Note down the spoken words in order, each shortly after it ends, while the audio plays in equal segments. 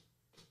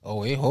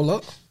Oh wait, hold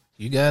up.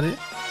 You got it.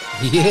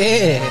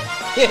 Yeah.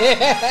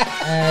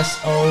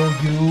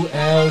 SOULJADO.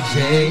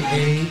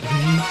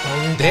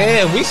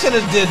 Damn, we should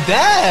have did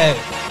that.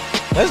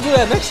 Let's do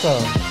that next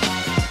time.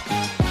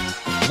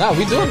 Nah,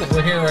 we doing it.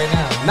 We're here right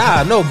now.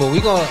 Nah, no, but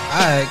we gonna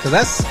alright, cause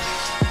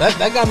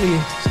that got me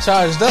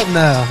charged up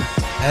now.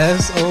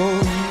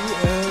 SOULJADO.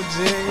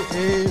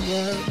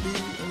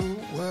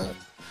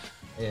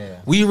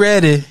 Yeah. We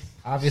ready.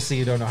 Obviously,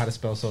 you don't know how to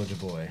spell Soldier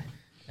Boy.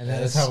 And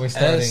that's how we're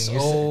starting.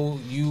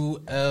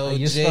 SOULJA.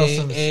 You spell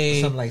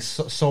some like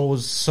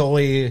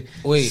soy.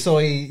 Wait,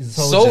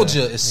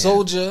 soldier. It's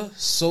soldier.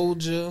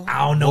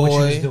 I don't know what you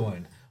was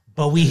doing,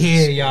 but we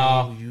here,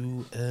 y'all.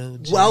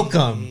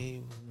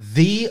 Welcome,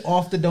 the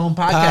Off the Dome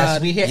podcast.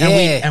 We here,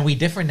 and we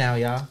different now,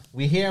 y'all.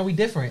 We here and we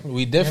different.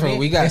 We different. You know what I mean?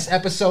 We got this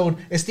episode.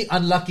 It's the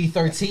Unlucky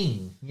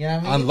 13. You know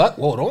what I mean?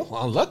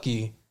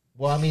 Unlucky.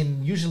 Well, I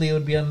mean, usually it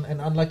would be an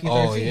unlucky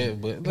 13. Oh, yeah,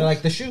 but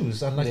like the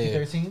shoes, unlucky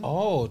 13.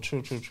 Oh,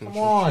 true. Come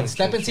on,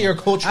 step into your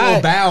cultural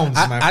bounds,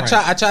 my friend.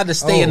 I tried to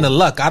stay in the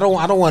luck. I don't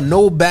want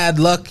no bad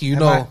luck, you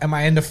know. Am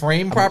I in the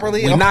frame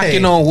properly? We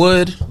knocking on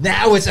wood.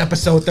 Now it's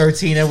episode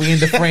 13 and we in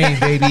the frame,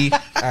 baby. All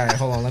right,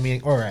 hold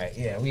on. All right,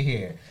 yeah, we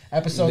here.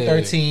 Episode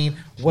 13.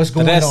 What's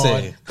going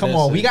on? Come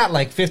on, we got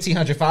like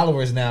 1,500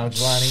 followers now,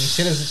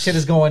 Jelani. Shit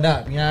is going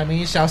up. You know what I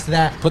mean? Shouts to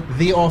that. Put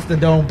the Off the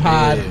Dome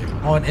pod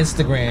on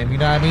Instagram. You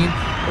know what I mean?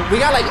 We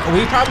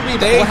probably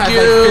will have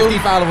like 50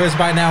 followers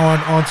by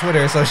now on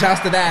Twitter. So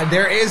shouts to that.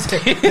 There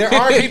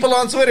are people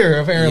on Twitter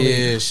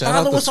apparently. Yeah,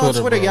 follow us on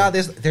Twitter, y'all.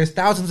 There's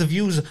thousands of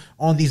views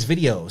on these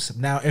videos.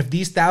 Now, if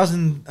these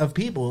thousands of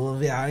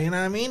people, you know what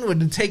I mean,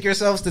 would take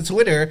yourselves to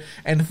Twitter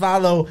and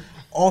follow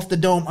Off the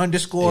Dome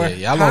 _,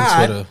 y'all pod, on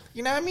Twitter.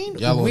 You know what I mean?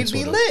 Y'all We'd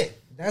be lit.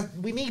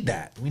 We need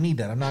that.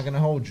 I'm not gonna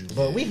hold you,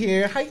 but we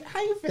here. How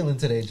you feeling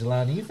today,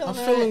 Jelani? You feeling?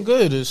 I'm feeling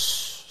good.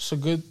 It's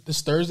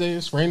Thursday.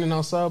 It's raining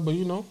outside, but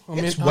you know,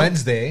 it's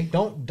Wednesday.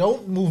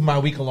 Don't move my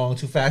week along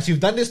too fast.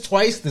 You've done this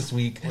twice this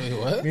week. Wait,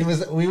 what?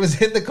 We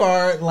was in the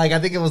car, like I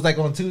think it was like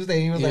on Tuesday.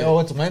 And he was like, "Oh,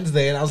 it's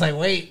Wednesday," and I was like,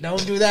 "Wait,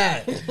 don't do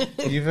that."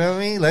 You feel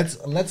me?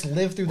 Let's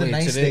live through the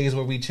nice days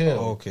where we chill.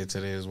 Oh, okay,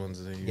 today is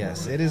Wednesday.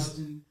 Yes, it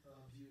is.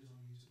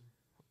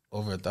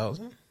 Over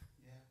 1,000?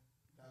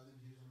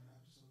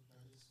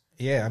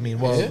 Yeah, I mean,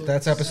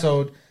 that's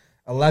episode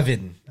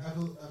 11.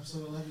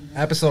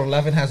 Episode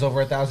 11 has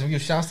over 1,000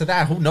 views. Shouts to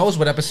that. Who knows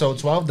what episode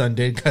 12 done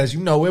did? Because you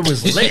know it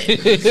was lit. You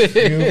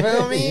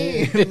feel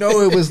me? You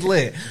know it was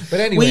lit. But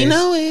anyway, we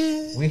know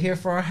it. We're here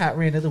for our hat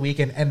rant of the week,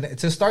 and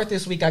to start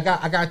this week, I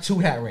got two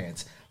hat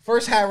rants.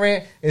 First hat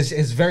rant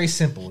is very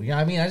simple. You know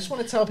what I mean? I just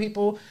want to tell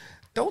people,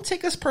 don't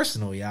take us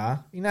personal,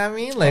 y'all. You know what I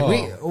mean?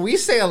 Like we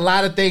say a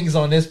lot of things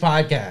on this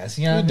podcast.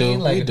 You know what I mean?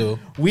 Like, we do.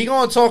 We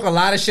gonna talk a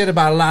lot of shit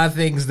about a lot of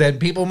things that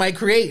people might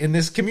create in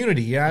this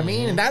community. You know what I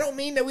mean? And that don't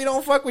mean that we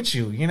don't fuck with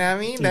you. You know what I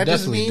mean? That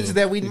just means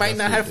that we might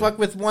not have fuck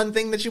with one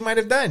thing that you might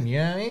have done. You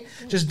know what I mean?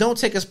 Just don't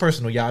take us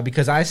personal, y'all,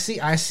 because I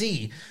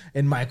see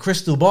in my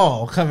crystal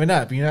ball coming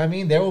up. You know what I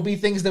mean? There will be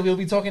things that we'll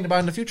be talking about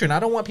in the future, and I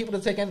don't want people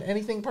to take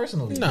anything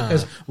personally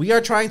because we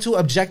are trying to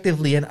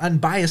objectively and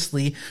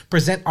unbiasedly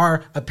present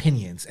our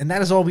opinions, and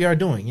that is all we are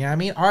doing. You know what I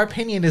mean? Our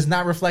opinion is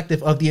not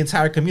reflective of the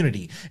entire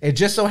community. It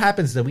just so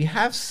happens that we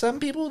have some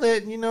people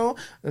that, you know,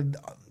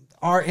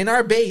 are in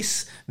our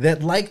base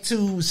that like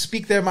to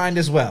speak their mind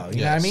as well.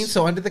 You know what I mean?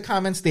 So under the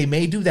comments, they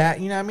may do that.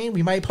 You know what I mean?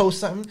 We might post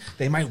something.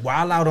 They might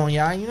wild out on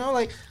y'all. You know,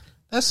 like,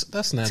 that's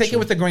natural. Take it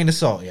with a grain of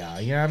salt, y'all.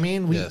 You know what I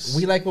mean?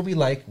 We like what we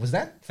like. Was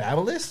that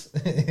fabulous?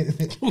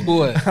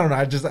 What? I don't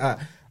know.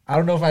 I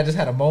don't know if I just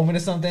had a moment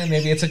or something.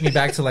 Maybe it took me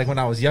back to like when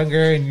I was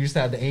younger and you used to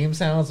have the AIM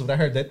sounds. But I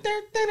heard that.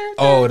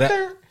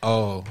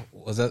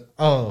 Was that?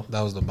 Oh,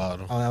 that was the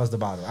bottom. Oh, that was the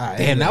bottom. All right,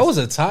 damn, that was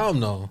a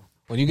time though.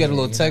 When you get a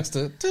little text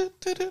to.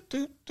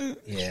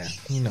 Yeah,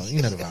 you know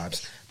the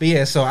vibes. But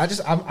yeah, so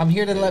I'm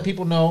here to let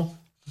people know.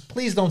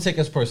 Please don't take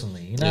us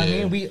personally. You know what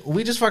I mean?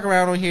 We just fuck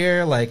around on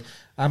here. Like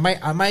I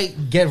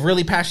might get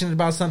really passionate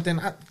about something.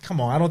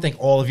 Come on, I don't think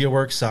all of your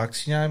work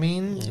sucks. You know what I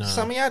mean? No.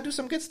 Some of y'all do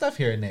some good stuff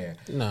here and there.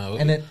 No.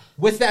 And then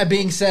with that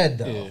being said,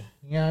 though,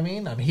 you know what I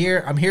mean? I'm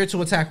here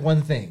to attack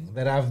one thing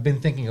that I've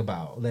been thinking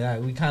about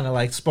that we kind of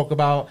like spoke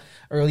about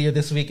earlier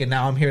this week, and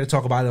now I'm here to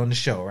talk about it on the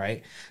show,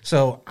 right?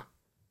 So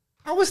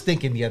I was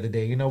thinking the other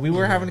day, you know, we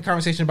were having a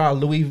conversation about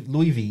Louis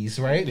V's,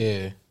 right?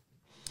 Yeah.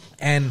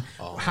 And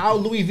how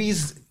Louis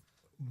V's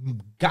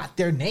got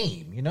their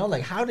name, you know,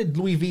 like how did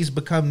Louis V's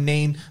become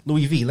named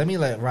Louis V? Let me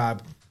let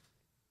Rob.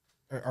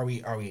 Are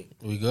we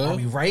good? Are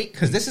we right?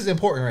 Because this is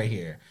important right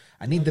here.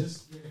 I need the.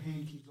 Your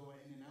hand keeps going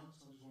in and out,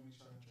 so I just want to make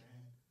sure I got your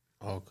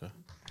hand. Okay.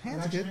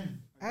 Hands good.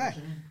 All right.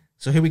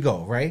 So here we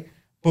go. Right.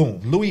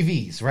 Boom. Louis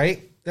V's.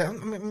 Right.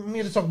 I'm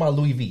here to talk about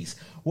Louis V's.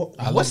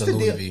 What's the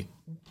Louis deal? V.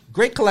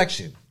 Great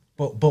collection,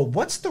 but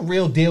what's the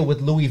real deal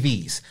with Louis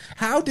V's?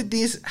 How did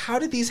these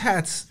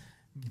hats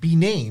be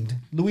named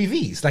Louis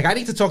V's? Like, I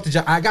need to talk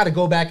to I got to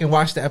go back and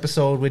watch the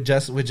episode with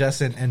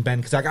Justin and Ben,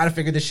 because I got to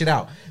figure this shit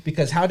out.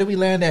 Because how did we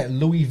land at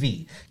Louis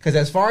V? Because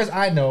as far as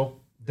I know,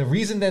 the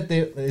reason that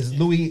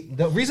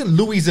the reason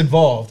Louis is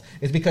involved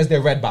is because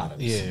they're red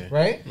bottoms. Yeah.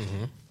 Right.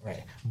 Mm-hmm.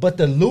 Right. But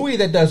the Louis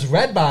that does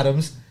red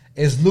bottoms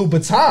is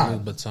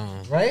Louboutin.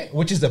 Louboutin. Right?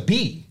 Which is a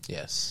B.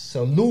 Yes.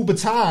 So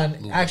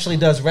Louboutin actually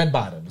does red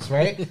bottoms,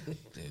 right?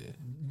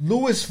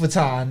 Louis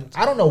Vuitton,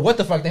 I don't know what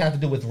the fuck they have to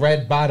do with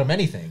red bottom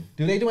anything.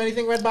 Do they do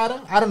anything red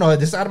bottom? I don't know.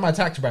 This is out of my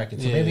tax bracket,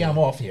 so maybe I'm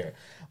off here.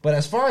 But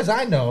as far as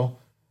I know,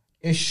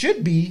 it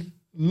should be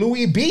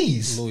Louis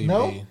B's. Louis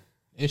no? B.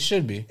 It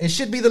should be. It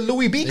should be the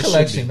Louis B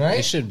collection, right?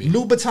 It should be.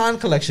 Louboutin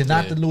collection,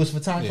 not the Louis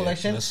Vuitton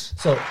collection.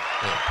 So,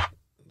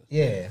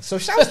 So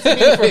shouts to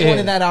me for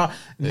pointing that out.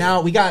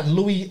 Now we got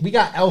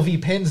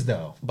LV pins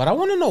though. But I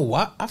want to know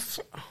why.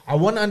 I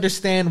want to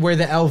understand where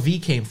the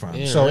LV came from.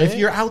 Yeah, so right? if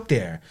you're out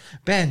there,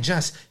 Ben,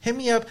 just hit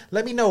me up.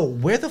 Let me know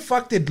where the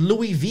fuck did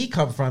Louis V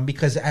come from?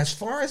 Because as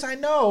far as I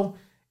know,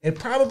 it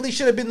probably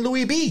should have been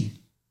Louis B.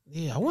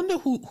 Yeah, I wonder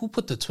who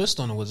put the twist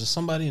on it. Was it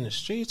somebody in the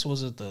streets?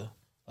 Was it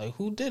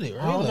who did it?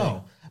 Right? I don't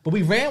know. But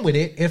we ran with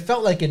it. It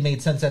felt like it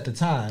made sense at the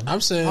time.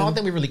 I'm saying I don't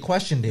think we really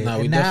questioned it. No,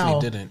 we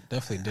definitely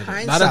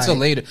didn't. Not until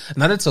later.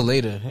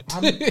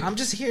 I'm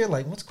just here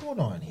like, what's going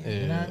on here?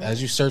 Yeah, You know what I mean?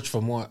 As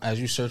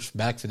you search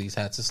back for these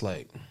hats, it's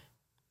like,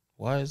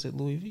 why is it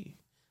Louis V?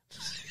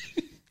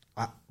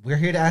 We're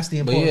here to ask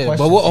the But important yeah,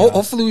 questions. but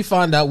hopefully we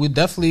find out. We're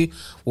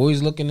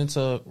always looking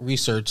into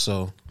research,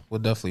 so we'll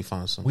definitely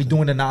find something. We're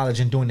doing the knowledge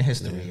and doing the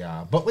history,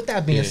 y'all. But with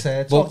that being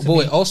said, but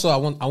wait, also I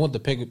want to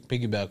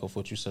piggyback off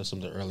what you said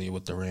something earlier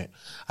with the rant.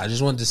 I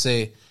just wanted to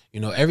say,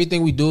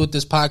 everything we do with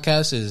this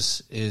podcast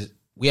is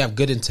we have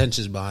good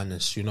intentions behind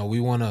this. We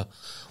want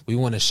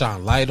to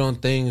shine light on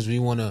things. We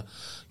want to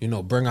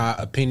bring our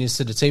opinions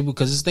to the table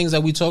because it's things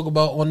that we talk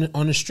about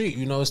on the street.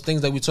 It's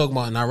things that we talk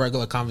about in our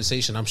regular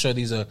conversation. I'm sure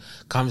these are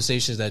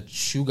conversations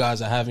that you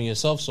guys are having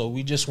yourself. So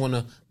we just want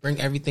to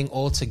bring everything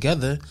all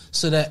together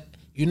so that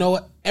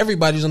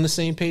everybody's on the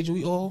same page.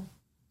 We all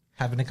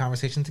having a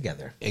conversation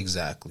together.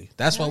 Exactly.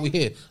 That's why we're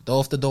here. The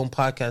Off the Dome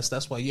podcast.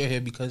 That's why you're here,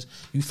 because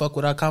you fuck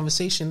with our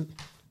conversation.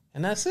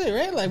 And that's it,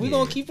 right? Like, we're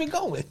going to keep it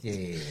going.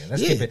 Yeah.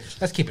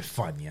 Let's keep it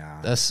fun,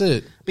 y'all. That's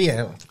it. But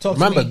yeah,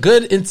 remember,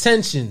 good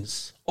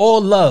intentions, all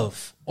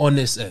love on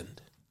this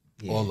end.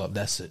 Yeah. All love.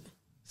 That's it.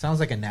 Sounds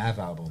like a Nav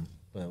album,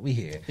 but we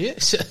here. Yeah.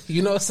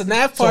 It's a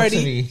Nav party. Talk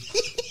to me.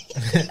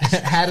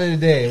 Hat of the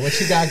day.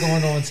 What you got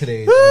going on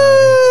today?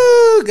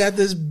 Got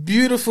this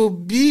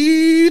beautiful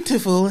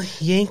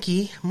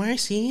Yankee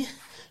Marcy,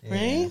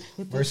 right?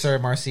 Mercer,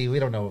 Marcy. We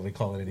don't know what we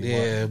call it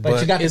anymore. Yeah,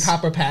 but you got the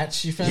copper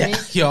patch. You feel me?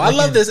 Yo, I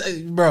love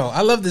this, bro.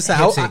 I love this.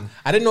 I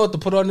didn't know what to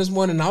put on this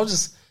morning.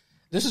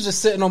 This was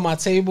just sitting on my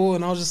table,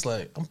 and I was just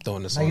like, I'm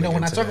throwing this on.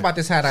 When I talk about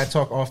this hat, I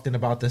talk often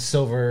about the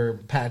silver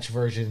patch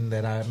version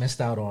that I missed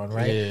out on,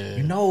 right? Yeah.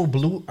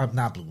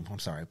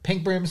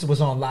 Pink Brims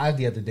was on live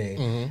the other day,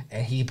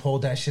 and he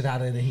pulled that shit out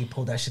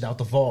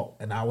the vault,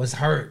 and I was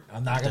hurt.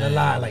 I'm not going to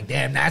lie. Like,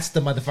 damn, that's the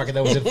motherfucker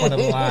that was in front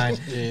of the line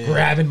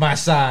grabbing my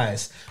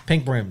size.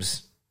 Pink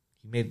Brims,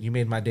 you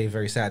made my day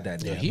very sad that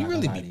day. Yeah, he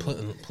really be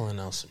pulling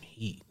out some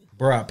heat.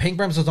 Bruh, Pink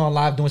Brims was on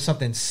live doing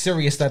something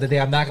serious the other day.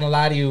 I'm not gonna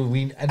lie to you.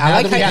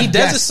 I like how he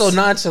does it so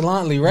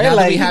nonchalantly, right? Now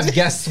that we have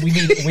guests,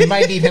 we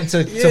might need him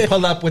to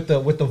pull up with the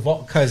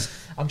vault, because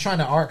I'm trying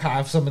to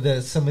archive some of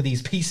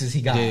these pieces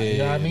he got. You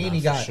know what I mean?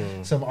 He got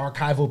some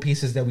archival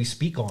pieces that we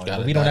speak on,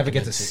 but we don't ever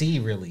get to see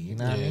really. You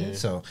know what I mean?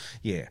 So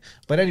yeah.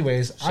 But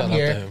anyways, I'm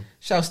here.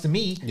 Shouts to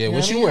me. Yeah,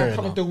 what you wearing? I'm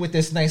coming through with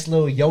this nice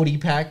little Yodi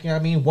pack. You know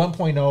what I mean?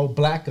 1.0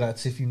 Black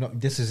Guts. If you know,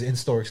 this is in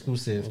store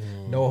exclusive,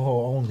 NoHo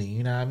only.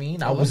 You know what I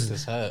mean? I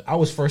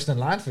was first in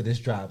line for this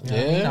drop. You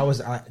know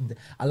what I mean?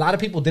 A lot of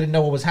people didn't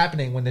know what was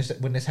happening when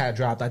this hat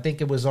dropped. I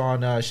think it was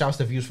on Shouts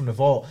to Views from the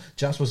Vault.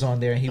 Just was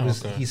on there, and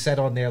he said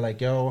on there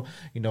like, yo,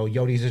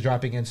 Yodi's is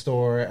dropping in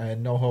store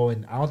and NoHo,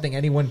 and I don't think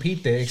anyone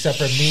peeped it except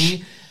for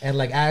me and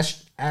like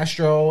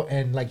Astro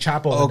and like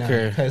Chapo,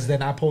 because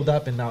then I pulled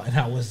up and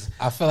I was.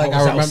 I feel like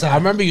I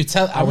remember you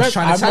tell. I was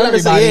trying to tell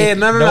everybody.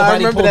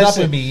 Nobody pulled up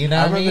with me. You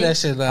know what I mean? That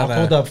shit. I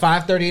pulled up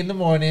 5:30 in the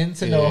morning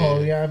to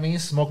NoHo. You know what I mean?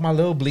 Smoked my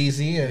little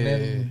bleezy, and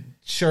then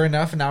sure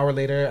enough, an hour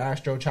later,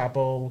 Astro,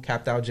 Chapo,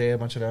 Capped Out J, a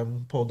bunch of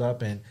them pulled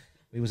up, and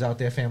we was out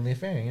there family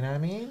affair. You know what I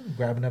mean?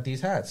 Grabbing up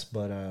these hats,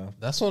 but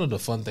that's one of the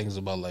fun things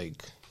about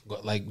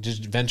like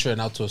just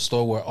venturing out to a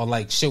store where on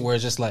like shit where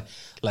it's just like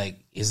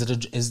is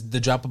the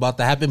drop about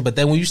to happen? But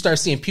then when you start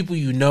seeing people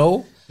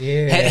and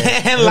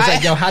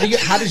like, yo, how did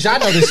y'all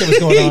know this shit was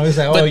going on? It's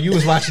like, you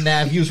was watching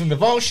that Views from the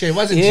Vault shit,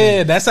 wasn't you?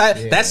 Yeah,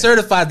 that's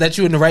certified that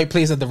you in the right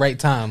place at the right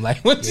time. Like,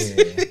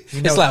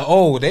 it's like,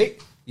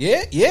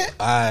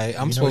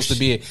 I'm supposed to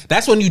be it.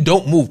 That's when you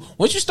don't move.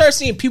 Once you start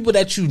seeing people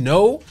that you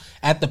know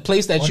at the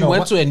place that you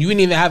went to, and you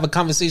didn't even have a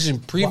conversation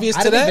previous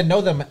to that. I didn't even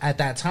know them at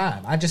that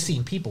time. I just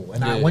seen people,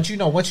 and once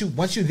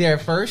you there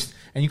first,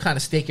 and you kind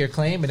of stake your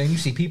claim, and then you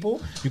see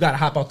people, you got to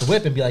hop out the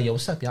whip and be like, yo,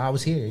 what's up, y'all? I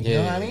was here. You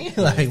know what I mean?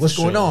 Like, what's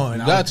going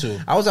on? You got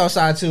to. I was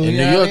outside too. In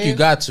New York, you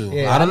got to.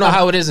 Yeah, I don't know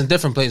how it is in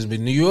different places, but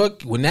in New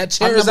York, when that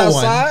chair is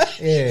outside,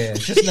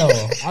 just know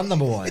I'm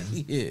number one.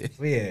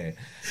 Yeah.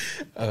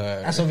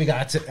 That's what we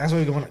got. That's what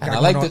we going. I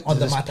like on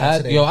the Mata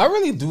today. Yo, I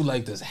really do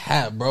like this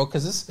hat, bro,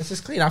 because this is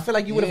clean. I feel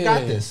like you would have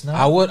got this. No?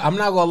 I'm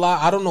not gonna lie.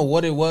 I don't know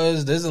what it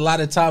was. There's a lot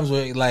of times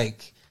where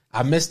like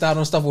I missed out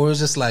on stuff where it was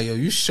just like, yo,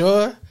 you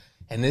sure?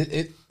 And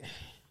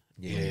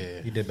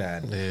Yeah, you did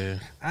bad. Yeah.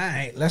 All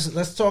right,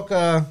 let's talk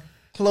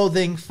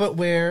clothing,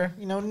 footwear.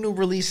 New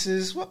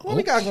releases. What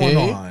we got going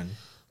on?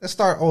 Let's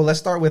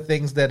start with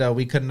things that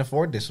we couldn't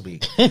afford this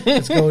week.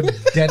 Let's go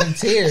Denim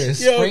Tears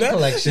spring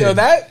collection. Yo,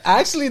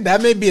 that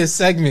may be a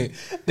segment.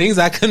 Things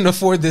I couldn't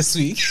afford this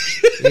week.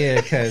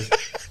 Yeah, because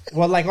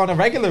like on a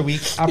regular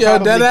week,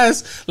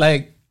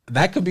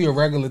 that could be a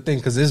regular thing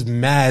because there's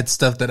mad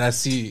stuff that I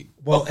see.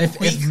 Well,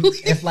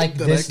 if like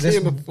this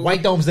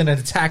White Dome's didn't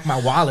attack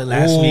my wallet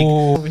last week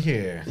over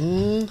here.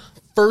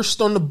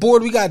 First on the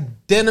board, we got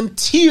Denim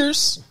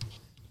Tears.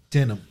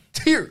 Denim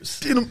Tears.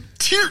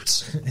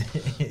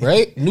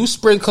 Right? New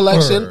spring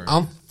collection. Word.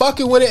 I'm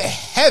fucking with it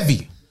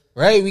heavy.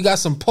 Right? We got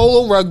some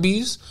polo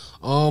rugbies.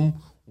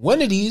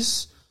 One of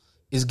these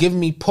is giving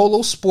me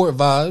polo sport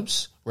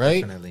vibes.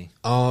 Right? Definitely.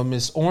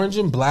 It's orange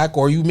and black,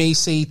 or you may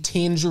say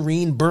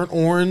tangerine, burnt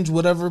orange,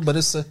 whatever. But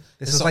this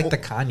is like the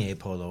Kanye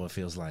polo. It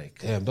feels like.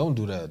 Damn! Don't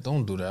do that.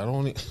 Don't do that. I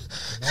don't.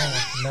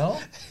 No.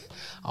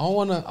 I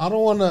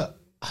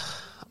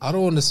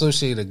don't want to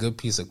associate a good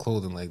piece of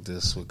clothing like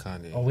this with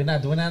Kanye. Oh, we're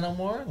not doing that no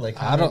more. Like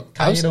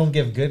Kanye don't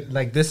give good.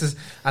 Like this is.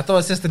 I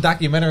thought since the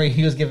documentary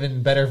he was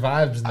giving better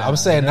vibes. Now, I'm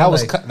saying that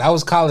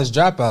was College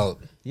Dropout.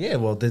 Yeah,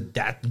 well,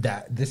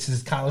 this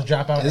is College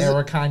Dropout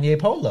era Kanye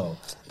polo.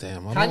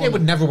 Damn, Kanye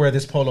would never wear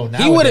this polo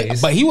nowadays. He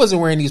wouldn't, but he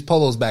wasn't wearing these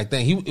polos back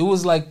then. It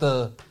was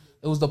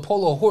the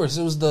polo horse.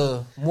 It was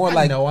the more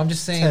like. No, I'm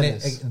just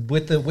saying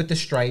with the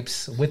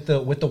stripes, with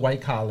the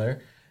white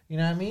collar. You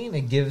know what I mean?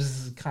 It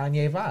gives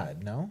Kanye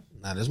vibe. No,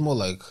 nah, there's more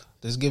like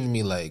this giving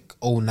me like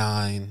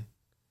 09.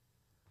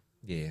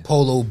 Yeah,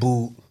 polo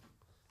boot.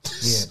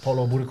 Yeah,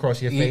 polo boot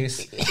across your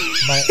face.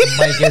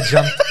 might get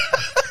jumped.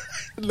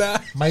 Nah.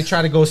 Might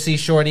try to go see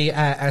Shorty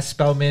at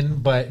Spelman,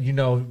 but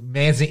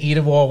man's in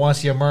Edenwald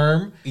wants your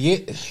merm.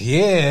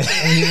 Yeah.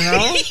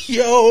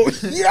 Yo,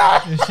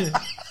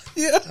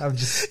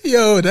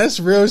 yeah. That's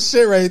real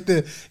shit right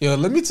there. Yo,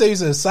 let me tell you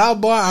something.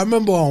 Sidebar. I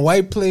remember on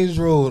White Plains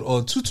Road,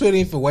 or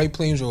 228 for White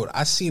Plains Road.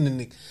 I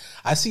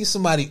seen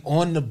somebody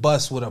on the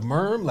bus with a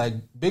merm, like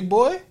big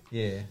boy.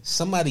 Yeah.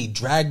 Somebody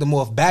dragged him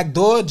off back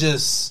door.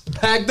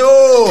 Just back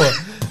door.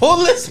 Pull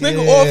this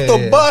nigga off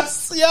the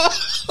bus, yo.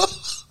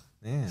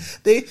 Yeah.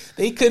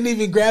 They couldn't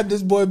even grab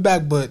this boy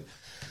back, but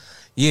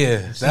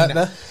yeah.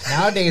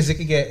 Nowadays it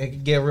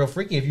could get real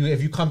freaky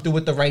if you come through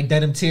with the right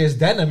Denim Tears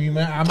denim.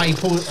 I might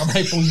pull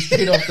you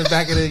straight off the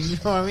back of the. You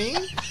know what I mean?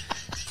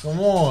 Come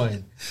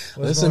on.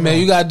 Listen, man,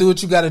 you gotta do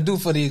what you gotta do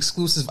for the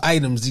exclusive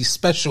items, these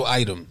special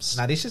items.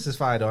 Nah, these shits is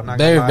fire though. I'm not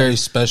very gonna lie. very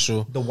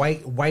special. The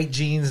white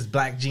jeans,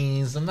 black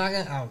jeans. I'm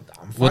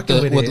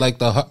fucking with it.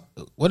 Like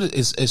what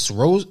is it's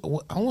rose?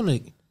 I want to.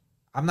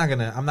 I'm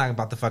not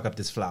about to fuck up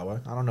this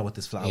flower. I don't know what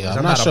this flower is.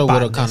 I'm not sure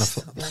what kind of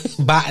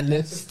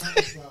botanist.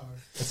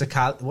 It's a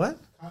what?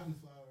 Cauliflower.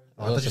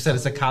 Oh, I thought you said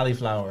it's a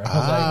cauliflower. I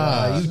was like,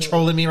 are you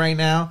trolling me right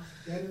now?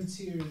 Denim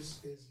Tears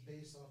is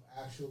based off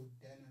actual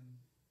denim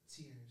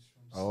tears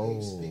from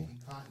slaves making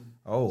cotton.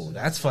 Oh, So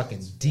that's why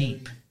fucking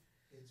deep.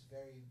 It's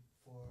very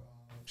for.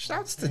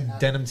 Shouts to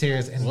Denim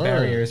Tears and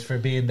Barriers for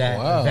being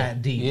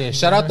that deep. Yeah,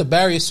 shout out to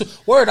Barriers.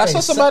 Word, I saw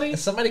somebody.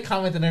 Somebody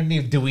commented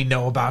underneath. Do we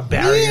know about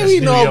Barriers? Yeah, we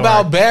know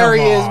about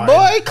Barriers,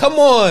 boy. Come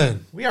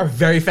on. We are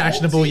very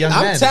fashionable young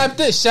men. I'm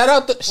tapped in. Shout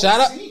out.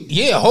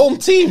 Yeah, home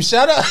team.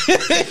 Shout out.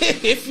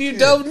 If you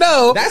don't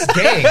know, that's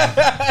gay.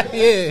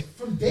 Yeah,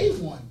 from day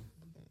one.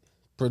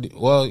 Pretty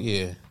well.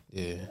 Yeah.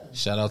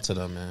 Shout out to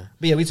them, man.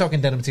 But yeah, we talking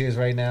Denim Tears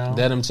right now.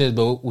 Denim Tears,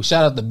 but we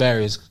shout out the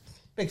Barriers.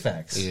 Big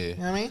facts. Yeah. You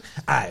know what I mean?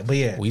 All right, but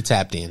yeah. We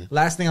tapped in.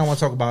 Last thing I want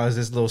to talk about is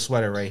this little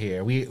sweater right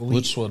here.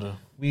 Which sweater?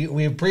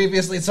 We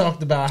previously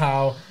talked about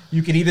how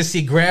you can either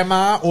see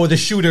grandma or the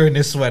shooter in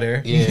this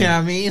sweater. Yeah. You know what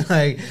I mean?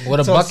 Like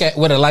with a bucket,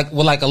 with a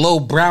little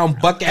brown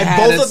bucket and hat.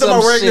 And both of them are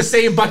wearing the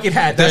same bucket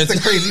hat. That's the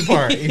crazy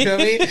part. You know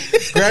what I mean?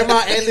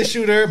 Grandma and the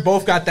shooter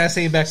both got that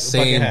same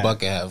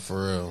bucket hat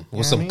for real.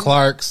 With some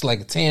Clarks,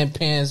 like tan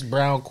pants,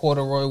 brown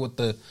corduroy with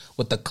the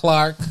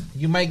Clark.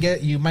 You might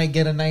get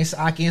a nice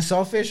Aki and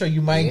Saltfish, or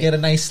you might get a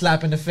nice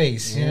slap in the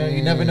face. You know,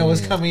 you never know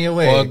what's coming your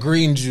way. Or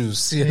green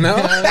juice, you know?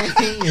 You know what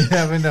I mean? You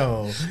never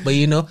know. But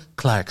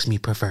Clarks me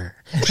prefer.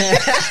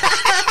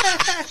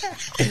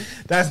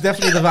 That's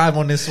definitely the vibe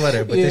on this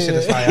sweater. But this shit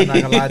is fire. I'm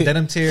not gonna lie.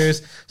 Denim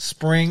Tears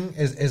spring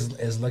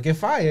is looking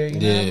fire.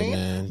 You know what I mean?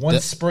 Man.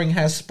 Once spring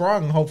has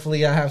sprung,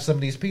 hopefully I have some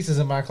of these pieces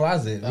in my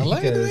closet. I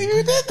like it.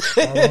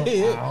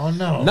 I don't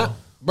know. No,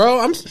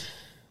 bro,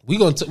 we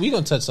gonna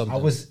touch something. I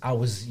was.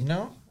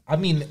 I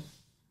mean,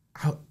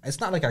 it's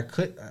not like I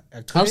could.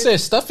 I'm saying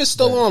stuff is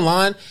still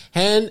online,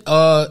 and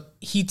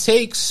he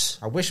takes.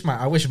 I wish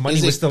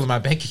money was still in my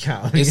bank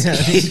account.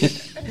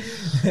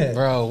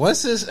 Bro,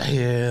 once it's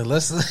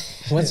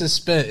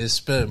spent, it's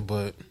spent.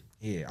 But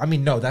yeah, I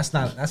mean, no, that's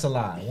a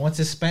lie. Once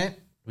it's spent,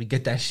 we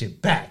get that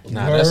shit back.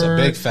 Nah, that's a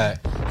big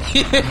fact.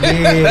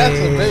 That's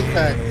a big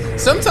fact.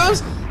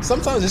 Sometimes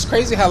it's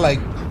crazy how like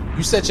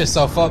you set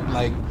yourself up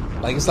like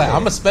Like it's like I'm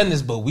gonna spend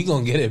this, but we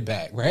gonna get it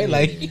back, right? Yeah.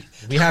 Like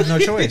we have no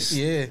choice.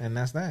 Yeah, and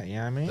that's that. You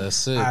know what I mean?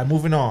 That's it. All right,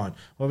 moving on.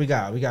 What we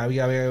got? We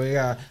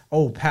got.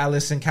 Oh,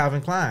 Palace and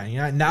Calvin Klein. You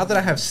know, now that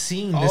I have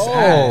seen this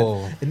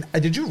ad, and,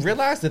 did you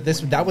realize that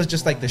that was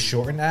just like the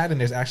shortened ad, and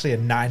there's actually a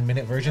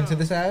 9-minute version to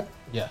this ad?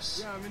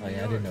 Yes. Oh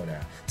yeah, I didn't know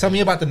that. Tell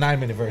me about the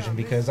 9-minute version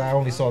because I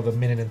only saw the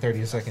minute and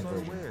 30-second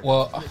version.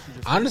 Well,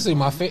 honestly,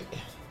 my favorite.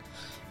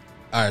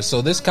 All right,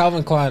 so this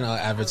Calvin Klein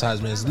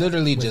advertisement is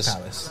literally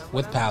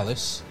with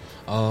Palace.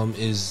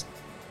 Is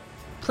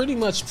pretty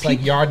much it's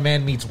like Yard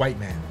Man meets White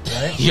Man,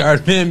 right?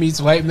 Yard Man meets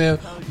White Man,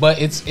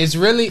 but it's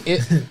really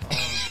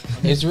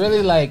it's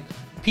really like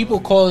people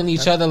calling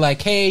each other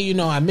like, hey, you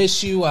know, I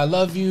miss you, I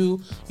love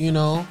you, you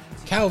know,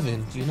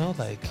 Calvin, you know,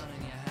 like,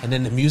 and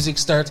then the music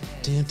starts, that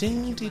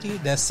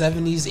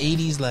 70s,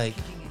 80s, like,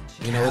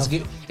 you know,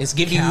 it's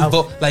giving you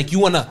like you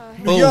wanna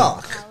New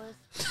York,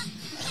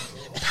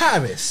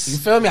 Paris. You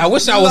feel me? I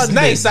wish I was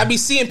nice. I be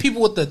seeing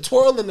people with the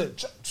twirl and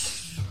the.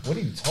 What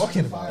are you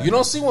talking about? You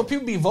don't see when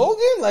people be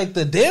voguing like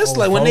the dance,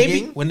 like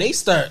when they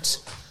start,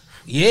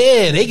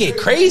 yeah, they get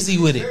crazy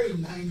with it.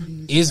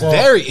 It's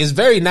very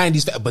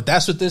 90s, but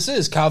that's what this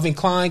is. Calvin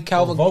Klein,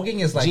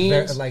 voguing is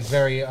like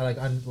very you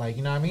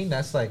know what I mean?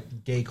 That's like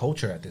gay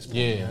culture at this point.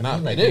 Yeah, you know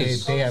like it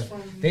is.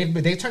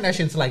 They turn that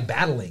shit into like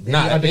battling. They be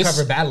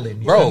undercover battling.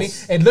 You bro, know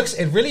what I mean?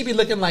 It really be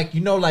looking like,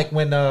 you know, like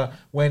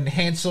when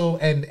Hansel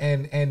and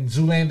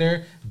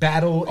Zoolander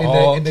battle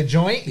in the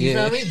joint. You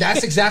know what I mean?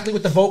 That's exactly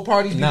what the Vogue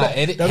parties be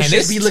like. Those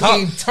shit be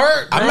looking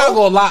turnt. I'm not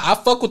gonna lie, I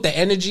fuck with the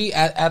energy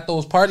at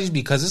those parties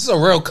because this is a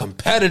real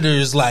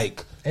competitors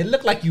like. It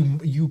looked like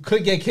you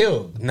could get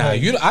killed. Nah,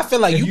 I feel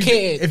like you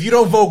can't if you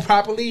don't vote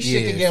properly.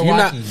 Shit can get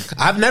wacky.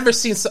 I've never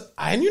seen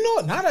and you know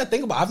what? Now that I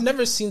think about it, I've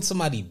never seen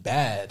somebody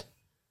bad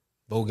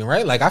voguing,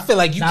 right? Like I feel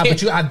like you can't.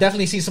 But I've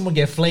definitely seen someone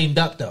get flamed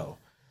up though.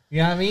 You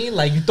know what I mean?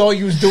 Like you thought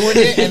you was doing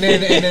it, and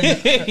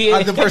then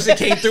other person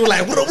came through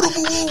like with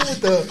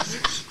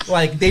the.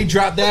 Like they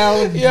drop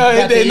down, it'd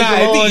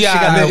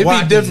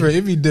be different.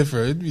 It'd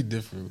be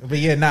different. But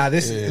yeah,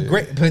 this is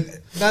great. But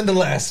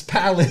nonetheless,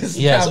 Palace.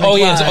 Yes.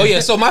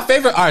 Calvin So my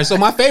favorite. All right. So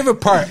my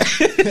favorite part.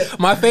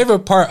 my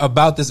favorite part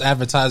about this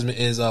advertisement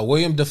is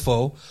William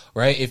Dafoe.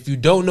 Right. If you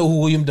don't know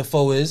who William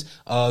Dafoe is,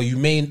 you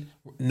may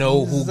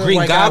know who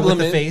Green Goblin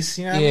is. Face,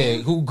 you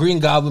know who Green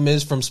Goblin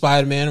is from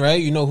Spider-Man.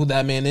 Right. You know who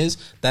that man is.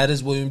 That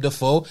is William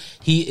Dafoe.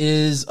 He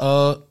is.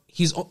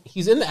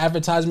 He's in the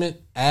advertisement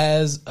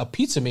as a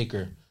pizza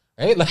maker.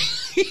 Right, like,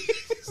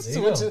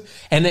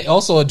 and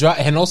also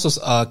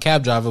a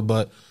cab driver,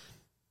 but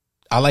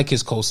I like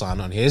his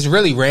cosign on here. It's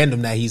really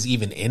random that he's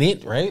even in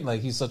it, right?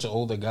 Like he's such an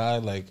older guy.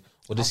 Like,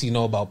 what does he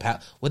know about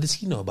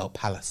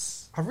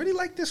Palace? I really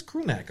like this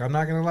crew neck. I'm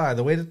not gonna lie.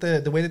 The way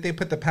that they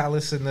put the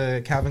Palace and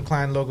the Calvin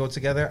Klein logo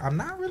together, I'm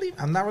not really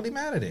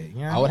mad at it.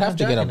 You know, I would have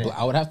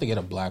to get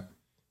a black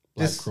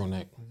crew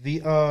neck.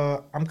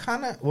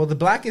 The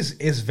black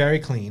is very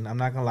clean. I'm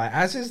not gonna lie.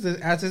 As is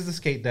the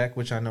skate deck,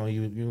 which I know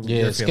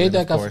you're skate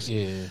deck, of course.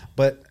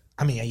 But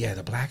I mean,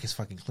 the black is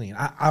fucking clean.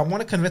 I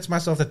want to convince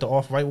myself that the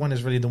off-white one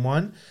is really the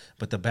one,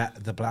 but the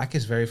black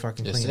is very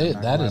fucking clean.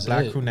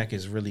 Black crew neck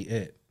is really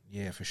it.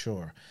 Yeah, for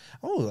sure.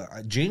 Oh,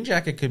 a jean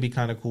jacket could be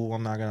kind of cool.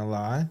 I'm not gonna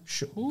lie.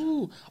 Sure.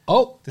 Ooh.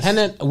 Oh, and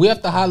then we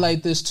have to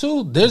highlight this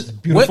too. There's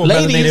beautiful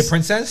melanated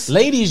princess.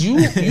 Ladies,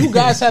 you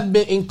guys have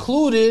been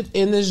included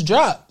in this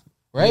drop.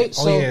 Right.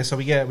 So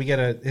we get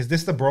is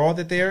this the bra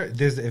that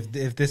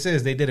if this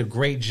is, they did a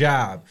great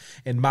job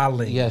in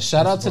modeling. Yeah.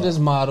 Shout out to this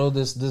model,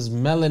 this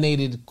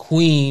melanated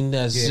queen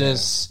that's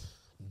just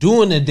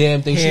doing the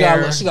damn thing.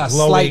 Hair, she got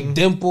glowing. Slight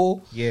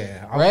dimple.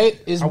 Yeah.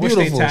 Right. It's beautiful.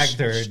 Wish they tagged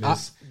her in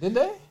this. Did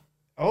they?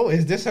 Oh,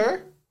 is this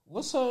her?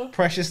 What's her?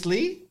 Precious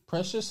Lee.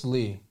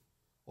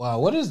 Wow,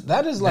 what is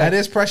that? That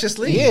is Precious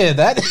Lee. Yeah,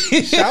 that.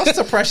 Shouts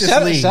to Precious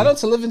Lee. Shout out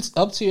to living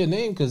up to your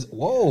name, because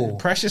whoa,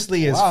 Precious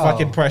Lee is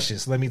fucking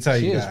precious. Let me tell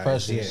you, she guys. is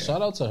precious. Yeah.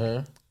 Shout out to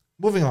her.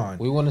 Moving on.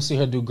 We want to see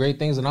her do great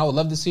things, and I would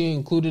love to see her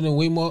included in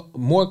way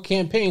more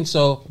campaigns.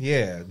 So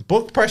yeah,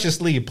 book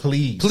Precious Lee,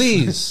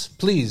 please,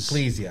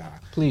 yeah,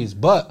 please.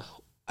 But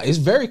it's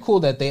very cool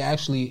that they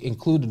actually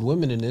included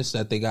women in this.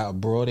 That they got a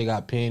bra, they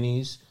got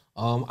panties.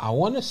 I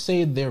want to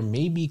say there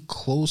may be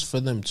clothes for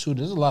them too.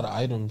 There's a lot of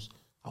items.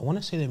 I want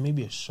to say there may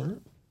be a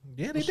shirt.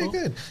 Yeah, they did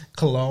good.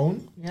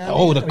 Cologne.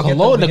 The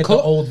cologne. The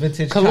old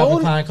vintage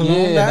cologne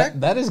back.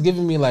 That is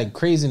giving me like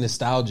crazy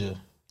nostalgia.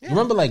 Yeah. You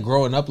remember like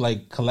growing up,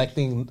 like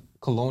collecting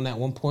cologne at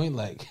one point?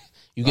 Like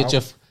you get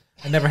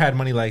I never had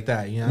money like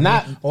that. You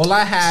know, all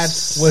I had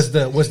was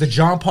the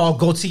Jean Paul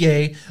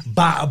Gaultier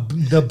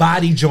the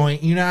body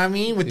joint. You know what I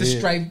mean? With the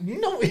stripe. You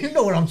know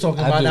what I'm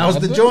talking about. That was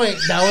the joint.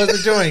 That was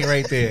the joint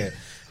right there.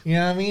 You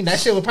know what I mean? That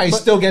shit would probably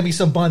still get me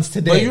some buns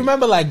today. But you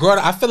remember, like, growing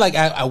up, I feel like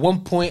at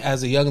one point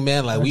as a young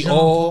man, like, we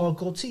all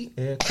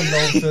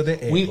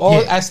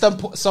at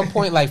some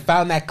point, like,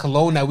 found that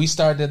cologne that we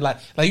started, like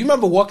you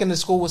remember walking to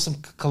school with some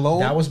cologne?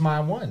 That was my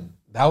one.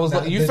 That was,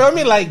 you feel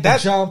me? Like, that.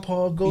 Jean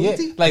Paul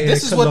Gaultier. Yeah, like,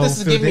 this is what this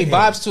is giving me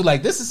vibes to.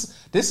 Like, this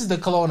is the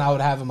cologne I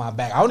would have in my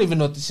bag. I don't even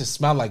know what this should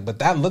smell like, but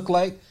that looked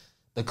like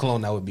the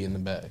cologne that would be in the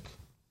bag.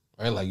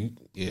 Right? Like,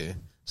 yeah.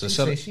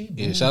 So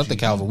shout out to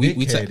Calvin.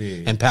 We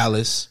and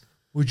Palace.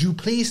 Would you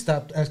please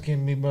stop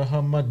asking me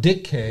how my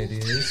dickhead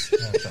is?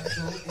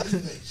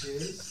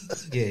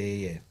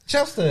 Yeah.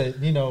 Shouts to,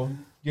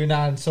 your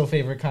non-so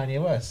favorite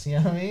Kanye West. You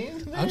know what I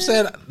mean? I'm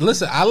saying,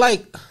 listen, I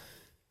like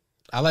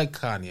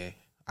Kanye.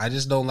 I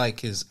just don't like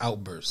his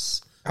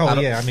outbursts. Oh,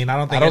 yeah. I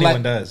don't think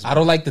anyone does. I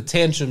don't like the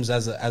tantrums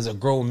as a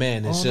grown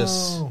man. It's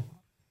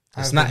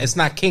it's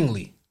not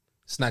kingly.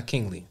 It's not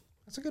kingly.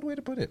 That's a good way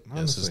to put it.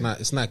 Honestly. Yes,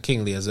 it's not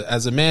kingly. As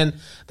a man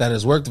that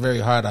has worked very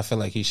hard, I feel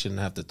like he shouldn't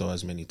have to throw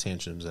as many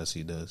tantrums as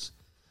he does.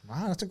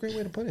 Wow, that's a great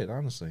way to put it,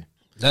 honestly.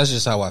 That's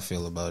just how I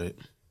feel about it.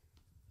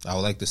 I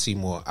would like to see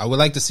more. I would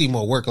like to see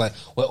more work. Like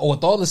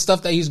with all the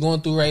stuff that he's going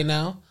through right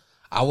now,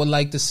 I would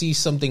like to see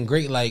something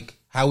great, like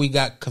how we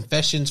got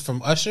Confessions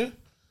from Usher.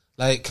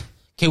 Like,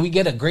 can we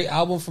get a great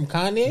album from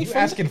Kanye? You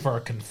asking for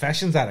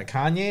confessions out of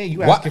Kanye?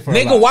 You asking for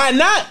nigga? Why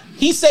not?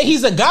 He said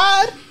he's a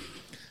god.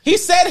 He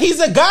said he's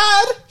a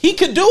god. He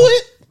could do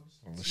it.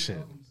 Oh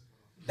shit!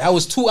 That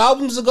was 2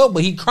 albums ago,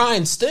 but he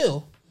crying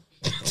still.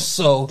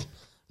 So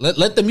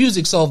let the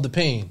music solve the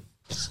pain.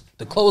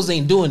 The clothes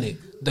ain't doing it.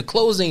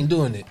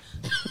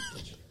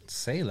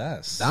 Say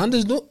less.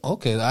 Donda's doing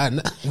okay. All right,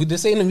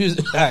 this ain't the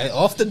music. All right,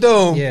 off the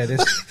dome. Yeah,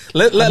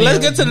 let's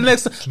get to the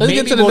next.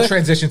 We'll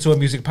transition to a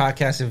music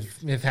podcast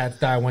if had to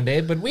die one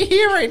day. But we're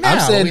here right now. I'm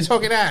saying we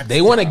talking that.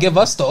 They want to give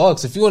us the aux.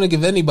 If you want to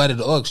give anybody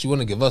the aux, you want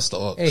to give us the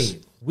aux.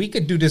 Hey, we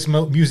could do this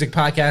music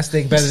podcast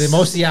thing better than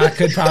most of y'all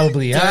could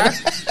probably. Huh?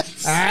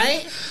 All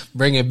right.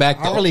 Bring it back.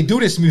 I don't really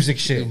do this music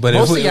shit. But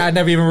most of y'all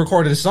never even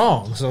recorded a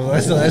song. So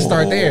let's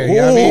start there. You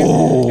know what I mean?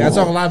 Y'all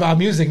talk a lot about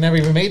music, never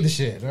even made the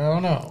shit. I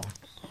don't know.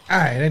 All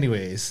right,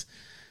 anyways.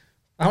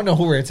 I don't know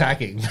who we're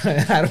attacking.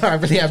 I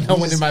really have no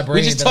one in my brain.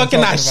 We just talking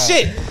our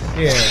shit.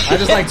 Yeah, I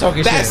just like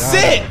talking shit. That's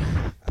it.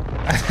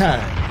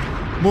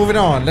 Moving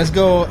on. Let's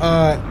go.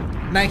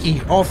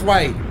 Nike,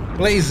 Off-White,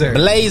 Blazer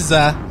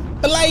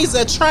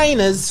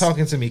trainers.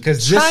 Talking to me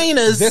because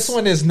this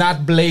one is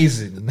not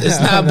blazing. It's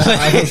not blazing.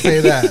 I will say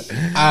that.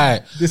 All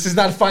right. This is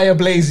not fire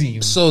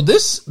blazing. So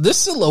this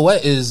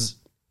silhouette is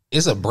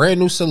a brand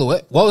new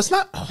silhouette. Well, it's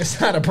not.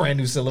 It's not a brand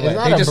new silhouette.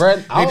 It's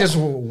not they just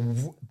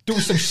threw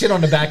some shit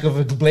on the back of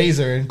a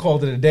blazer and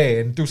called it a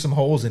day and threw some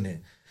holes in it.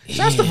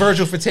 Shouts to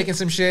Virgil for taking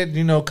some shit,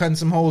 cutting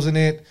some holes in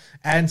it,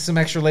 adding some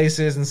extra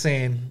laces and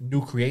saying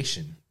new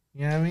creation.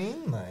 You know what I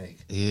mean? Like,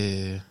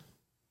 yeah.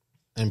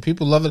 And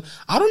people love it.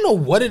 I don't know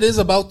what it is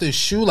about this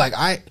shoe. Like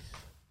I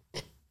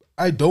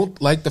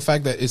don't like the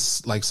fact that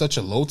it's like such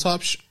a low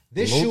top.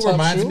 This shoe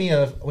reminds me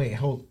of. Wait,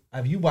 hold.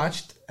 Have you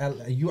watched?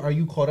 Are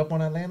you caught up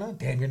on Atlanta?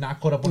 Damn, you're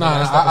not caught up on the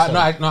last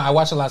episode. I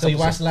watched the last. So you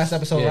watched the last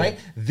episode, right?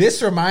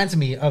 This reminds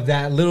me of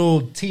that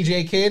little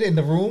TJ kid in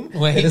the room.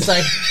 Wait. It's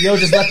like, yo,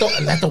 just let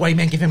the white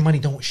man give him money.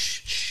 Don't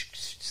shh.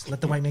 Just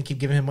let the white man keep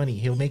giving him money.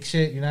 He'll make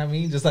shit. You know what I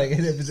mean? Just like,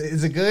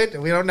 is it good?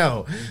 We don't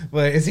know,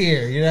 but it's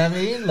here. You know what I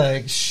mean?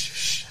 Like,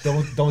 shh.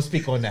 Don't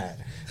speak on that.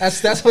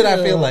 That's what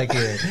I feel like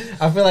here.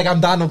 I feel like I'm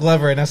Donald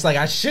Glover, and it's like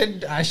I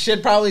should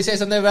probably say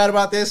something bad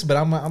about this, but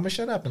I'm gonna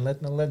shut up and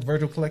let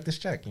Virgil collect this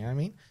check. You know what I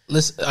mean?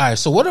 Listen, all right.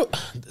 So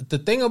the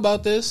thing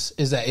about this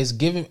is that it's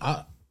giving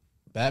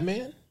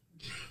Batman.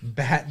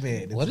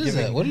 What is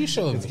that? What are you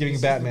showing? It's giving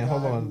Batman.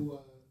 Hold on.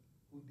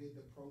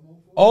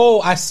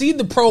 Oh, I see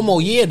the promo.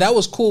 Yeah, that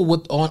was cool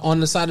with on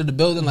the side of the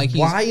building. Like,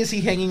 why is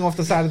he hanging off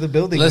the side of the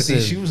building with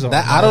these shoes on?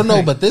 I don't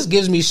know, but this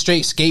gives me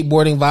straight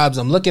skateboarding vibes.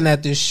 I'm looking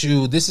at this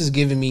shoe. This is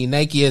giving me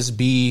Nike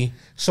SB.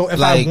 So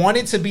if I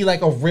wanted to be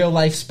like a real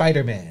life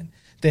Spider-Man,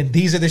 then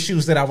these are the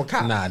shoes that I would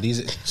cop. Nah,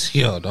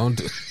 don't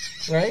do it.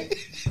 Right?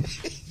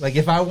 Like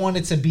if I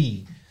wanted to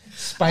be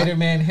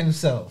Spider-Man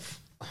himself.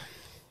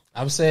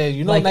 I'm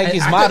saying, like,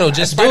 Nike's motto,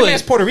 just do it.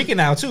 Spider-Man's Puerto Rican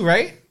now too,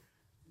 right?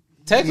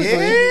 Technically.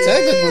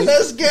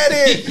 Let's get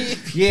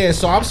it. Yeah,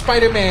 so I'm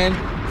Spider-Man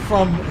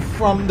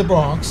from the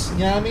Bronx. You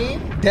know what I mean?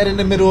 Dead in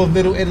the middle of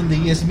Little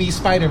Italy. It's me,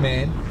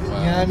 Spider-Man. Wow. You know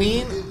what I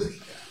mean?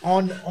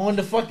 On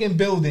the fucking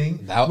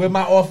building with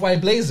my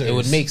Off-White blazers. It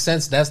would make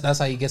sense. That's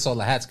how he gets all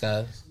the hats,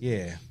 guys.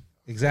 Yeah,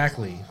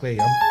 exactly. Wait,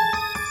 all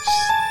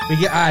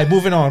right,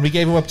 moving on. We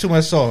gave him up too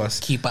much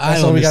sauce. Keep an eye on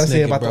That's all we got to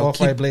say about the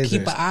Off-White blazers.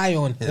 Keep an eye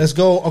on him. Let's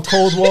go a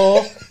cold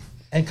wall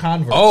and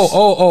Converse. Oh,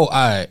 all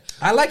right.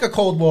 I like a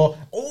cold wall.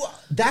 Oh,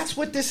 that's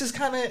what this is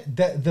kind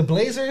of. The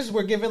Blazers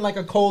were given like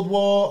a cold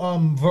wall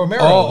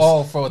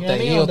Vomeros. For the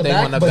heel thing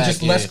on the but back.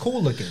 Just less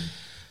cool looking.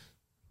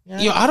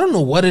 Yeah. Yo, I don't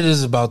know what it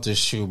is about this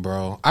shoe,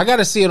 bro. I got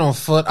to see it on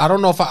foot. I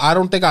don't know I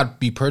don't think I'd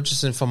be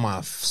purchasing for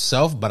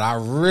myself, but I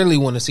really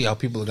want to see how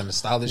people are going to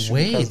style this shoe.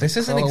 Wait, this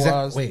isn't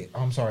exact. Wait,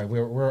 I'm sorry.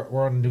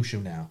 We're on a new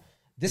shoe now.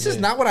 This is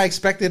not what I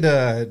expected.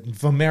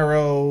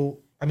 Vomero.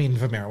 Why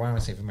am I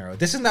say Vomero?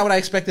 This is not what I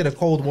expected a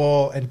cold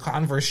wall and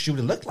Converse shoe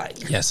to look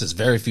like. Yes, it's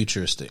very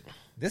futuristic.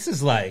 This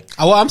is like.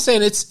 Oh, well, I'm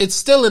saying it's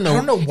still in the. I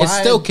don't know why. It's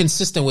still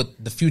consistent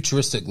with the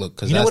futuristic look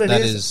because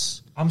that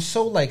is. I'm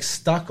so like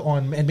stuck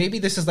on, and maybe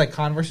this is like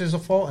Converse's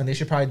fault, and they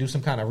should probably do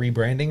some kind of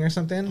rebranding or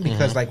something.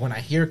 Because like when I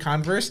hear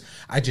Converse,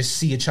 I just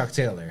see a Chuck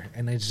Taylor,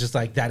 and it's just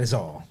like that is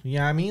all. You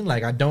know what I mean?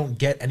 Like I don't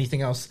get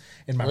anything else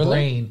in my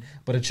brain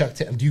but a Chuck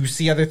Taylor. Do you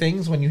see other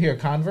things when you hear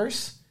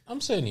Converse?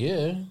 I'm saying,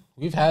 yeah.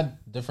 We've had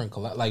different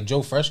collab. Like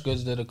Joe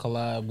Freshgoods did a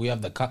collab. We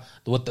have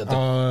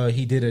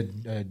he did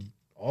a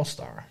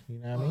All-Star. You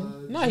know what I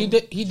mean? No, he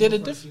did a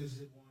different.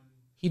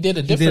 He did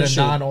a different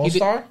shoot.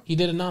 non-All-Star? He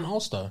did a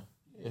non-All-Star.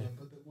 Yeah,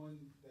 but the one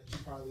that you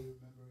probably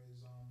remember is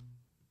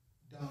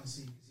Don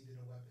C, because he did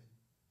a weapon.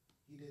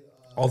 He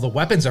did. The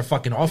weapons are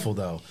fucking awful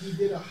though. He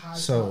did a high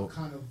top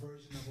kind of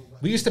version of a weapon.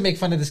 We used to make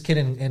fun of this kid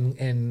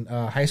in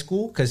high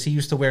school because he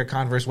used to wear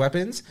Converse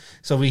weapons.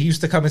 So we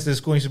used to come into the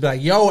school and he used to be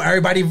like, "Yo,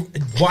 everybody,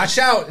 watch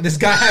out! This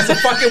guy has a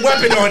fucking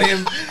weapon on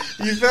him."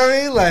 You feel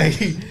me?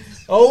 Like,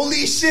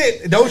 holy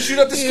shit! Don't shoot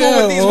up the school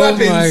with these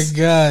weapons. Oh my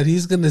god,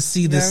 he's gonna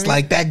see this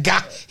like that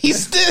guy.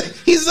 He's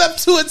up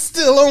to it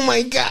still. Oh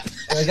my god,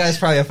 that guy's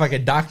probably a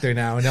fucking doctor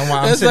now. And then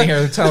while I'm sitting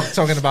here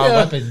talking about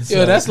weapons,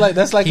 yo, that's like a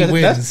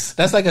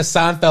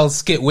Seinfeld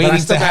skit waiting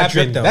to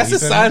happen. That's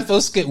a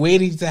Seinfeld skit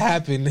waiting to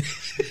happen.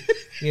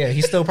 Yeah,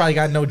 he still probably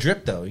got no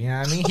drip though. You know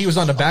what I mean? He was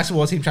on the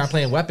basketball team trying to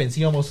play weapons.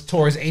 He almost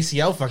tore his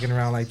ACL fucking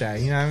around like that.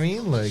 You know what I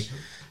mean? Like,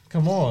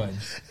 come on.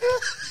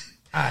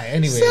 All right,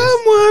 anyways.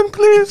 Someone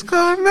please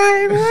call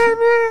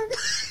 911.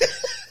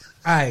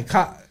 All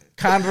right,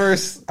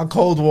 Converse, a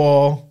cold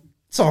wall.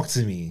 Talk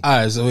to me.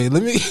 All right, so wait,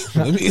 let me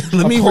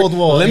cold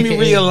wall. Let me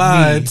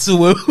realign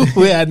to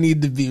where I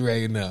need to be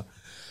right now.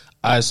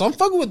 All right, so I'm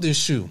fucking with this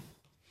shoe.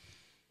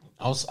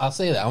 I'll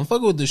say that I'm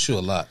fucking with this shoe a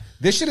lot.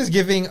 This shit is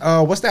giving.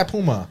 What's that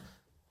Puma?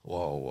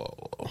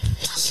 Whoa.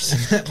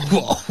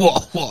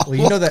 Well,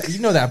 you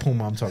know that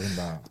Puma I'm talking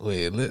about.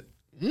 Wait,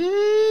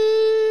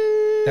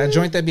 that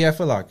joint that be at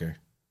Foot Locker.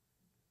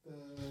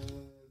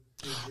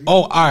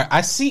 Oh, all right.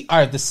 I see. All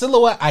right, the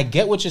silhouette. I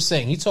get what you're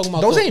saying. He's talking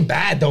about those ain't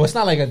bad though. It's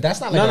not like a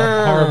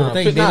horrible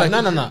thing.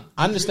 No.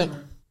 I understand.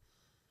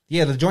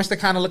 Yeah, the joints that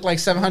kind of look like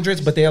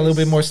 700s, but they're a little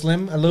bit more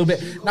slim. A little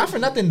bit. Not for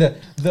nothing.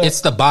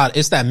 It's the bottom.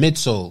 It's that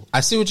midsole. I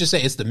see what you're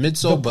saying. It's the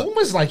midsole, but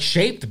Puma's like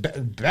shaped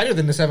better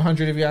than the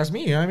 700 if you ask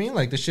me. You know what I mean?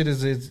 Like the shit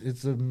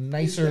it's a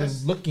nicer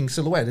looking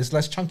silhouette. It's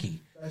less chunky.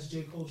 That's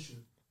J. Cole's shoe.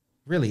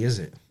 Really, is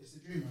it? It's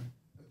the Dreamer,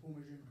 the Puma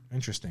Dreamer.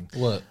 Interesting.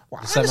 What?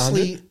 Well,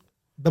 honestly,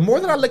 the more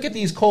that I look at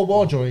these cold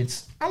wall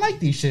joints, I like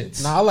these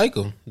shits. Nah, I like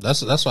them.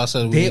 That's why I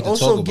said we they need to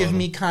also talk about give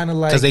me kind of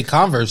like because they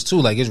Converse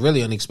too. Like it's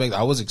really unexpected.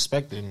 I was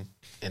expecting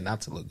it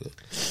not to look good.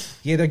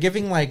 Yeah, they're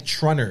giving like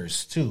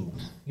trunners too.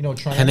 You know,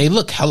 trunners. And they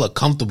look hella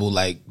comfortable.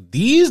 Like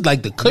these,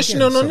 like the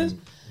cushioning on this,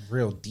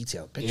 real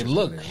detailed pictures. It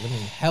look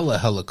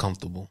hella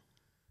comfortable.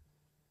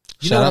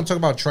 You know what I'm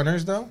talking about?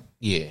 Trunners though.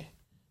 Yeah.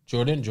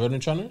 Jordan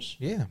Trunners?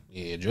 Yeah.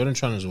 Yeah, Jordan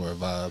Trunners were a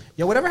vibe.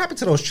 Yeah, whatever happened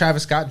to those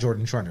Travis Scott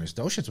Jordan Trunners?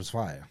 Those shits was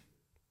fire.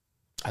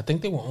 I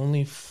think they were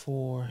only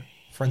for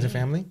friends and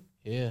family?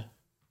 Yeah.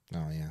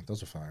 Oh yeah,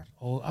 those are fire.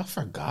 Oh, I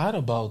forgot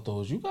about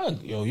those. You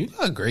got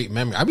great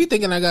memory. I be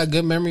thinking I got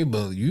good memory,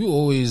 but you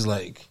always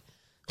like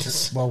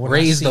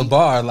raise the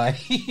bar. Like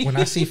when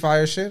I see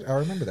fire shit, I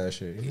remember that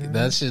shit. You know?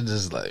 That shit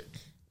just like.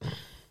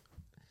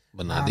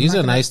 But nah, these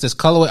are nice. This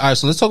colorway. All right,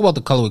 so let's talk about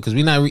the colorway because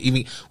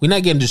we're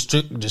not getting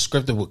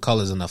descriptive with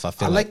colors enough.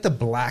 I like the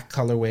black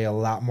colorway a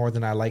lot more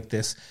than I like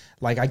this.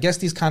 Like I guess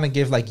these kind of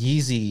give like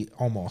Yeezy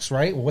almost,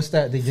 right? What's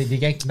that? The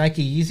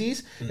Nike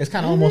Yeezys. It's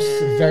kind of almost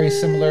very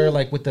similar,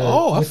 like with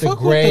the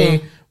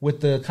gray,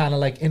 with the kind of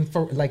like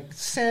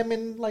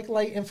salmon, like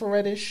light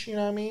infraredish. You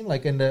know what I mean?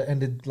 Like and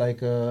the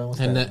like what's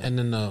that? And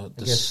then the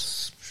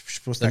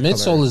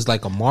midsole is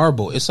like a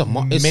marble. It's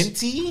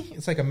minty.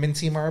 It's like a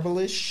minty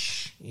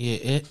marble-ish.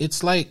 Yeah,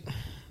 it's like,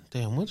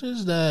 damn, what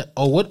is that?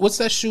 Oh, what's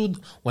that shoe?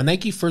 When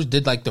Nike first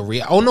did like the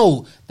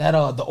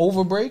the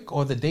Overbreak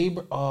or the day,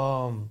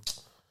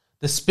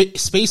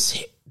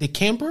 the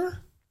camper,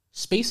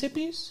 Space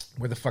Hippies.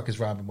 Where the fuck is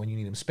Robin when you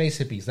need him? Space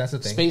Hippies. That's the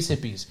thing. Space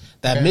Hippies.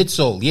 That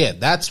midsole, yeah,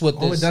 that's what.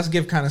 It does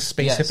give kind of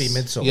space hippie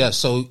midsole. Yeah,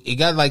 so it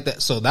got like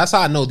that. So that's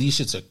how I know these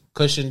shits are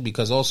cushioned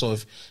because also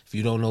if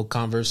you don't know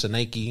Converse and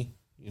Nike,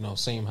 you know,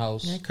 same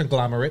house,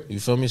 conglomerate. You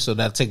feel me? So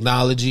that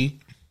technology.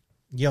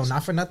 Yo,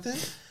 not for nothing.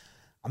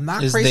 I'm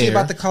not crazy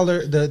about the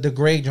color, the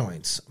gray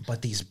joints,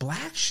 but these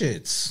black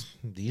shits,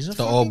 these are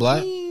the all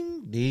black.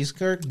 Clean. These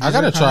I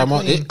gotta try them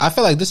on. I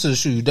feel like this is a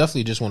shoe you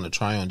definitely just want to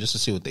try on just to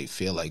see what they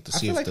feel like. I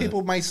feel like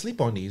people might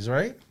sleep on these,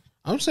 right?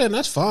 I'm saying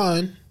that's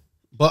fine,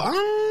 but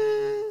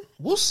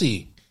we'll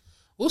see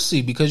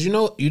because you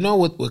know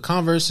with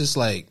Converse it's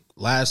like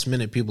last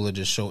minute people are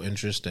just show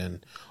interest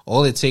and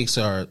all it takes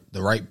are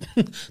the right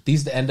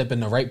these to end up in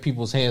the right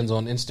people's hands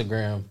on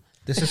Instagram.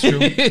 This is true.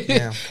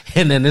 Yeah.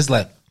 And then it's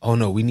like, oh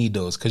no, we need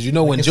those. Because you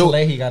know, like when Joe.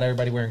 He got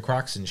everybody wearing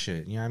Crocs and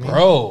shit. You know what I mean?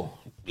 Bro.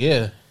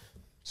 Yeah.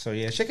 So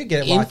yeah, shit could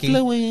get wacky.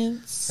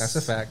 Influence. That's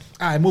a fact.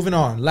 All right, moving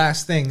on.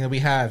 Last thing that we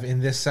have in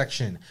this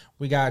section.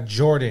 We got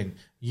Jordan,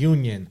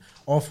 Union,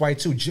 Off-White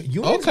 2.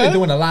 Union's been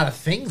doing a lot of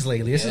things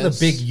lately. This is a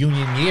big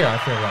Union year, I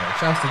feel like.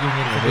 Shouts to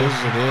Union for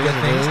doing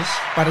good things.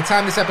 By the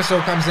time this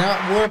episode comes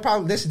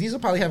out, these will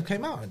probably have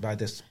come out by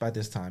this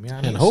time. You know what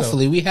I mean? And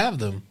hopefully we have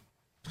them.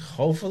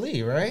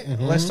 Hopefully, right?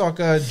 Mm-hmm. Let's talk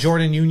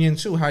Jordan Union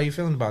too. How are you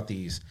feeling about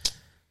these?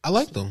 I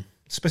like them.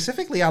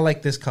 Specifically, I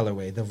like this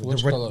colorway, the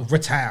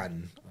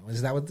rattan.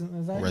 Is that what?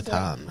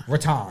 Rattan.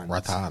 Rattan.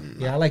 Rattan.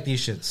 Yeah, I like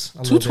these shits.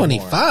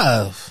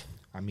 $225.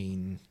 I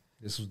mean,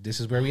 This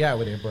is where we at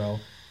with it, bro.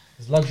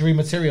 It's luxury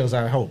materials,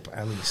 I hope,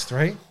 at least,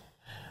 right?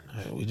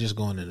 We're just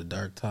going into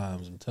dark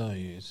times. I'm telling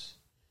you,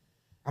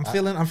 I'm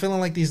feeling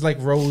like these like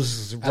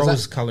rose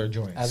color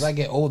joints. As I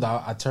get older,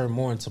 I turn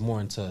more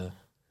into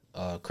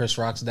Chris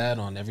Rock's dad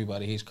on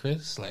Everybody Hates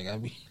Chris. Like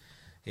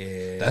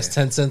yeah, that's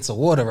 10 cents of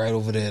water right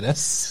over there.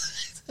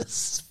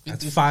 That's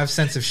 5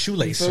 cents of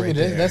shoelace right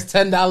there. That's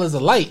 $10 a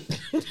light.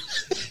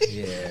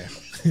 Yeah,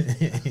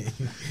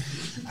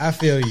 I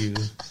feel you.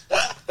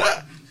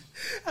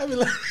 I mean,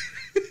 like,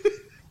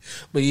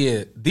 but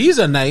yeah, these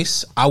are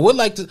nice. I would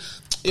like to,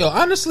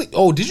 honestly.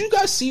 Oh, did you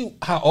guys see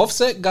how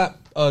Offset got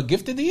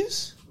gifted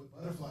these? With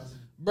butterflies in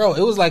it. Bro,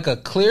 it was like a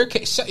clear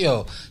case.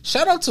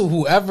 Shout out to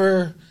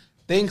whoever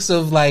thinks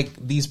of like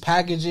these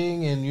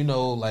packaging and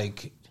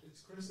like.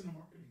 It's Chris and the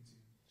marketing team.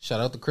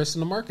 Shout out to Chris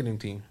and the marketing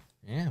team.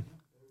 Yeah,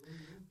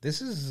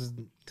 this is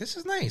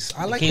nice.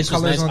 I like the the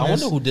colors nice. on I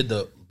this. wonder who did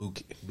the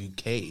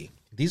bouquet.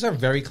 These are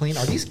very clean.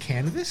 Are these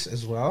canvas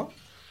as well?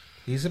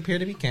 These appear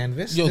to be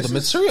canvas. The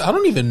material, I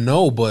don't even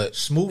know, but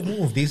smooth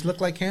move. These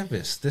look like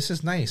canvas. This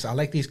is nice. I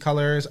like these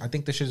colors. I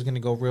think this shit is going to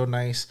go real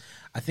nice.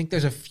 I think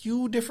there's a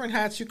few different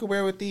hats you could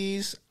wear with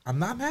these. I'm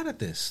not mad at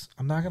this.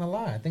 I'm not going to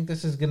lie. I think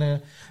this is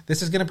going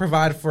to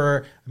provide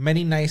for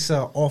many nice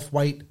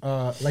off-white.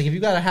 Like if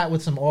you got a hat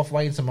with some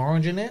off-white and some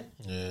orange in it,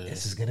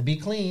 this is going to be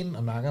clean.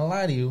 I'm not going to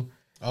lie to you.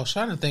 I was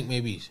trying to think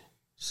maybe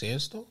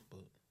sandstone, but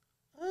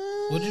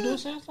would you do a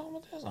sandstorm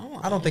with this?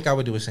 I don't think I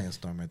would do a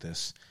sandstorm with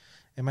this.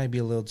 It might be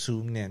a little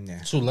too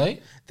Too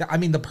late? I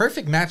mean, the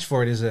perfect match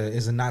for it is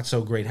a not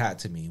so great hat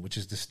to me, which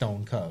is the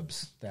Stone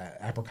Cubs, that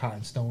apricot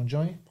and stone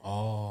joint.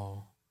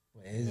 Oh,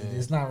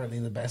 it's not really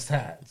the best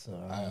hat. So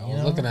I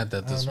was looking at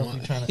that this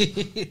morning.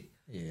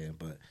 Yeah,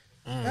 but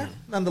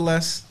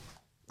nonetheless,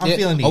 I'm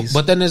feeling these.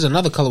 But then there's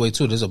another colorway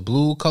too. There's a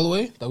blue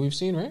colorway that we've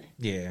seen, right?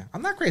 Yeah,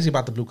 I'm not crazy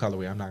about the blue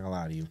colorway. I'm not gonna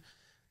lie to you.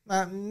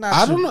 I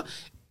don't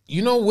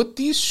know. With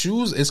these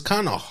shoes, it's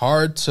kind of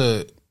hard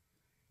to.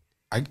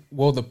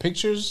 The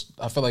pictures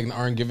I feel like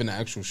aren't giving the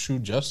actual shoe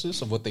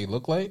justice of what they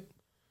look like.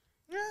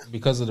 Yeah.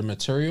 Because of the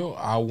material,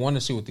 I want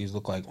to see what these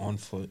look like on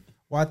foot.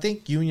 Well, I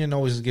think Union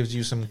always gives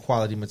you some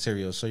quality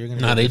material, so you're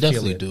gonna. No, they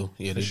definitely do.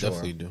 Yeah, they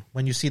definitely do.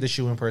 When you see the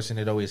shoe in person,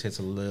 it always hits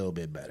a little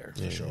bit better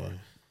for sure. Yeah.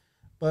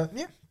 But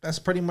yeah, that's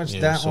pretty much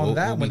that on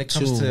that. When it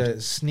comes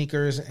to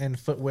sneakers and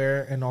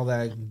footwear and all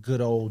that good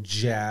old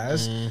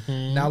jazz.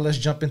 Mm-hmm. Now let's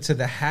jump into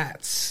the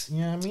hats.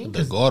 You know what I mean?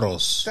 The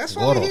gorros. That's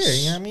why we're here.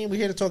 You know what I mean? We're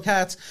here to talk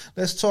hats.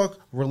 Let's talk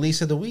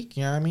release of the week.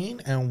 You know what I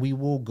mean? And we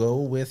will go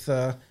with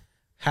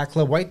Hat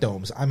Club White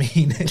Domes. I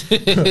mean,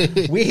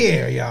 we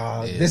here,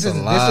 y'all. This is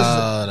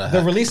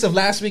the release of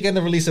last week and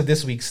the release of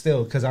this week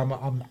still, because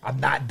I'm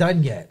not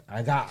done yet.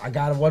 I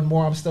got one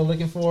more I'm still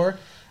looking for.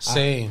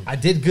 Same. I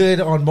did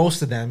good on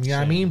most of them, you know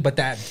what I mean? But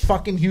that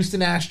fucking Houston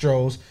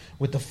Astros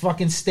with the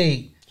fucking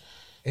state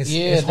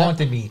is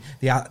haunting me.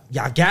 Y'all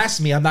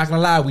gassed me, I'm not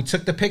gonna lie. We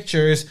took the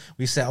pictures.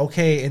 We said,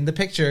 okay, in the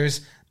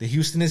pictures, the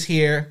Houston is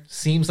here.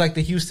 Seems like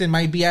the Houston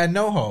might be at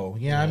NoHo.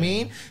 You know what I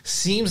mean?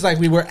 Seems like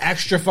we were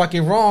extra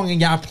fucking wrong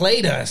and y'all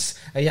played us.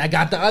 And y'all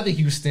got the other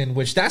Houston,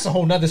 which that's a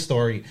whole nother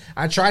story.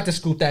 I tried to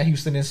scoop that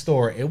Houston in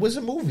store. It was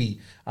a movie.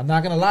 I'm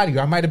not gonna lie to you.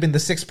 I might have been the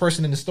sixth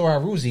person in the store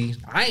at Ruzi.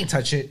 I ain't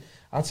touch it.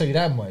 I'll tell you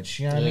that much.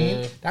 You know what I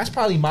mean? That's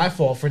probably my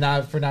fault for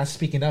not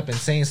speaking up and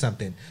saying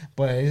something.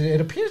 But it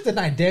appears the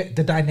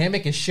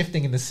dynamic is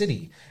shifting in the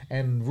city,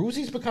 and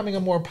Ruzi's becoming a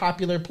more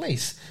popular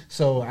place.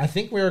 So I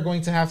think we're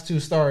going to have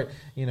to start,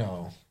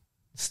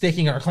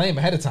 staking our claim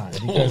ahead of time,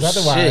 because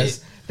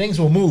otherwise things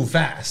will move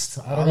fast.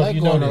 I don't know if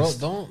you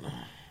noticed.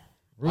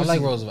 I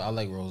like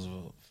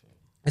Roosevelt.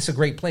 It's a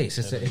great place.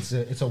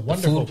 It's a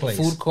wonderful place.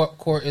 Food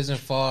court isn't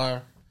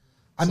far.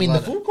 I mean,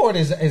 the food court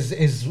is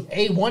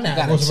A1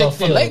 at Roosevelt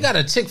Field. They got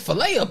a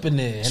Chick-fil-A up in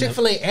there.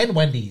 Chick-fil-A and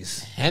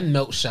Wendy's. And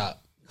Milk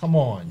Shop. Come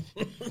on.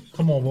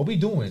 What we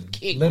doing?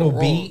 Little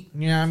Beat,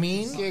 you know what I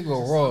mean? Can't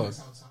go wrong.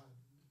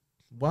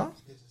 What?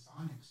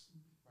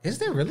 Is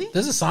there really?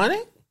 There's a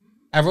Sonic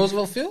at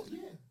Roosevelt Field? Yeah.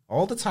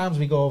 All the times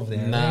we go over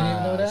there. Nah. I didn't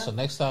even know that. So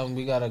next time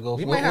we got to go.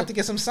 We might have to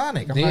get some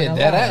Sonic. Yeah,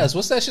 that ass.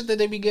 What's that shit that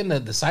they be getting?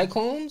 The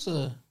Cyclones?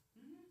 All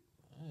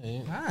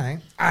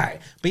right.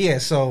 But yeah,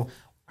 so...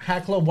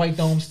 Hat Club White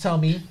Domes, tell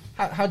me,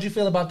 how'd you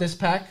feel about this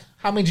pack?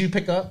 How many did you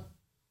pick up?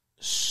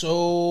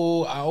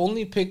 So, I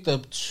only picked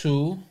up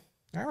 2.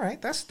 All right,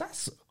 that's I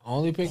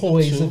only picked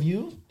poise up 2. Of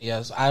you.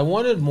 Yes, I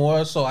wanted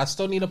more, so I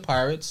still need a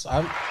Pirates.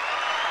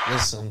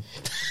 Listen,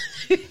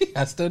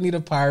 I still need a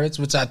Pirates,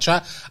 which I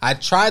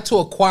tried to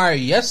acquire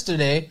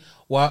yesterday.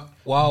 Why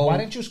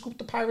didn't you scoop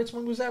the Pirates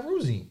when we was at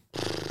Ruzi?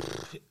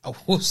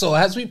 So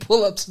as we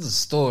pull up to the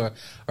store,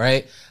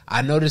 right,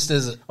 I noticed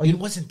there's you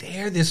wasn't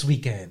there this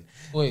weekend.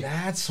 Wait.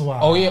 That's why.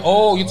 Oh yeah.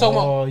 Oh, you talking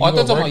about? I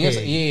thought talking about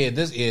yesterday. Yeah.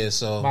 This is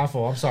so. My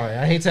fault. I'm sorry.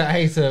 I hate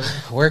to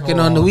working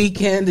on the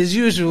weekend as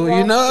usual.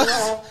 You know.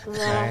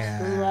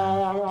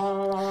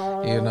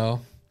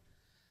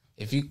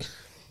 If you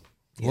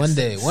one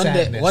day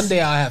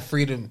I'll have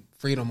freedom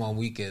freedom on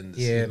weekends.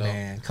 Yeah,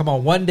 man. Come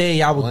on, one day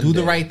y'all will do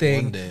the right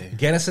thing.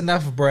 Get us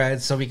enough bread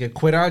so we could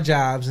quit our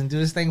jobs and do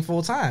this thing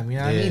full time. You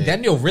know what I mean?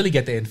 Then you'll really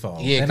get the info.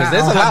 Yeah, because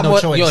there's a lot more.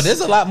 Choice. Yo, there's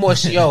a lot more.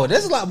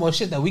 There's a lot more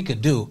shit that we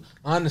could do.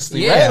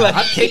 Honestly, yeah, right? Like,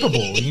 I'm capable.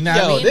 You know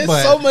what I mean?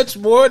 There's so much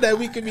more that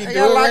we could be doing.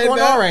 Got a lot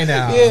going on right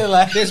now. Yeah,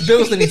 like there's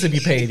bills that need to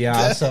be paid,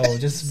 y'all. So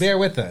just bear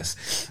with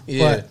us.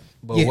 Yeah,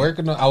 but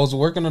I was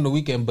working on the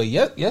weekend. But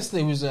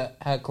yesterday was at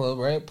Hat Club,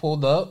 right?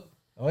 Pulled up.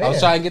 Oh, yeah. I was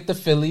trying to get the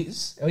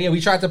Phillies. Oh, yeah, we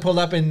tried to pull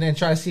up and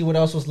try to see what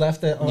else was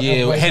left.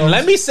 And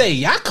let me say,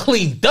 y'all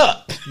cleaned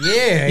up.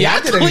 Yeah. Y'all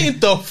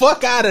cleaned the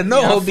fuck out of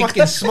NoHo. Y'all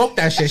fucking smoked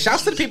that shit.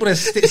 Shouts to the people that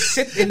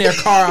sit in their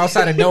car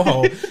outside of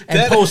NoHo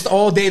and post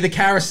all day the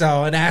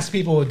carousel and ask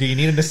people, do you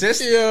need an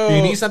assist? Yo. Do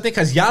you need something?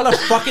 Because y'all are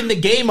fucking the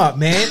game up,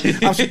 man.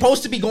 I'm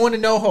supposed to be going to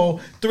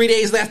NoHo 3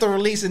 days after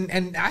release,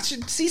 and I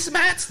should see some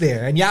hats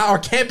there. And y'all are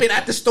camping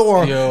at the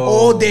store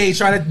all day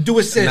trying to do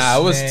assists. Nah,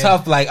 it was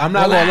tough. Like, I'm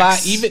not going to lie.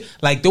 Even,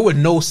 like, there were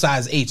no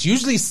size 8s.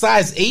 Usually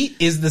size 8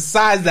 is the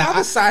size that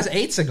the size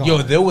 8s are going. Yo,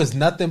 there was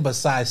nothing but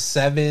size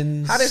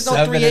 7s. How there's no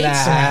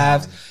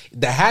 3/8s?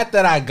 The hat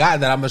that I got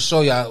that I'm gonna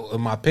show y'all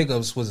in my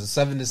pickups was a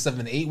 7 to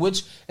 7/8,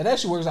 which it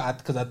actually works out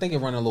because I think it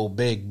run a little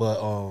big,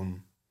 but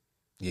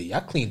yeah,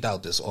 y'all cleaned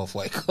out this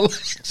Off-White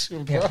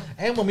collection, bro. Yeah.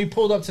 And when we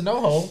pulled up to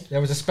NoHo,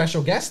 there was a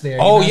special guest there.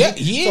 Oh, yeah,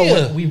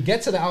 yeah. So we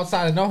get to the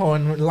outside of NoHo,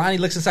 and Lonnie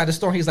looks inside the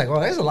store. He's like, "Oh,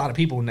 there's a lot of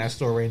people in that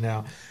store right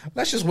now.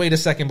 Let's just wait a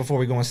second before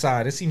we go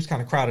inside. It seems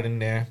kind of crowded in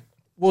there.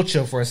 We'll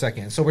chill for a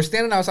second." So we're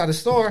standing outside the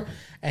store,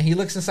 and he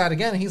looks inside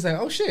again, and he's like,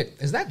 "Oh shit,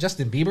 is that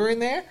Justin Bieber in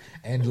there?"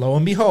 And lo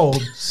and behold,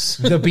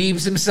 the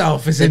Biebs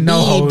himself is in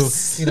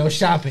NoHo,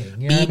 shopping.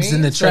 You know Biebs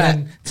in the trap.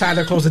 So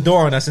Tyler closed the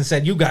door on us and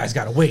said, "You guys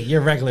gotta wait.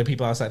 You're regular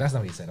people outside." That's not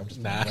what he said. I'm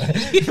just but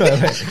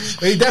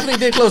he definitely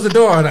did close the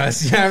door on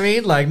us. You know what I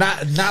mean? Like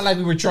not like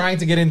we were trying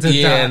to get into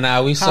we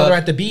holler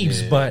at the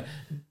Biebs, but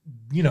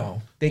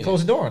they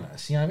closed the door on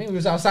us. You know what I mean? We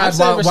was outside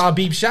while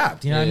Beeb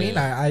shopped. You know what I mean?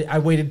 I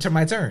waited to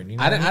my turn. You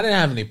know I didn't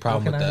have any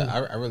problem with that.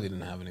 I really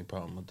didn't have any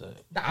problem with that.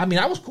 I mean,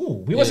 I was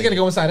cool. We wasn't gonna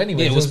go inside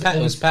anyway. Yeah,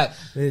 it was packed.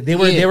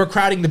 They were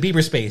crowding the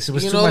Bieber space. It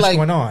was too much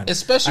going on.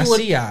 Especially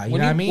when you know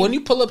what I mean? When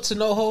you pull up to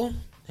NoHo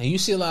and you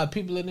see a lot of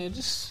people in there,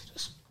 just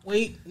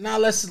wait. Now a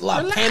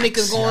lot of panic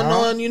is going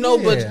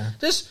on, but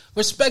just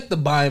respect the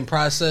buying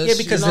process. Yeah,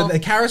 because the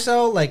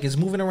carousel is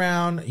moving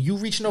around. You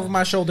reaching over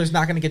my shoulder is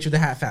not going to get you the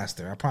hat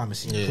faster. I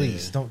promise you. Yeah.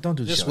 Please don't do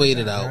this. Just wait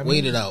it out.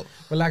 Wait it out.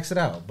 Relax it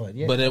out. But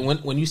yeah. But then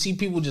when you see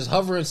people just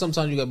hovering,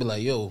 sometimes you gotta be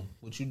like, "Yo,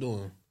 what you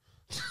doing?"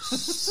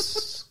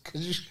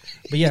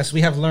 But yes,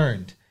 we have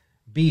learned.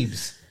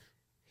 Biebs,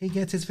 he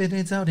gets his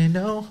feelings out in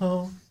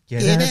NoHo.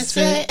 Yeah, that's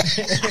it.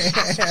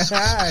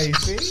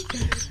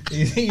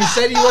 See? You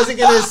said he wasn't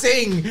going to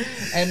sing,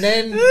 and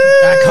then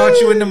I caught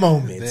you in the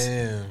moment.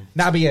 Damn.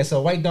 But yeah,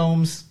 so White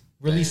Domes,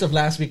 release of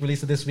last week,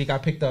 release of this week. I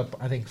picked up,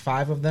 I think,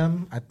 5 of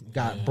them. I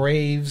got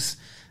Braves,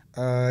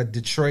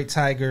 Detroit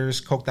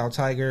Tigers, Coked Out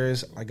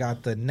Tigers. I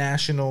got the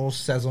Nationals,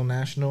 Sezzle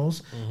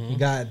Nationals. We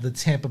got the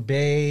Tampa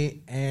Bay,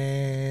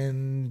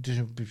 and...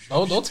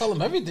 Oh, don't tell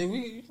them everything.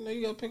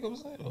 You got to pick up a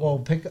side.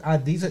 Well,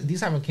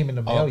 these haven't came in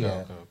the mail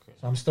yet. Okay.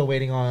 So I'm still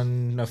waiting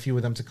on a few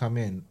of them to come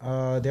in.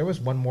 There was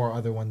one more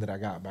other one that I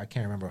got, but I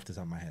can't remember off the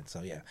top of my head.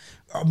 So yeah,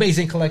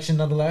 amazing collection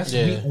nonetheless.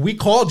 Yeah. We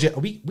called you.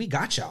 We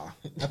got y'all.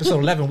 Episode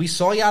 11. We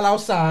saw y'all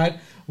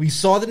outside. We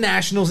saw the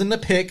Nationals in the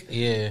pick.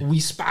 Yeah. We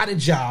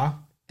spotted y'all.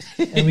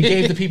 And we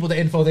gave the people the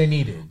info they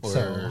needed.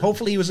 So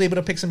hopefully he was able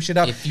to pick some shit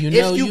up. If you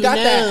got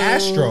that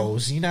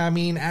Astros, you know what I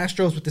mean?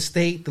 Astros with the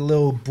state, the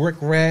little brick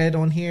red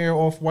on here,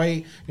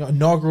 off-white,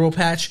 inaugural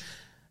patch.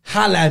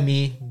 Holla at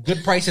me.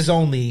 Good prices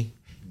only.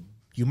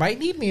 You might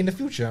need me in the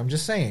future. I'm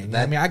just saying. You know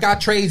what I mean? I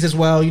got trades as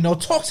well.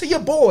 Talk to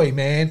your boy,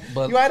 man.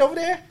 But, you right over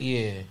there?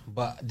 Yeah.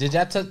 But did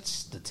y'all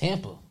touch the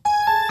Tampa?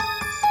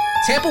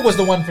 Tampa was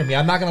the one for me.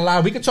 I'm not going to lie.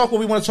 We can talk what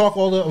we want to talk,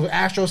 all the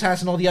Astros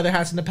hats and all the other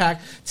hats in the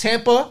pack.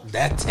 Tampa.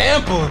 That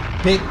Tampa.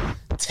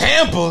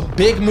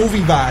 Big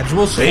movie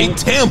vibes. Big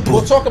Tampa.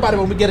 We'll talk about it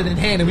when we get it in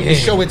hand and we can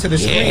show it to the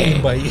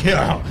screen. But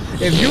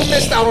if you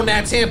missed out on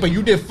that Tampa,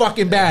 you did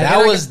fucking bad.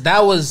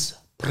 That was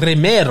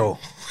primero.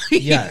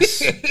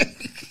 Yes.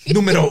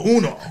 Numero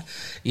uno.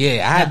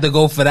 Yeah, I had to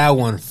go for that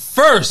one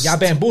first. Y'all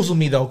bamboozled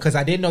me though, because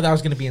I didn't know that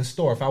was going to be in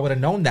store. If I would have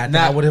known that,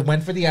 then I would have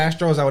went for the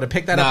Astros. I would have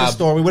picked that up in the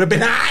store. We would have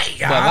been high.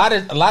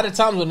 But a lot of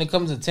times when it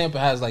comes to Tampa,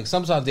 has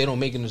sometimes they don't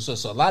make it in the store.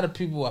 So a lot of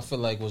people I feel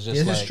like was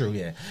just this is true.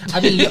 Yeah, I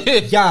mean,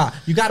 you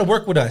got to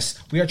work with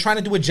us. We are trying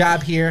to do a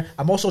job here.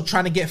 I'm also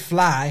trying to get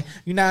fly.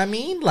 You know what I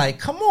mean?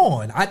 Come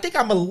on. I think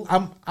I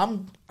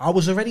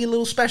was already a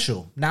little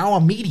special. Now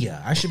I'm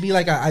media. I should be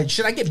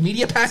should I get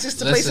media passes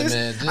to places?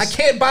 Man, I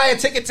can't buy a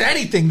ticket to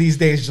anything these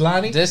days,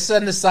 Jelani. Just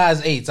send the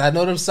size 8s. I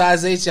know them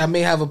size 8s, y'all may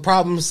have a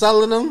problem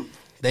selling them.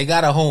 They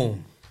got a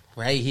home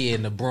right here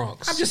in the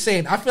Bronx. I'm just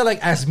saying, I feel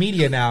like as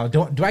media now,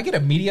 do I get a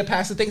media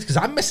pass to things? Because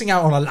I'm missing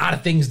out on a lot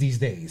of things these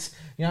days.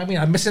 You know what I mean?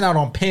 I'm missing out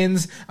on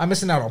pins. I'm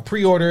missing out on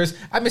pre-orders.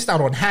 I missed out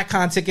on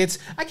HatCon tickets.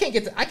 I can't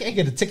get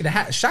a ticket to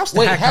Hat. Shouts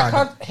to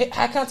HatCon.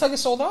 HatCon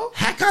tickets sold out?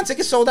 HatCon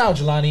tickets sold out,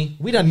 Jelani.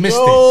 We done missed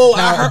it.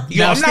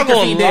 I'm not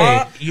gonna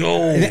lie.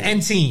 The N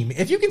team.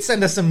 If you can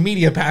send us some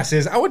media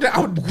passes, I would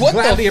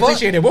gladly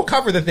appreciate it. We'll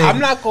cover the thing. I'm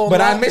not gonna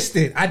lie. I missed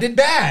it. I did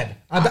bad.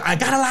 I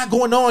got a lot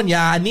going on, y'all.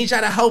 I need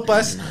y'all to help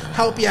us.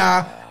 Help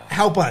y'all.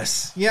 Help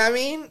us. You know what I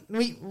mean?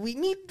 We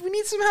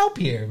need some help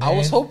here, man. I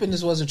was hoping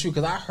this wasn't true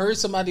because I heard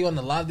somebody on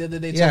the live the other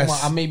day talking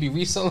about I may be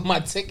reselling my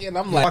ticket. And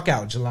I'm like, fuck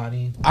out,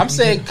 Jelani. I'm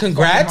saying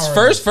congrats.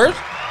 First,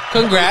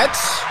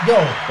 congrats. Yo.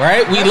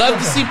 Right? We love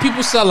to see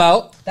people sell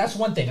out. That's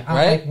one thing.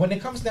 Right? Like, when it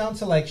comes down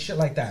to like shit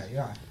like that,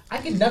 yeah, I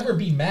can never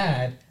be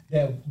mad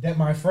that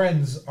my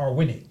friends are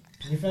winning.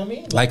 You feel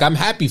me? Like, I'm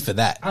happy for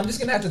that. I'm just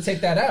gonna have to take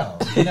that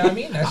out. You know what I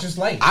mean? That's just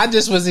life. I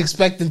just was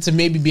expecting to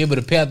maybe be able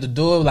to pay out the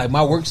door. Like,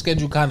 my work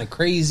schedule kind of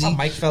crazy.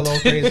 My mic fell all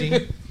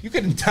crazy. You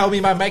couldn't tell me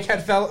my mic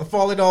had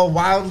fallen all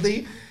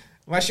wildly.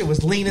 My shit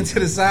was leaning to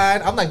the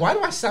side. I'm like, why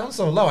do I sound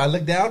so low? I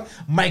look down,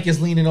 mic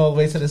is leaning all the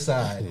way to the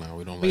side. No,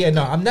 we don't. But like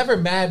that. I'm never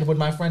mad when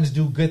my friends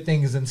do good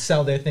things and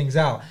sell their things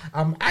out.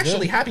 I'm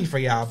actually happy for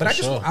y'all,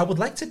 but I would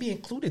like to be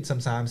included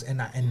sometimes. And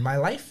my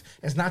life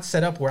is not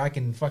set up where I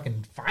can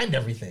fucking find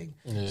everything.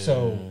 Yeah.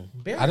 So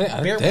bear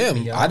with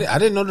me, y'all. I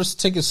didn't know this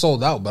ticket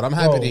sold out, but I'm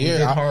happy to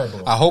hear.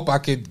 Horrible. I hope I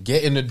could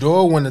get in the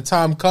door when the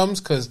time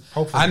comes because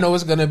I know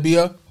it's gonna be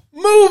a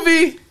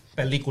movie.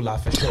 Película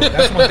for sure.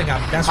 That's one thing.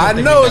 I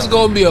know it's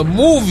gonna be a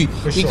movie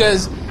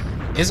because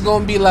it's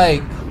gonna be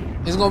like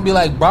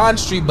Bond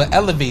Street but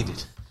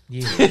elevated.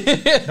 Yeah.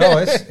 No,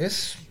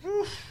 it's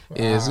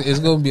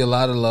gonna be a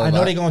lot of love. I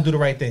know they're gonna do the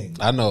right thing.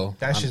 I know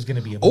that's just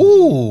gonna be a movie.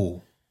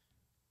 Ooh,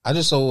 I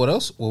just saw what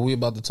else. What we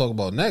about to talk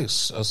about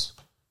next? A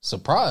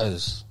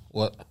surprise.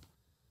 What?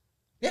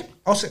 Yeah.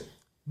 Also.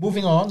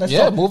 Moving on. Let's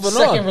talk moving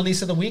second on.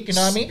 Release of the week. You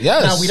know what I mean?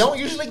 Yes. Now we don't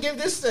usually give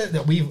this.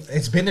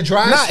 It's been a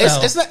dry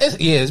spell. It's not.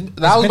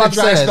 I was about to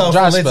say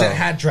dry spell.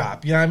 Hat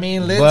drop. You know what I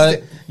mean?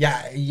 Lids,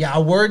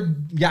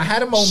 y'all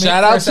had a moment.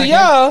 Shout out to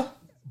y'all.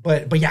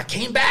 But y'all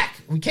came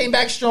back. We came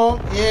back strong.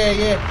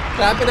 Yeah.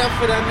 Clap it up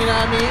for them. You know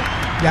what I mean?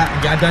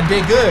 Y'all done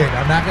did good.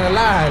 I'm not gonna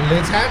lie.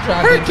 Lids hat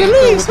drop. They came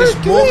through with this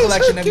wool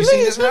collection. Have you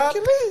seen this, Rob?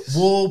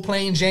 Wool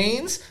plain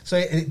Janes. So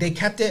they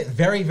kept it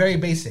very, very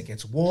basic.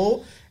 It's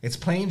wool. It's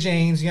plain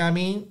Janes, you know what I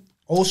mean?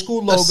 Old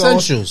school logos.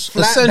 Essentials.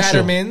 Flat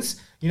Battermans.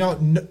 You know,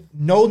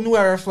 no New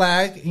Era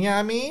flag, you know what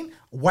I mean?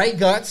 White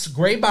guts,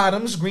 gray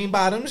bottoms, green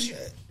bottoms,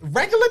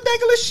 regular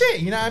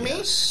shit, you know what I mean?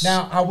 Yes.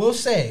 Now, I will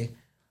say,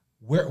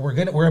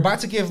 we're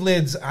about to give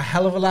Lids a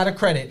hell of a lot of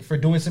credit for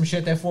doing some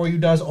shit that For You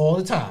does all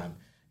the time.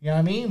 You know what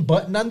I mean?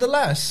 But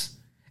nonetheless,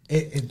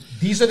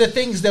 these are the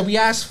things that we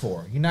ask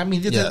for. You know what I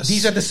mean?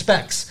 These are the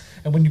specs.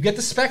 And when you get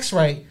the specs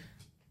right,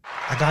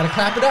 I gotta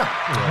clap it up.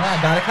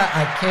 Yeah.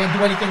 I can't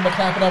do anything but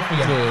clap it up for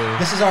you. Yeah.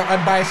 This is our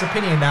unbiased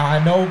opinion. Now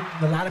I know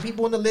a lot of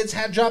people in the Lids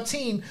Hat Drop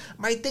team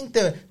might think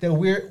that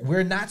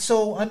we're not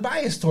so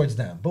unbiased towards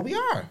them, but we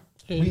are.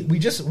 Yeah. We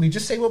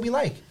just say what we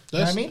like. You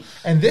know what I mean?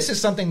 And this is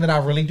something that I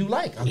really do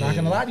like. I'm not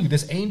gonna lie to you.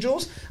 This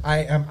Angels,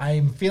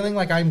 I'm feeling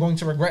like I'm going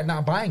to regret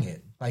not buying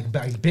it. Like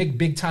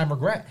big time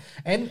regret.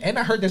 And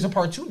I heard there's a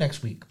part 2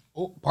 next week.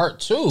 Oh, part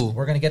 2.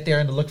 We're gonna get there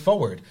and to look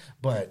forward,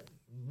 but.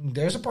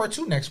 There's a part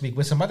 2 next week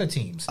with some other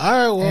teams. All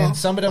right, well, and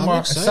some of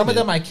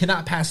them I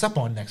cannot pass up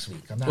on next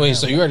week. Wait,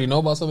 so you already know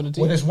about some of the teams?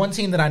 Well, there's one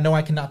team that I know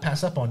I cannot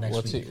pass up on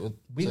next week.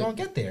 We're gonna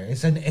get there.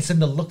 It's in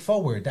the look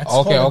forward. That's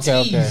called a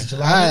tease,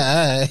 okay. All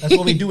right. That's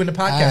what we do in the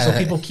podcast, so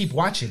people keep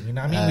watching. You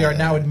know what I mean? We are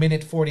now at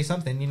minute 40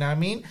 something. You know what I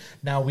mean?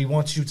 Now we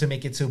want you to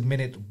make it to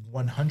minute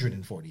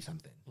 140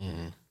 something.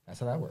 Mm-hmm.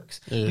 That's how that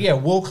works. Yeah,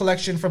 wool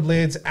collection from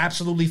Lids,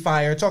 absolutely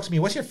fire. Talk to me.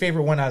 What's your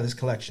favorite one out of this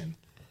collection?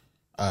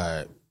 All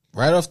right,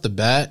 right off the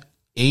bat.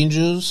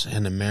 Angels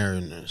and the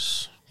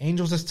Mariners.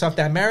 Angels is tough.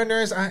 That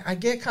Mariners, I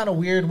get kind of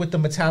weird with the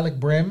metallic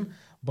brim,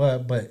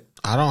 but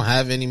I don't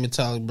have any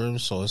metallic brim,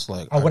 so it's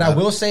like I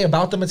will say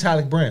about the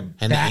metallic brim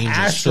and the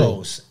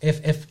Astros. Too.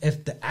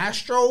 If the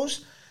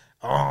Astros,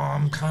 if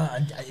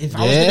I was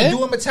gonna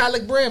do a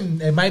metallic brim,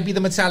 it might be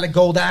the metallic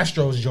gold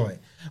Astros joint.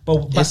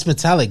 But it's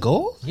metallic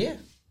gold. Yeah,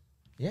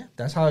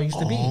 that's how it used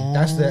to be.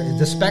 That's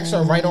the specs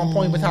are right on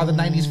point with how the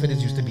 '90s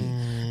fitteds used to be.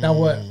 Now,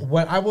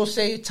 what I will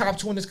say, top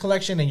 2 in this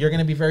collection, and you're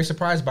going to be very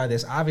surprised by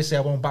this. Obviously,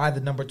 I won't buy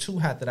the number 2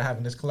 hat that I have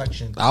in this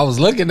collection. I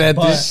was looking at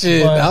this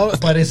shit.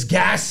 But it's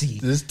gassy.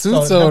 This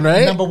two-tone,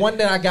 right? Number 1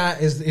 that I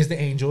got is the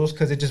Angels,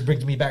 because it just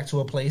brings me back to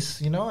a place,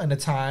 and a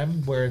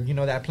time where,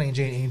 that plain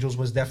Jane Angels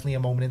was definitely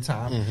a moment in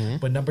time. Mm-hmm.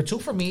 But number 2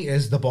 for me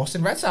is the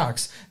Boston Red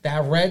Sox.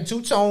 That red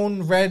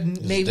two-tone,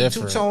 navy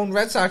two-tone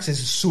Red Sox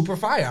is super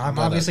fire. I'm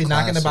obviously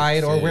not going to buy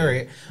it or wear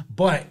it,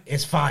 but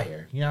it's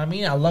fire. You know what I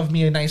mean? I love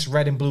me a nice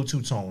red and blue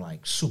two-tone,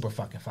 like super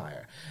fucking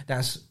fire.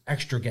 That's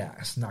extra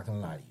gas, not gonna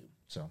lie to you.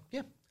 So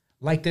yeah,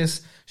 like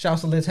this. Shout out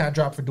to Lids Hat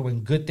Drop for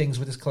doing good things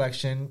with this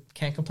collection.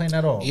 Can't complain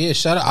at all. Yeah,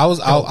 shout out.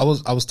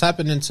 I was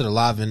tapping into the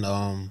live and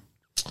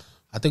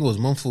I think it was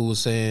Mumfu was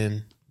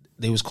saying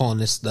they was calling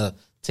this the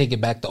take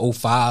it back to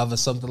 05 or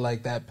something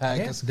like that pack.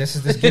 Yeah, this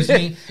gives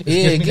me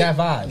that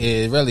vibe.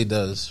 Yeah, it really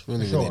does.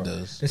 Really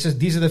does.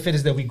 These are the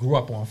fitteds that we grew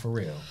up on for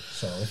real.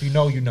 So if you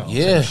know, you know.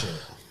 Yeah.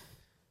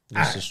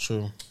 This is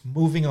true.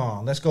 Moving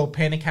on. Let's go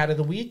Panic Hat of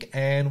the Week.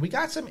 And we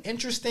got some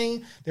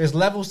interesting, there's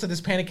levels to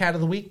this Panic Hat of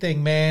the Week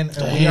thing, man.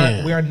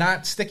 We are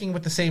not sticking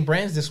with the same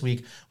brands this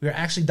week. We are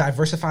actually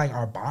diversifying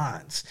our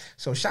bonds.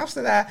 So shouts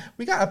to that.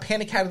 We got a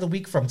Panic Hat of the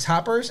Week from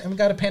Toppers, and we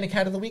got a Panic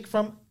Hat of the Week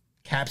from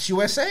Caps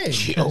USA.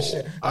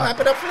 Wrap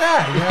it up for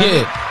that. You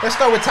know Let's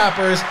start with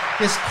Toppers.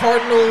 This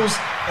Cardinals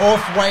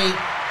off-white,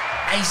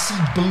 icy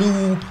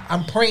blue.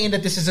 I'm praying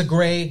that this is a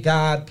gray.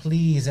 God,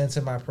 please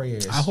answer my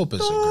prayers. I hope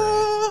it's a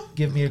gray.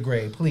 Give me a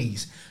gray,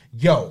 please.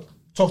 Yo,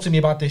 talk to me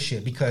about this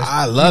shit because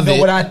I love it.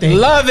 What I think.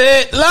 Love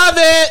it.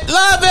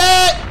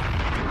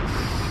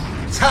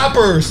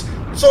 Toppers,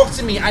 talk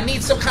to me. I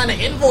need some kind of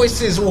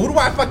invoices. Who do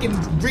I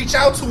fucking reach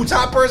out to?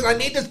 Toppers, I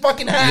need this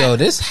fucking hat. Yo,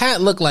 this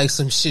hat look like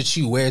some shit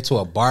you wear to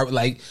a bar.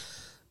 Like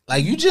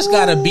you just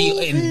gotta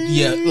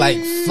be like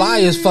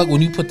fly as fuck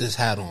when you put this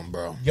hat on,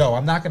 bro. Yo,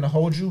 I'm not gonna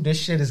hold you. This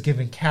shit is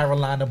giving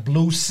Carolina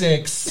Blue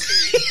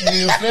 6.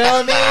 You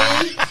feel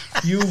me?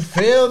 You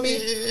feel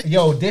me?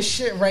 Yo, this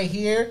shit right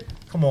here.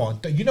 Come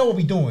on, you know what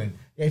we doing?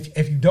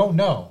 If you don't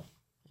know,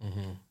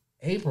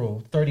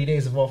 April 30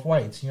 days of off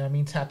whites. You know what I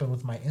mean? Tap in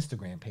with my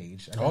Instagram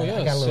page. I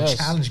got a little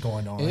challenge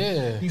going on.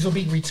 Yeah, these will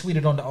be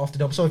retweeted on the Off the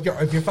Dome. So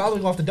if you're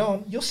following Off the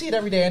Dome, you'll see it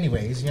every day,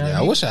 anyways. You know what I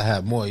mean? I wish I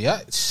had more. Yeah.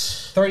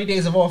 30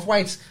 days of off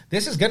whites.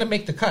 This is gonna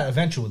make the cut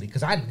eventually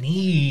because I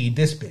need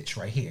this bitch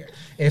right here.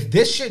 If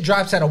this shit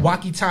drops at a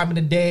wacky time of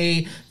the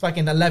day,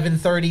 fucking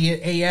 11:30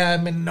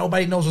 a.m. and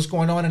nobody knows what's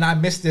going on, and I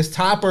miss this,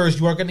 Toppers,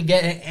 you are gonna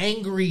get an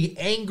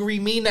angry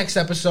me next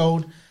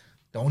episode.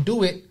 Don't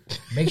do it.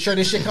 Make sure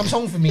this shit comes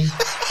home for me.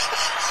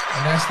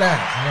 And that's that.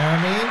 You know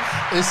what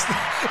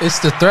I mean? It's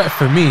the threat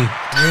for me.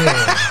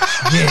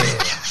 Yeah.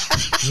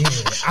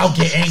 I'll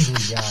get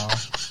angry, y'all.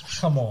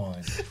 Come on.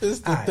 It's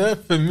the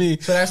threat for me.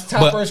 So that's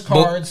Toppers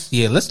cards.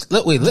 Yeah,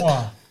 wait.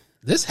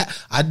 This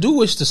I do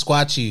wish the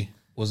Squatchy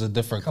was a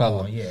different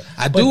color. Yeah.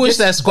 I do wish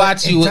that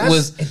Squatchy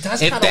was. It does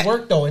kind of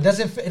work though. It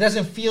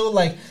doesn't feel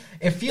like.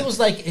 It feels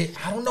like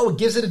I don't know. It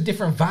gives it a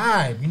different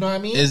vibe. You know what I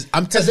mean? This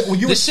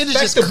shit is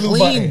just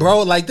clean,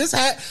 bro. Like this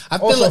hat. I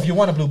feel also, if you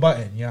want a blue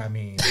button, you know what I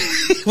mean.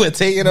 We'll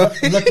take it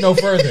off. Look no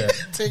further.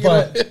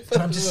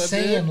 But I'm just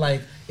saying,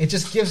 like, it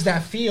just gives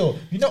that feel.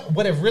 You know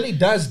what it really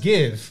does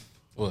give?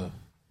 What?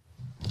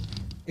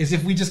 Is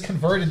if we just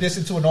converted this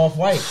into an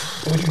off-white.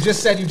 What you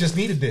just said, you just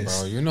needed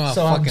this. Bro, you know I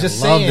fucking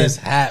love this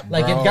hat, bro.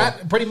 Like, it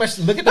got pretty much,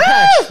 look at the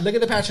patch. Look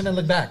at the patch and then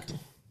look back.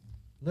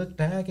 Look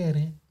back at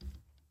it.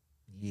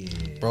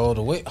 Yeah. Bro,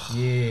 the way...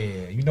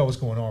 Yeah, you know what's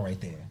going on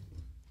right there.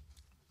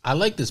 I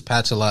like this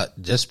patch a lot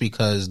just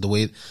because the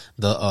way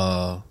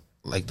the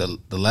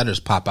letters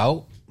pop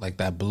out, like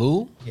that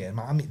blue. Yeah,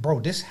 I mean, bro,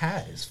 this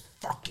hat is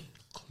fucking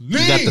clean. You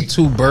got the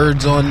two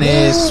birds on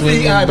there,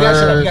 swinging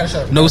bird,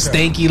 no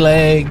stanky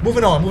leg.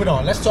 Moving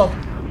on. Let's talk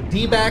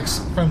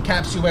D-backs from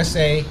Caps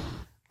USA.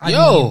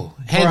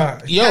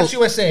 Caps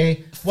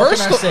USA. What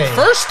can I say?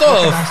 First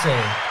off,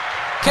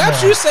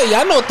 Caps USA,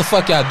 y'all know what the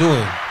fuck y'all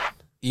doing.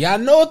 Y'all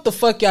know what the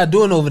fuck y'all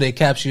doing over there,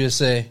 Caps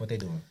USA. What they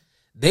doing?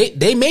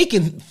 They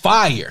making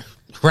fire,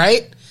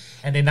 right?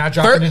 And they're not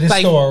dropping in the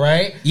store,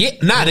 right? Yeah,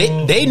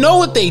 they know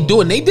what they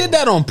doing. They did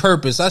that on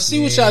purpose. I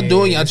see what y'all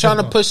doing. Y'all trying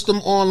to push them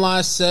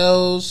online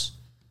sales.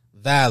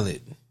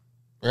 Valid,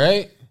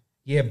 right?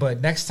 Yeah, but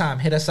next time,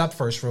 hit us up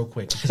first real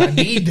quick because I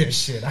need this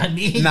shit. I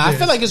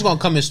feel like it's gonna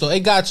come in store.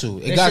 It got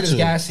to.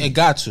 It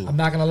got to. I'm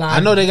not gonna lie.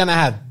 I know they're gonna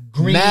have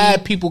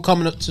mad people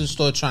coming up to the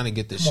store trying to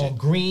get this shit.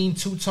 Green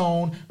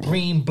two-tone,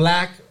 green,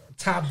 black,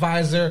 top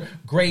visor,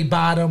 gray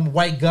bottom,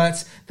 white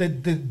guts.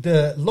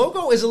 The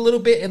logo is a little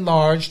bit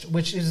enlarged,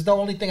 which is the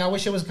only thing. I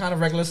wish it was kind of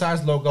regular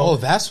size logo. Oh,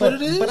 that's what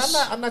it is? But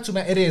I'm not too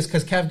mad. It is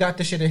because Kev got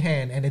the shit in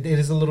hand, and it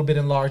is a little bit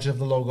enlarged of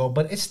the logo,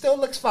 but it still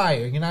looks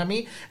fire. You know what I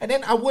mean? And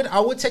then I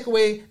would take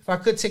away, if I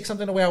could take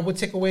something away, I would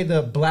take away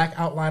the black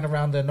outline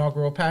around the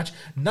inaugural patch.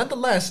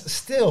 Nonetheless,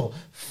 still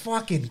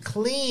fucking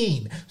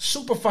clean,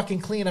 super fucking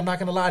clean. I'm not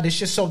gonna lie, this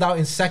shit sold out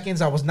in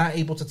seconds. I was not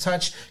able to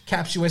touch.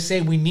 Caps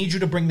USA, we need you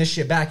to bring this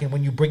shit back, and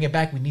when you bring it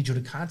back, we need you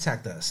to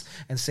contact us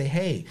and say,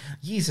 hey,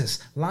 Jesus,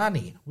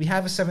 Lonnie, we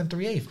have a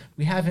 7/3/8.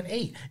 We have an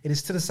 8. It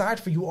is to the side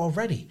for you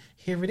already.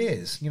 Here it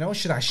is. You know,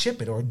 should I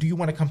ship it or do you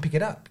want to come pick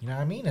it up? You know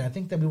what I mean? And I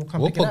think that we will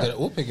come pick it up.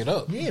 We'll pick it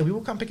up. Yeah, we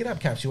will come pick it up,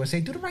 Caps USA.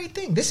 Do the right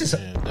thing. This is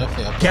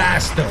a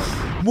gas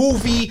though.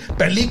 Movie,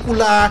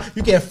 película.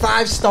 You get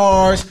 5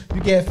 stars.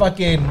 You get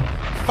fucking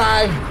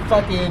 5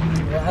 fucking,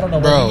 I don't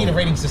know, bro, you need a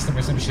rating system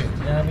or some shit.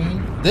 You know what I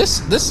mean?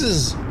 This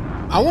is,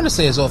 I want to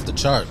say it's off the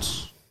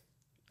charts.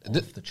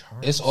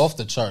 It's off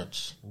the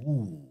charts.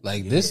 Ooh,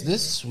 like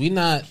this, we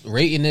not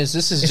rating this.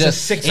 This is it's just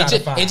a 6 out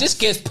of 5. It just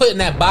gets put in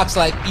that box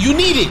like you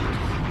need it.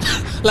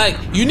 Like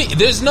you need.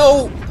 There's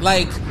no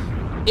like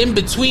in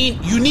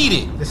between. You need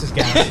it. This is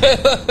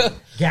gassy.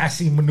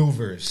 Gassy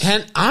maneuvers.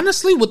 And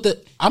honestly,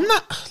 I'm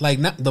not like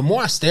the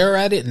more I stare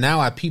at it now,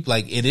 I peep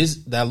like it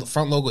is that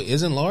front logo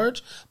isn't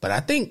large, but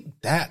I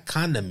think that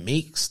kind of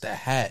makes the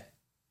hat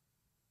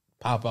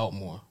pop out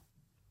more.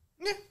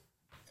 Yeah.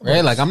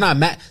 Right? Like I'm not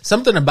mad.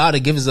 Something about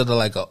it gives it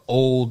like a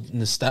old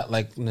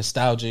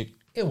nostalgic.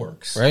 It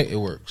works. Right? It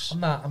works.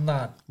 I'm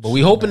not. But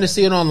we hoping to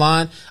see it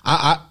online.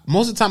 I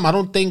most of the time I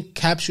don't think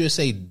Caps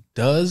USA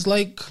does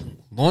like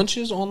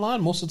launches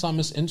online. Most of the time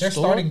it's in store. They're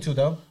starting to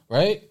though.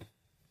 Right?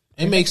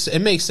 It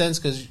makes sense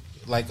because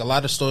like a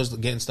lot of stores are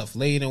getting stuff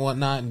late and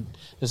whatnot, and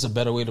there's a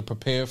better way to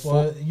prepare for.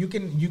 Well, you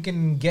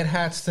can get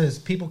hats to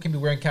people can be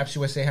wearing Caps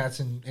USA hats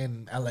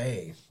in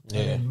LA,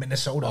 in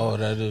Minnesota. Oh,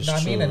 that is you know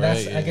what true, I mean? And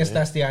right? I guess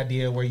that's the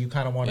idea where you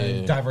kind of want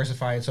to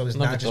diversify it so it's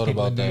not just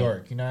people in New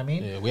York. You know what I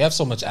mean? Yeah, we have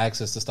so much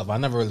access to stuff. I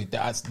never really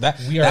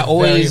we are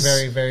always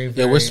very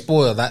yeah, we're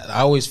spoiled. I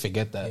always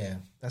forget that. Yeah,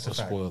 that's a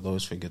fact. Spoiled. I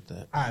always forget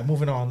that. All right,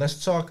 moving on.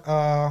 Let's talk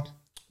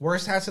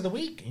worst hats of the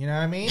week. You know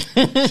what I mean?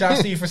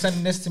 Shouts to you for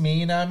sending this to me.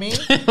 You know what I mean?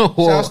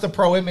 Shouts to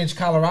Pro Image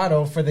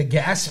Colorado for the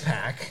gas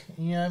pack.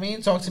 You know what I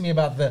mean? Talk to me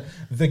about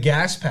the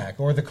gas pack,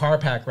 or the car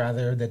pack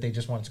rather, that they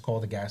just wanted to call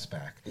the gas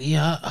pack.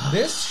 Yeah,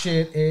 this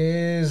shit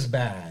is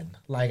bad.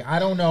 Like I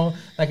don't know.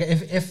 Like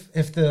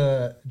if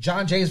the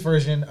John Jay's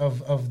version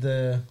of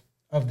the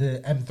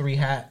M3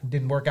 hat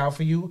didn't work out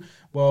for you,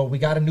 well, we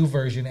got a new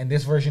version, and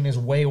this version is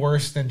way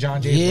worse than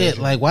John Jay's version.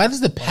 Yeah, like why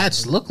does the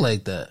patch look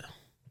like that?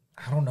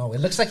 I don't know. It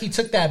looks like he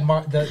took that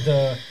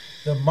the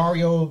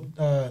Mario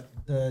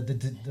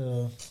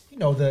the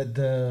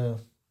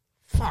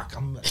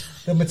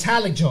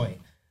metallic joint,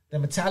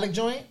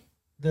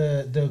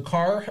 the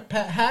car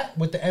hat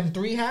with the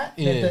M3 hat,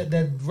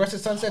 the Rusted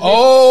Sunset.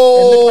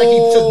 Oh, it looked like he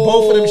took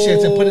both of them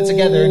shits and put it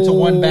together into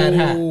one bad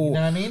hat. You know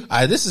what I mean? All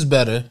right, this is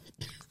better.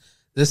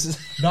 This is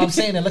no, I'm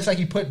saying it looks like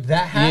he put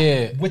that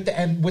hat with the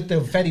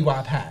Fetty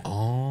Wap hat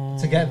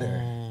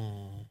together,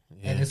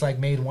 and it's like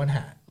made one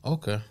hat.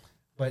 Okay.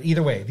 But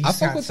either way, these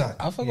hats suck.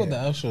 I fuck with the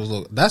Astros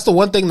look. That's the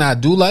one thing that I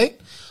do like,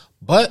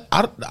 but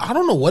I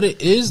don't know what it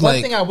is.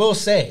 One thing I will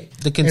say,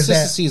 the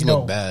consistencies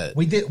look bad.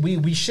 We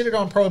shitted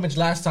on Pro Image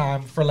last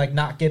time for like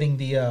not getting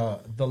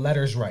the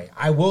letters right.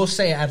 I will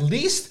say at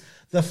least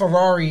the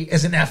Ferrari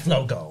is an F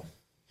logo.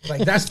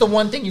 Like that's the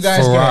one thing you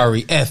guys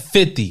Ferrari get.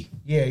 F50.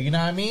 Yeah, you know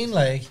what I mean?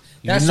 Like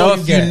that's all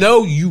you get.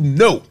 You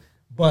know.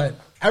 But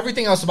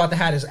everything else about the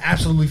hat is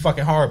absolutely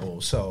fucking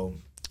horrible. So.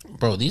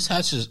 Bro, these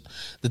hats is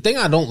the thing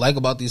I don't like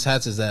about these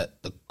hats is that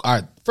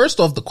first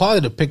off, the quality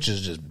of the picture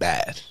is just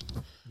bad,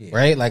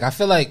 right? Like I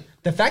feel like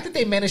the fact that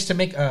they managed to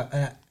make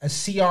a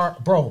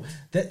CR, bro,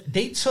 that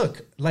they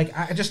took like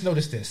I just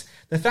noticed this.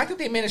 The fact that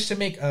they managed to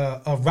make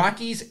a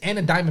Rockies and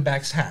a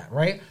Diamondbacks hat,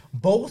 right?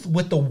 Both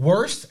with the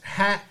worst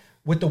hat,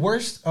 with the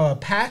worst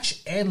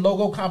patch and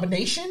logo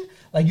combination.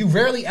 Like you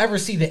rarely ever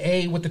see the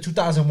A with the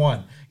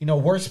 2001. You know,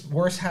 worst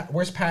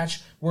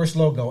patch, worst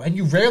logo, and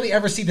you rarely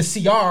ever see the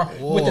CR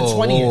with the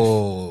 20th.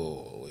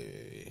 Whoa.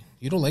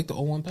 You don't like the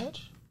 01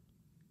 patch?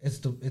 It's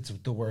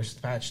the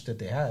worst patch that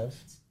they have.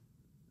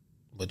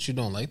 But you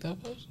don't like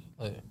that patch?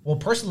 Like, well,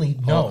 personally,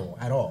 no,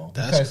 at all.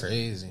 That's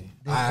crazy.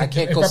 I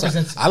can't go.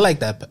 I like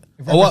that. It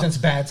represents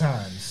bad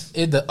times.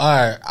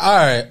 All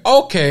right,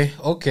 okay.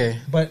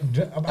 But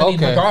I mean,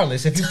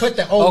 regardless, if you put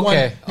the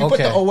 01, put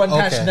the 01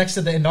 patch next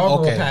to the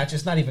inaugural patch,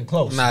 it's not even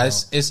close. Nah,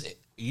 it's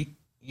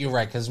you're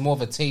right, because it's more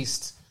of a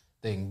taste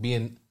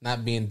thing,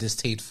 not being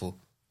distasteful.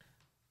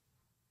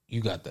 You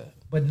got that.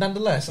 But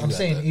nonetheless, I'm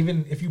saying that.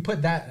 Even if you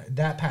put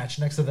that patch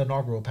next to the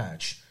inaugural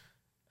patch,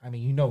 I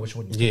mean, you know which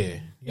one.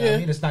 You know what I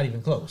mean, it's not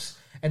even close.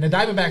 And the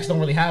Diamondbacks don't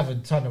really have a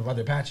ton of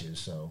other patches,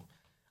 so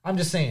I'm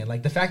just saying,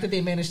 like the fact that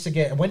they managed to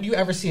get. When do you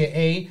ever see an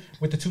A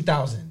with the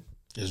 2000?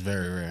 It's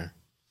very rare.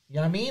 You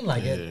know what I mean?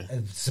 Like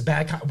it's a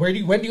bad. When do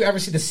you ever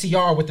see the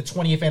CR with the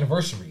 20th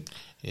anniversary?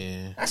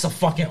 Yeah, that's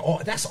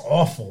that's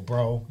awful,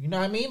 bro. You know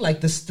what I mean? Like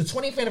this, the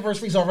 20th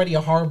anniversary is already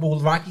a horrible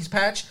Rockies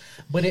patch,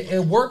 but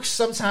it works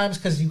sometimes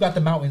because you got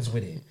the mountains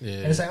with it,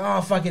 and it's like, oh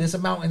fuck it, it's a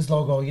mountains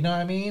logo. You know what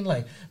I mean?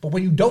 Like, but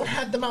when you don't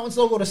have the mountains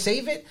logo to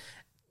save it,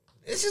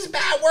 this is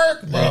bad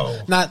work, bro.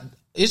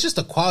 It's just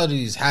the quality of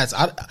these hats.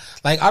 I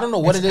don't know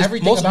what it is.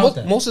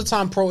 Most of the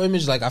time, Pro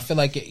Image, like I feel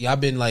like y'all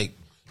been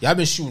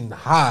shooting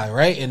high,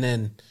 right? And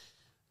then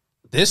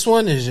this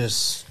one is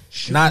just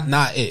not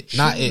it.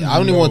 I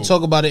don't even want to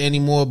talk about it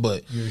anymore.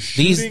 But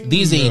these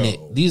ain't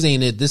it. These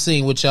ain't it. This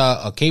ain't what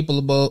y'all are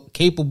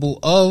capable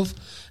of.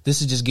 This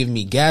is just giving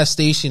me gas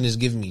station. It's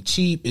giving me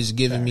cheap. It's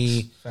giving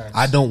me.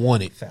 I don't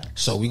want it.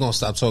 So we're gonna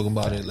stop talking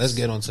about it. Let's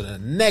get on to the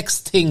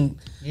next thing.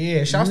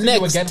 Yeah, shouts to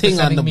you again for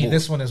sending me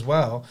this one as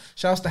well.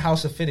 Shouts to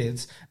House of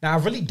Fitteds. Now I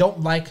really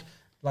don't like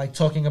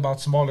talking about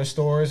smaller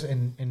stores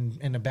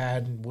in a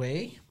bad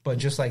way, but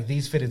just like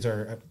these fitteds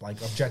are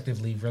like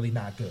objectively really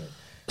not good.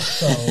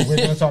 So we're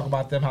gonna talk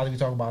about them. How do we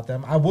talk about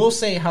them? I will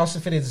say House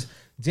of Fitteds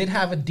did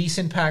have a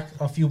decent pack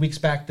a few weeks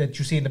back that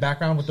you see in the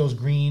background with those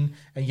green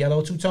and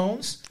yellow two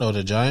tones. Oh,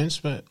 the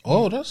Giants, man.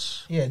 Oh,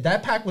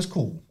 that pack was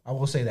cool. I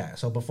will say that.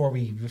 So before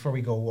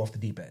we go off the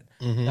deep end,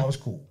 that was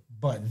cool.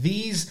 But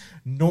these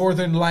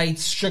Northern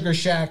Lights, Sugar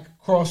Shack,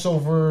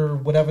 crossover,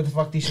 whatever the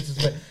fuck these shits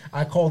is,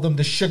 I call them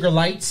the Sugar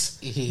Lights.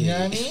 You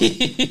know what I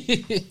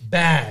mean?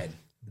 Bad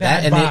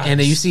and then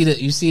you see the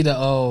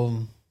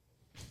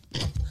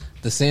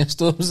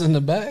sandstorms in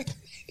the back.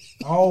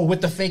 Oh,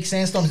 with the fake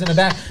sandstorms in the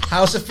back.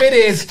 House of Fit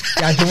is.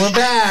 Y'all doing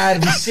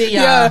bad. We see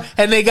y'all. Yeah,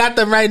 and they got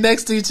them right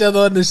next to each other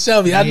on the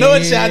shelf. Y'all know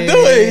what y'all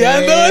doing.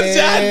 Y'all know what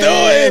y'all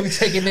doing. We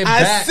taking it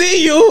I back.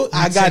 see you.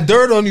 I got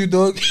dirt on you,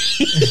 dog.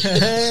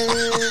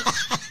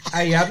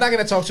 I'm not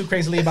gonna talk too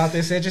crazily about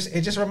this. It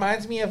just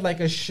reminds me of like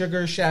a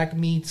Sugar Shack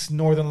meets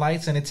Northern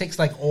Lights, and it takes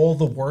like all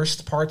the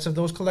worst parts of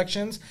those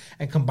collections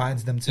and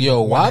combines them to.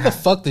 Yo, why one the hat.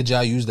 fuck did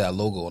y'all use that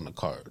logo on the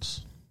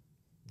cards?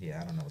 Yeah,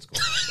 I don't know what's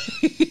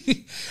going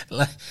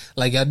on.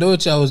 like I know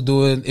what y'all was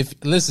doing. If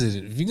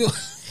you go,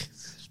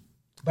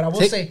 But I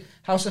will say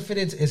House of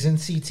Fitteds is in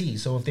CT,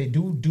 so if they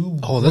do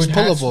let's good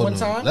pull hats up on one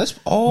them. time,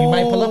 We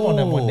might pull up on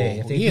them one day.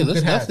 If they do let's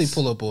good definitely hats.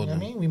 pull up on You know them.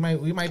 what I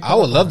mean, we might. I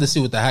would love to see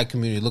what the hat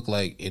community look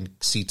like in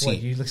CT. What,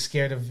 you look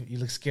scared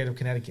of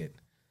Connecticut.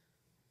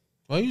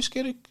 Why are you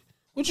scared of?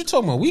 What you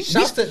talking about? We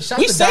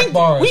Doc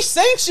Bars. we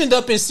sanctioned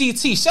up in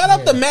CT. Shout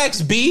out to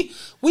Max B.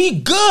 We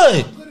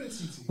good.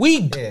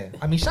 Yeah,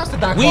 I mean, shouts to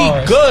Doc We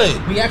Bars.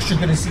 good. We extra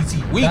good in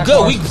CT. We Doc good.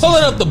 Bars We for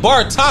pulling CT. up the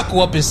bar taco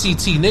up in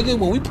CT, nigga.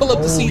 When we pull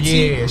up the CT,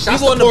 yeah. we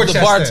Shouts going to up the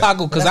bar Dorchester.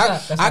 taco because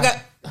That's I not-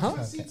 got huh?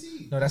 Okay.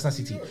 No, that's not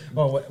CT.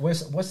 Oh,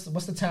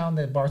 what's the town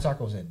that Bar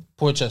Taco's in?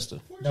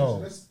 Portchester. No.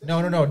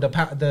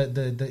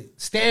 The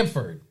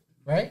Stanford,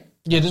 right?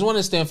 Yeah, there's one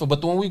in Stanford, but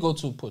the one we go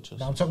to Portchester.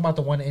 No, I'm talking about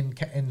the one in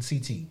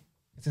CT.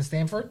 It's in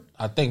Stanford.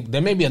 I think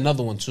there may be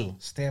another one too.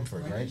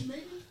 Stanford, right?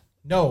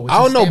 No, it's I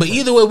in don't know, but Stanford.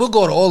 either way, we'll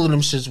go to all of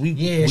them shits. We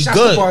shouts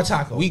good. to Bar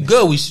Taco, we man.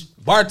 good.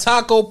 Bar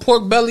taco,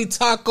 pork belly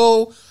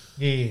taco.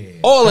 Yeah,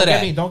 All of Don't get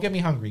that. me- don't get me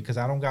hungry because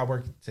I don't got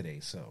work today.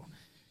 So,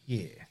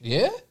 yeah,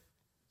 Yeah.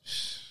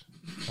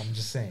 I'm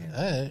just saying.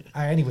 All right.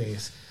 All right,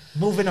 anyways,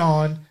 moving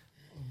on.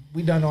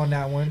 We done on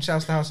that one.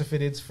 Shouts to House of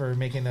Fitteds for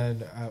making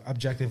an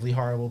objectively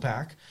horrible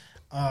pack.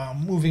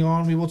 Moving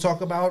on, we will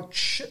talk about.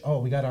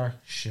 We got our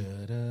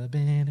should have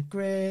been a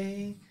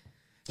gray.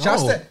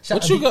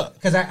 What you got?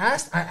 Because I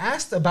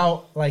asked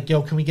about like,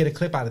 yo, can we get a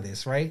clip out of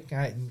this? Right?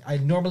 I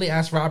normally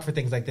ask Rob for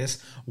things like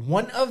this.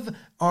 One of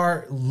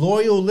our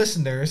loyal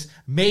listeners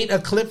made a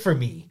clip for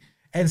me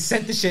and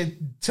sent the shit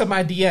to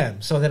my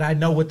DM so that I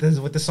know what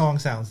the song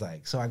sounds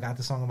like. So I got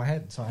the song in my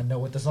head, so I know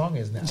what the song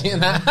is now.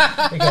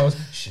 It goes,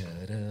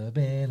 should have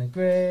been a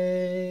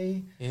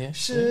gray,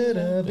 should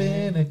have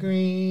been a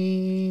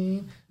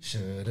green,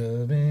 should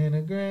have been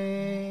a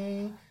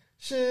gray,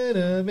 should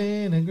have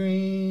been a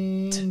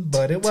green,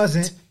 but it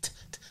wasn't.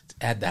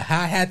 Add the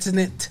hi hats in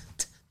it.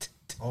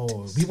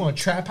 Oh, we want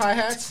trap hi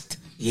hats?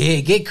 Yeah,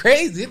 get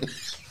crazy.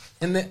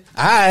 And then,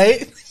 all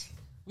right,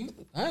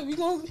 we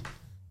going.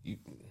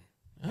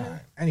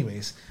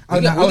 Anyways, We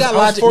got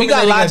Logic. We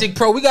got Logic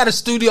Pro. We got a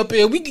studio up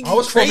here. We can. I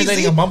was crazy.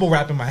 formulating a mumble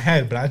rap in my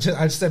head, but I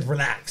just said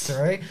relax.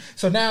 All right.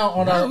 So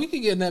now we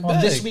can get in that on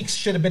bag. this week's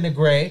should have been a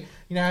gray.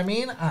 You know what I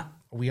mean?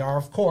 We are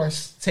of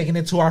course taking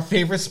it to our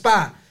favorite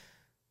spot,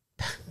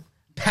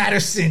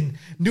 Patterson,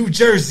 New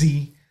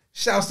Jersey.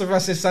 Shouts to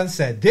Russet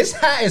Sunset. This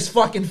hat is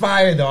fucking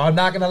fire though. I'm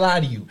not gonna lie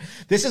to you.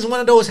 This is one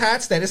of those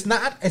hats that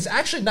it's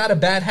actually not a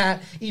bad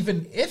hat,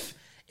 even if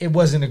it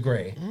wasn't a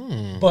gray.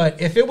 But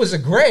if it was a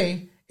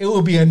gray, it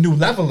would be a new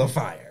level of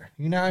fire.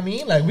 You know what I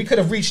mean? Like we could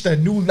have reached a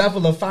new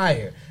level of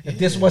fire if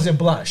this wasn't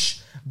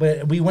blush.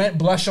 But we went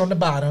blush on the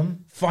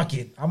bottom. Fuck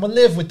it. I'm gonna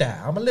live with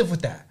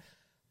that.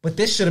 But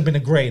this should have been a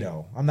gray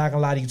though. I'm not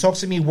gonna lie to you. Talk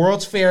to me,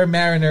 World's Fair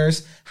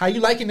Mariners. How you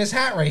liking this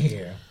hat right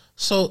here?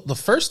 So the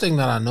first thing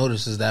that I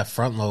noticed is that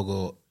front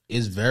logo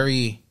is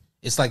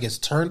it's like it's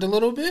turned a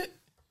little bit.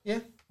 Yeah.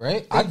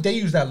 Right? They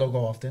use that logo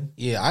often.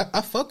 Yeah, I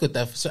fuck with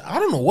that. So I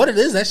don't know what it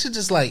is. That shit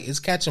just like, it's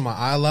catching my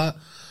eye a lot.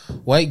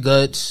 White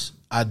guts.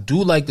 I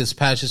do like this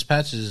patch. This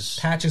patch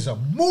is a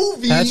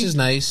movie. Patch is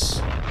nice.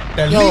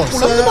 Yo,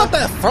 something about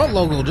that front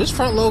logo. This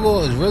front logo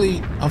is really,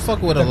 I'm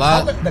fucking with a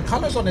lot. The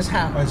colors on this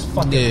hat is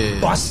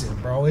fucking busting,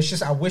 bro. It's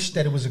just I wish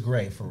that it was a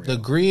gray for real. The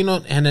green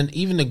on, and then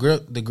even the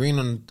green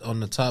on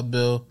the top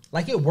bill.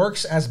 Like it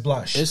works as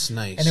blush. It's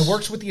nice. And it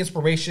works with the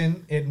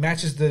inspiration. It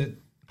matches the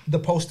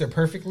poster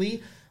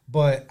perfectly,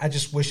 but I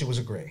just wish it was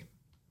a gray.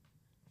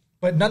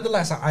 But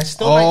nonetheless, I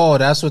still so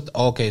that's what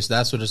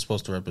it's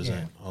supposed to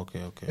represent. Yeah.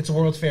 Okay. It's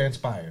World's Fair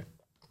inspired.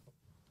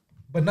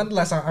 But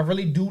nonetheless, I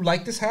really do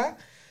like this hat,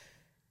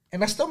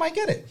 and I still might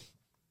get it.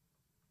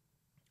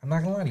 I'm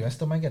not gonna lie to you, I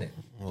still might get it.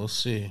 We'll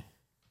see.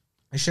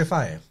 It's shit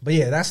fire. But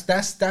yeah,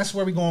 that's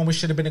where we going with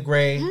should have been a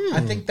gray.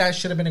 I think that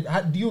should have been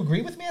do you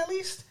agree with me at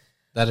least?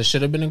 That it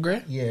should have been a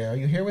gray? Yeah, are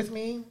you here with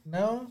me?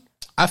 No?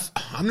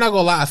 I'm not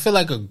gonna lie, I feel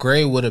like a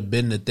gray would have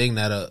been the thing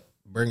that'll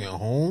bring it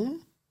home.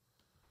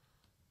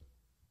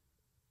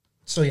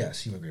 So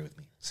yes, you agree with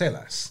me. Say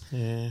less.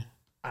 Yeah.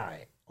 All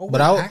right. Oh, but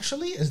I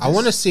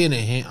want to see it in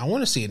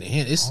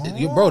hand. It's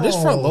bro.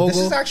 This front logo. This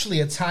is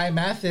actually a Ty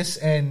Mathis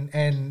and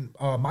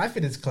My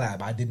Fitteds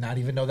collab. I did not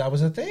even know that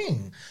was a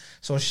thing.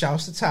 So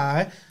shouts to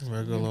Ty,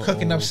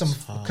 cooking up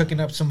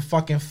some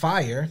fucking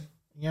fire.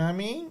 You know what I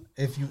mean?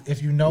 If you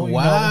know, you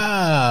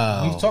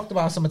know. We've talked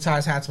about some of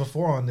Ty's hats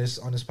before on this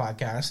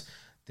podcast.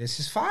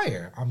 This is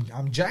fire.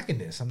 I'm jacking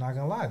this. I'm not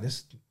gonna lie.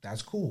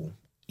 That's cool.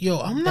 Yo,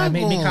 that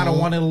made me kind of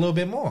want it a little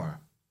bit more.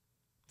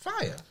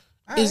 Fire.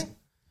 All right.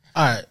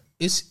 All right.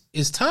 It's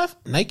is Tough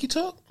Nike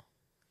Talk?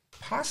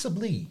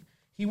 Possibly.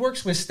 He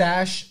works with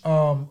Stash,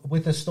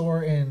 with a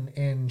store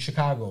in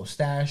Chicago,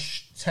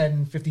 Stash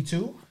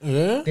 1052.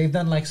 Yeah, they've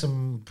done like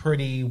some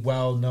pretty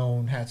well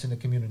known hats in the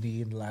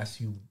community in the last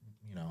few.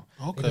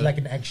 Okay, like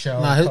an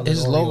eggshell. Nah,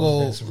 his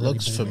logo really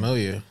looks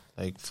familiar,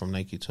 like from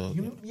Nike Talk.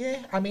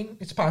 Yeah, I mean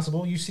it's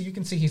possible. You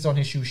can see he's on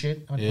his shoe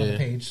shit on the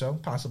page, so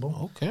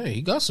possible. Okay,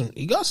 he got some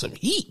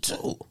heat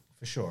too.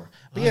 For sure.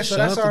 But yeah, so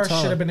that's our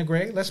should have been a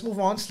great. Let's move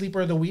on.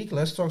 Sleeper of the week.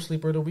 Let's talk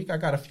sleeper of the week. I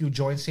got a few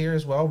joints here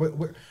as well.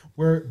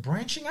 We're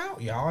branching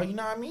out, y'all. You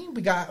know what I mean?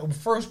 We got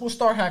first we'll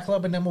start Hat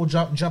Club and then we'll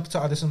jump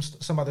to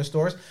some other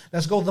stores.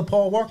 Let's go to the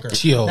Paul Walker.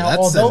 Yo, now,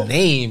 that's the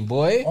name,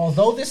 boy.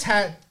 Although this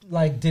hat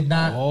did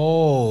not.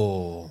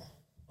 Oh,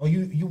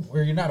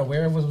 you're not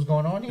aware of what was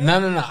going on here?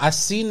 No. I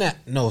seen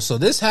that. No, so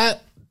this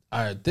hat.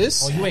 All right,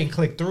 this. Oh, you ain't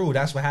clicked through.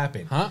 That's what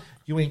happened. Huh?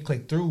 You ain't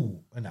clicked through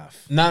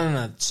enough.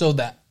 No.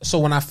 So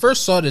when I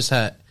first saw this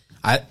hat,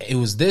 it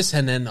was this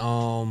and then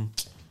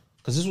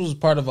because this was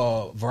part of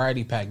a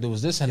variety pack. There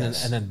was this and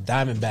then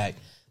Diamondback.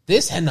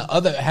 This and the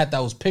other hat that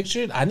was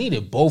pictured. I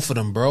needed both of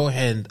them, bro.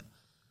 And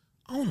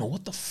I don't know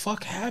what the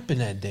fuck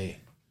happened that day.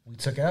 We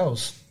took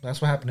L's.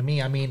 That's what happened to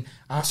me. I mean,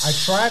 I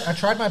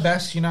tried my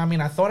best. You know what I mean?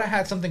 I thought I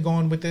had something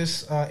going with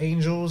this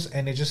Angels,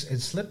 and it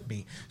slipped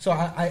me. So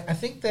I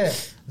think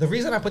that the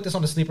reason I put this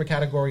on the sleeper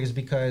category is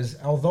because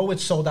although it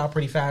sold out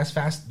pretty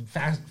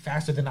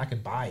faster than I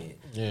could buy it.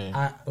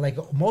 Yeah.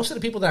 Most of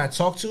the people that I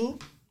talked to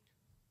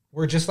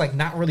were just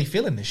not really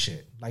feeling this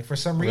shit. Like for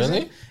some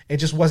reason, it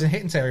just wasn't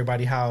hitting to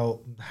everybody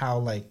how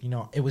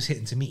it was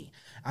hitting to me.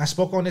 I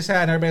spoke on this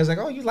hat and everybody was like,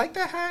 "Oh, you like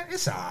that hat?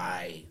 It's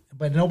alright."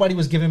 But nobody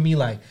was giving me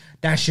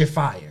that shit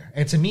fire.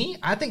 And to me,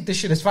 I think this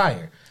shit is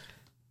fire.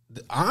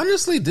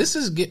 Honestly, this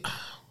is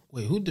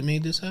wait, who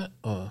made this hat?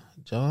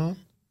 John?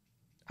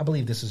 I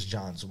believe this is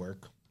John's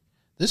work.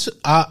 This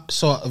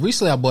so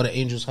recently I bought an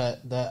Angels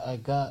hat that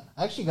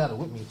I actually got it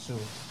with me too.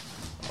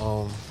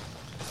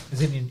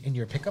 Is it in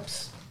your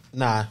pickups?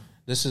 Nah.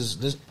 This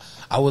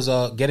I was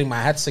getting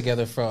my hats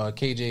together for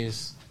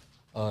KJ's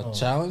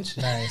challenge.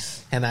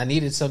 Nice. And I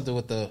needed something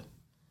with the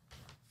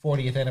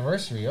 40th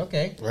anniversary.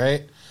 Okay.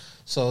 Right.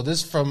 So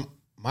this is from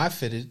my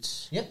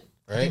fitteds. Yep.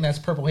 Right. I think that's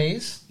Purple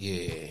Haze.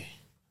 Yeah.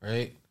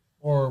 Right.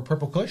 Or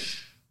Purple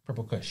Kush.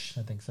 Purple Kush.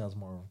 I think sounds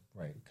more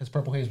right because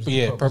Purple Haze was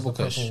Purple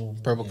Kush.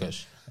 Purple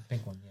Kush. The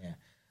pink one. Yeah.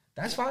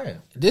 That's fire.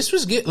 This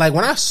was good.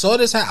 When I saw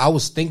this hat, I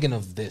was thinking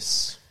of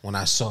this when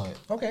I saw it.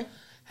 Okay.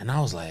 And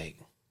I was like.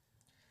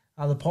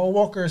 The Paul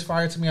Walker is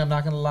fire to me. I'm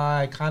not gonna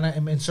lie. Kind of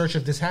am in search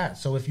of this hat.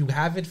 So if you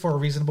have it for a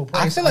reasonable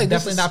price, I'm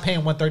definitely not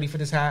paying $130 for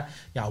this hat.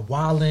 Y'all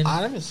wildin'.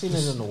 I haven't seen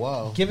it in a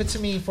while. Give it to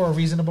me for a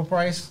reasonable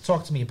price.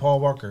 Talk to me,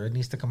 Paul Walker. It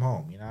needs to come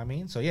home. You know what I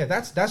mean? So yeah,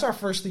 that's our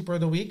first sleeper of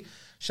the week.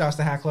 Shouts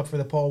to Hat Club for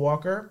the Paul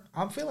Walker.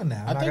 I'm feeling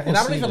that. I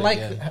don't even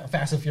like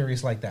Fast and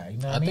Furious like that. You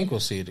know what I mean? I think we'll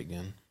see it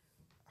again.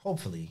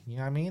 Hopefully, you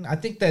know what I mean. I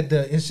think that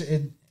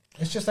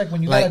it's just like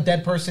when you got a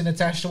dead person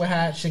attached to a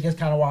hat, shit gets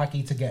kind of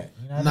wacky to get.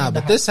 You know what I mean?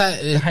 But this hat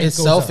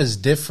itself is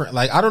different.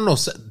 I don't know,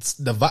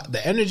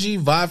 the energy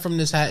vibe from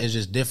this hat is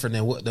just different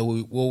than what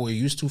we're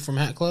used to from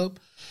Hat Club.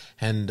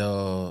 And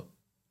I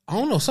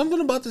don't know, something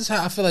about this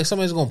hat. I feel like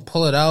somebody's gonna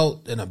pull it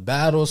out in a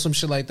battle or some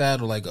shit like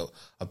that, or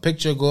a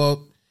picture go up,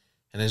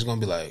 and it's gonna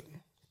be like,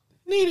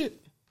 need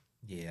it.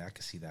 Yeah, I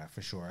can see that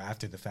for sure.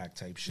 After the fact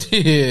type shit.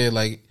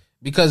 Yeah,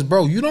 because,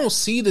 bro, you don't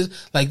see this,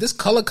 this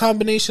color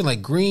combination,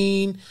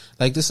 green,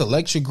 this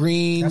electric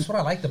green. That's what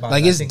I liked about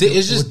it.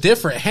 It's just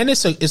different. And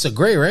it's a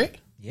gray, right?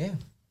 Yeah.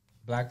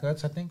 Black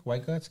guts, I think.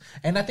 White guts.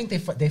 And I think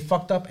they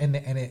fucked up and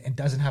it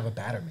doesn't have a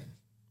batterman.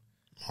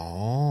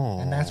 Oh.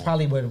 And that's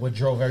probably what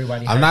drove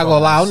everybody. I'm not going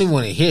to lie. I don't even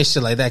want to hear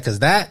shit like that because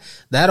that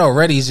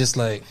already is just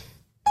like.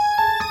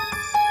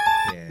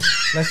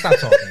 Let's stop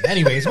talking.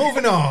 Anyways,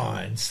 moving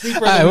on. Sleeper.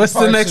 All right, what's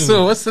the next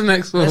one?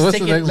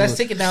 Let's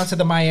take it down to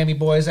the Miami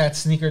boys at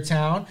Sneaker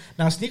Town.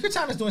 Now, Sneaker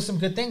Town is doing some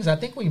good things. I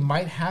think we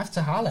might have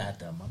to holla at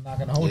them. I'm not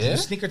going to hold you.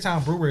 Sneaker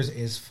Town Brewers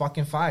is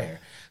fucking fire.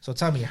 So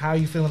tell me, how are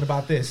you feeling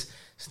about this?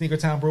 Sneaker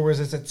Town Brewers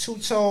is a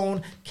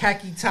two-tone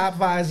khaki top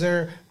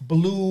visor,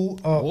 blue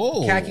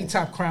khaki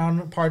top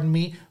crown,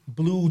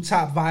 blue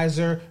top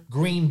visor,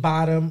 green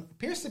bottom.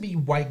 Appears to be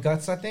white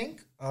guts, I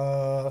think.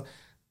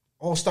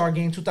 All-Star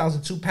Game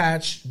 2002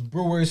 patch,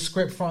 Brewers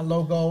script front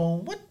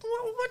logo. What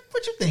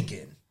you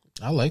thinking?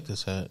 I like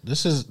this hat.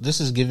 This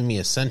is giving me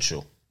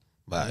essential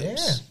vibes.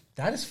 Yeah,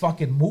 that is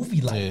fucking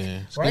movie-like.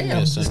 Yeah, right?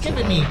 It's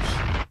giving me.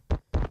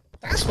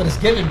 That's what it's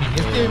giving me.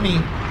 It's giving me.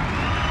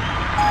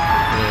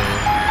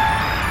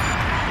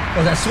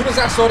 Because as soon as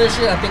I saw this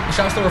shit, I think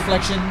shouts to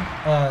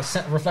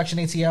Reflection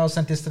ATL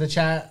sent this to the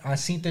chat. I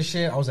seen this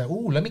shit. I was like,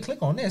 ooh, let me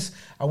click on this.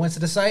 I went to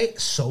the site,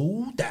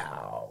 sold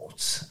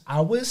out. I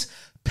was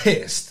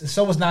pissed.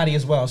 So was Nadi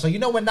as well. So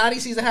when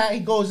Nadi sees a hat, he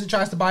goes and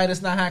tries to buy it.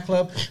 It's not Hat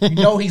Club.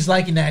 He's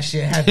liking that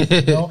shit.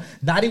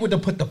 Nadi would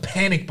have put the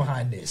panic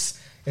behind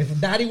this. If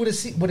Nadi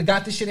would have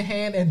got this shit in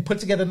hand and put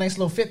together a nice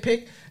little fit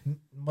pick,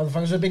 motherfuckers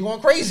would have been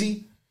going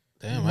crazy.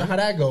 Damn, you know how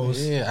that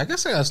goes. Yeah, I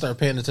guess I gotta start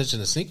paying attention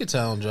to Sneaker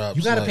Town drops.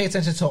 You gotta pay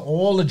attention to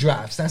all the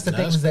drops. That's the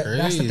thing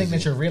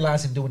that you're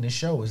realizing doing this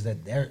show is that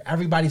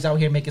everybody's out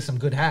here making some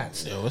good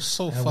hats. Yo, it's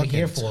so and fucking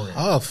here for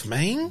tough,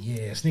 man.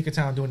 Yeah, Sneaker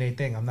Town doing their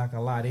thing. I'm not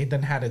gonna lie, they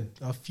done had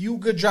a few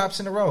good drops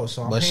in a row.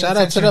 So, but shout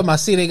out to them. I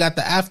see they got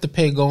the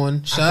afterpay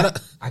going.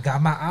 I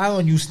got my eye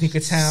on you, Sneaker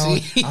Town.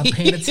 I'm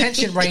paying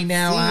attention right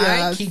now.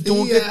 I keep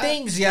doing good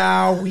things,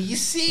 y'all. We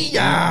see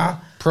y'all.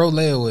 Pro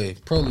layaway.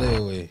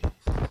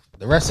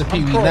 The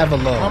recipe we never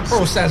lost. I'm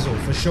pro Sezzle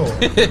for sure.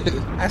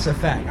 That's a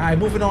fact. All right,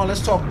 moving on.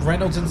 Let's talk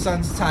Reynolds and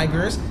Sons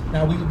Tigers.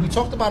 Now, we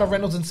talked about a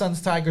Reynolds and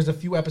Sons Tigers a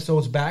few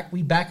episodes back.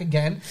 We back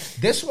again.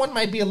 This one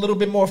might be a little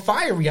bit more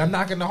fiery. I'm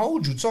not going to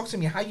hold you. Talk to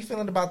me. How you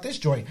feeling about this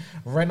joint?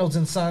 Reynolds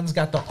and Sons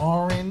got the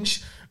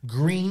orange,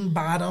 green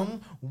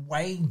bottom,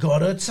 white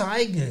gutter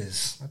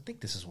Tigers. I think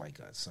this is white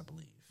guts, I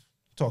believe.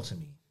 Talk to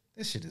me.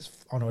 This shit is...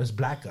 Oh, no, it's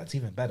black guts.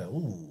 Even better.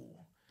 Ooh.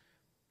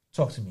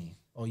 Talk to me.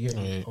 Oh, yeah.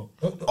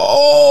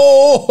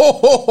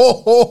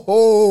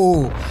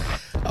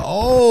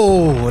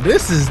 Oh,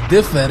 this is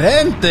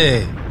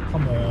diferente.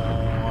 Come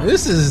on.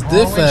 This is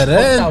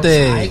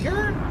diferente.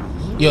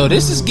 Yo,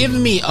 this is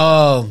giving me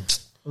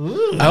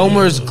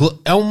Elmer's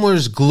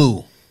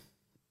glue.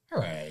 All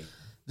right.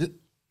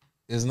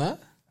 Isn't that?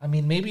 I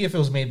mean, maybe if it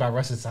was made by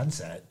Rusted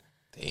Sunset.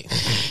 Damn.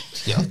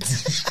 Yo.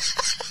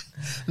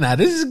 Nah,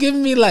 this is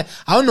giving me like,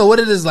 I don't know what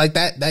it is, like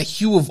that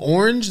hue of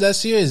orange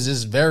that's here is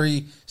just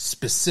very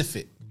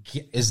specific.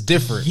 It's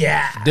different.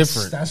 Yeah.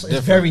 Different.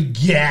 It's very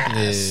gas.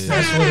 Yeah.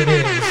 That's what it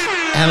is.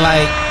 And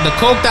like the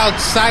coked out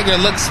tiger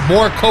looks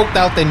more coked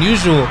out than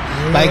usual.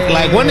 Yeah.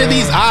 Like one of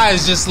these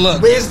eyes just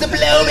look. Where's the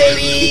blow,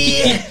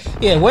 baby?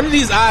 Yeah, one of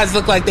these eyes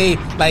look like they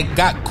like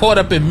got caught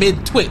up in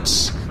mid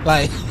twitch.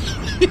 Like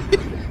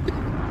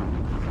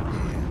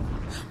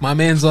my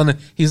man's on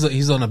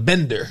he's on a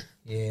bender.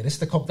 Yeah, this is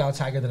the coked out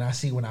tiger that I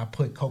see when I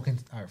put coke in.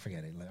 All right,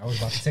 forget it. Like, I was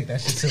about to take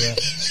that shit to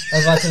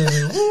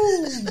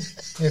woo.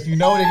 If you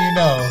know, then you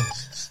know.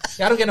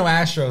 Y'all don't get no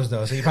Astros,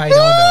 though, so you probably don't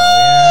know. You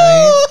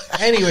know what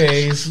I mean?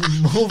 Anyways,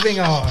 moving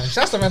on.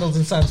 Shouts to Reynolds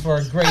and Sons for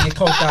a great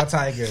coked out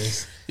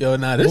Tigers. Yo,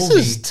 nah, this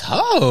is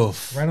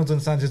tough. Reynolds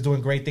and Sons is doing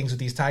great things with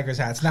these Tigers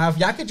hats. Now, if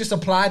y'all could just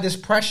apply this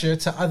pressure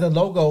to other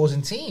logos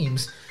and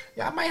teams,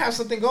 y'all might have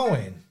something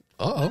going.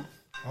 Uh-oh.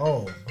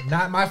 Oh,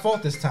 not my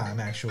fault this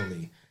time,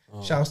 actually.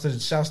 Shouts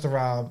to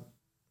Rob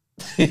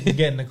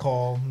getting the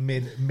call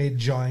mid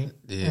joint.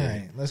 Yeah. All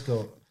right, let's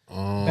go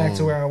back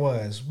to where I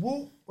was.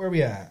 Woo, where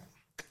we at?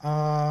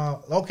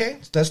 Okay,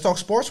 let's talk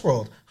Sports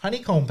World.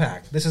 Honeycomb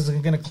Pack. This is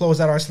going to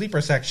close out our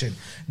sleeper section.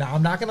 Now,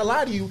 I'm not going to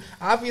lie to you.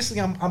 Obviously,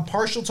 I'm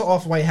partial to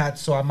off-white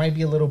hats, so I might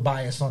be a little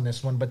biased on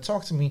this one. But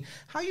talk to me.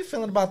 How you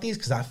feeling about these?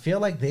 Because I feel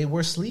like they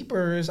were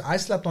sleepers. I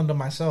slept on them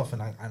myself,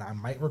 and I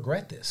might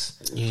regret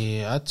this.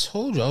 Yeah, I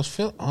told you I was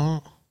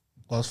feeling.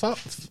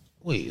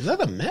 Wait, is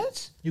that a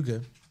Mets? You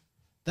good?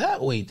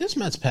 This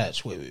Mets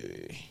patch.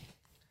 Wait.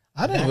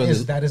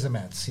 That is a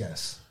Mets,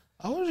 yes.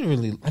 I wasn't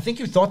really. I think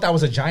you thought that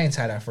was a Giants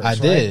hat at first. I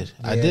did.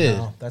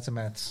 No, that's a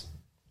Mets.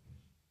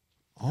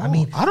 Oh, I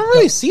mean, I don't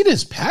really see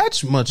this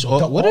patch much.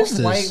 What is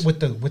this? White with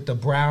the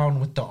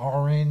brown with the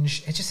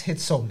orange, it just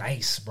hits so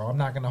nice, bro. I'm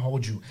not gonna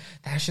hold you.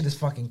 That shit is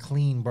fucking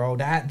clean, bro.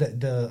 That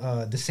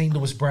the St.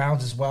 Louis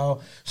Browns as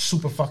well,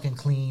 super fucking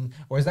clean.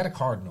 Or is that a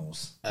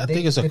Cardinals? I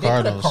think it's a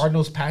Cardinals. They put a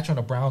Cardinals patch on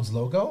a Browns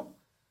logo.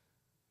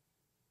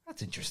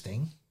 That's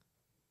interesting.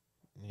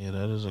 Yeah,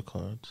 that is a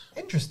Cards.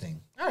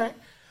 Interesting. All right.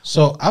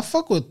 So I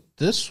fuck with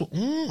this.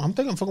 I'm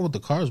thinking I'm fucking with the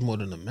Cards more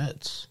than the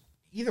Mets.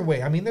 Either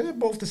way, I mean, they're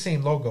both the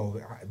same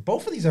logo.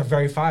 Both of these are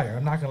very fire.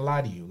 I'm not gonna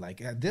lie to you.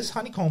 Like this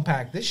Honeycomb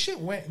Pack, this shit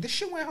went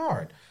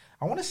hard.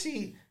 I want to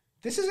see.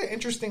 This is an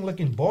interesting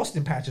looking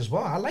Boston patch as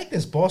well. I like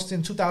this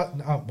Boston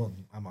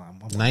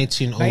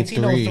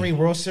 1903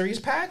 World Series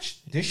patch.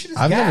 This shit is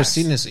I've gas. never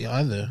seen this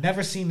either.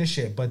 Never seen this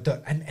shit, but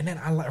and then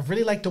I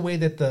really like the way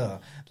that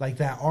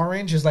that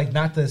orange is like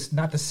not the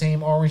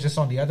same orange that's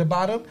on the other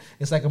bottom.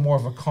 It's like a more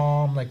of a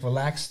calm, like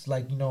relaxed,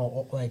 like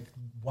like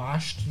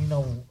washed,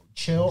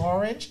 chill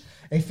orange.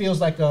 It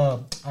feels like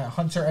a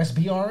Hunter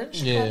SB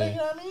orange. Yeah. Kinda, you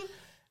know what I mean?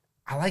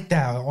 I like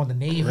that on the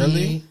navy.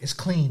 Really? It's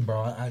clean,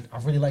 bro. I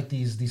really like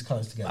these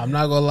colors together. I'm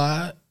not gonna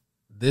lie.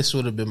 This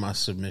would have been my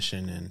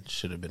submission and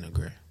should have been a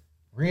gray.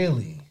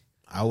 Really?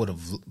 I would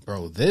have,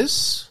 bro.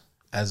 This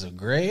as a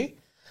gray,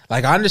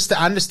 like I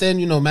understand,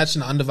 matching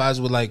the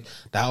undivised with like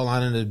the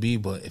outline of the B,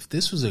 but if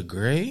this was a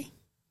gray,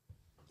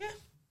 yeah,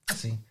 I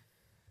see.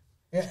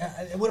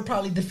 It would have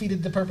probably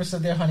defeated the purpose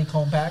of their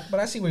Honeycomb Pack, but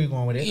I see where you're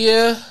going with it.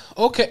 Yeah,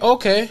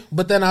 okay.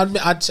 But then I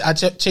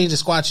change the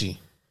squatchy.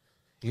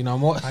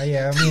 More. I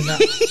hear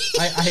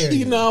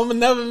you. I'm gonna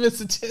never miss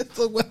a chance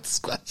to wear the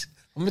squatchy.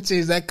 I'm gonna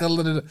change that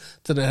color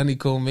to the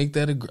honeycomb. Make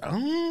that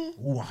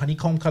a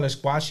honeycomb color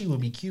squatchy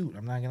would be cute.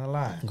 I'm not gonna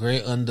lie.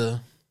 Gray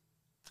under.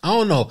 I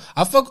don't know.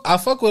 I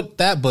fuck with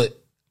that,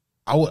 but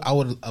I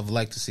would have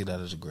liked to see that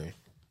as a gray.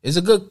 It's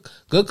a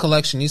good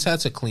collection. These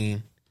hats are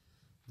clean,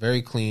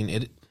 very clean.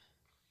 It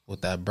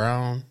with that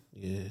brown,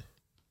 yeah.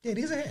 Yeah,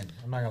 these are in.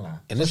 I'm not gonna lie.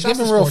 And it's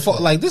giving real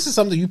like this is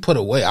something you put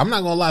away. I'm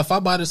not gonna lie. If I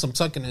buy this, I'm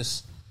tucking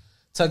this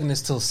tugging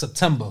this till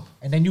September.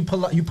 And then you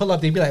pull up,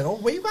 they be like, oh,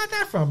 where you got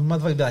that from?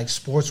 Motherfucker be like,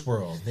 Sports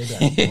World. They be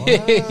like,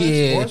 what?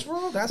 Yeah. Sports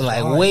World? That's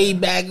like fine. way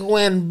back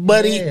when,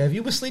 buddy. Yeah, if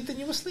you was asleep, then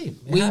you was asleep.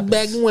 It way happens.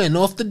 back when,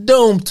 off the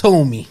dome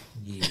told me.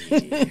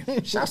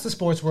 Yeah. Shouts to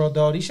Sports World,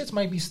 though. These shits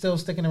might be still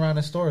sticking around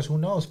in stores. Who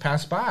knows?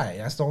 Pass by.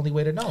 That's the only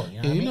way to know.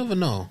 You know You never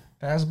know.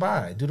 Pass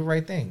by. Do the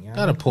right thing. You know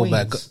Gotta pull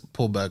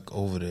back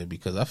over there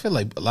because I feel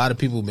like a lot of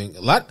people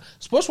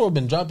Sports World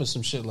been dropping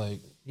some shit like.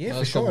 Yeah,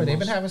 for sure. They've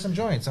been having some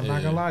joints. I'm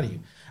not gonna lie to you.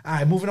 All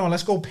right, moving on.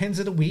 Let's go pins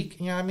of the week.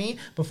 You know what I mean?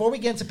 Before we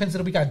get into pins of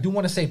the week, I do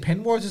want to say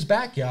Pin Wars is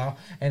back, y'all.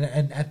 And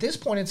at this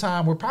point in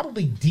time, we're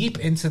probably deep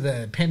into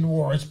the Pin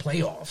Wars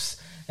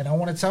playoffs. And I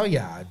want to tell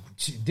y'all,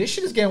 this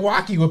shit is getting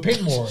wacky with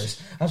Pin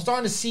Wars. I'm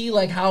starting to see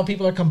like how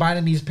people are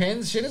combining these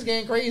pins. Shit is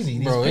getting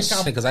crazy. Bro, it's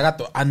sick because I got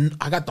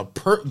the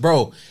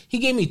bro. He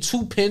gave me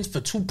 2 pins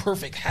for 2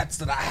 perfect hats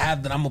that I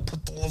have that I'm gonna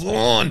put those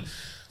on.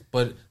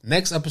 But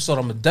next episode,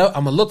 I'm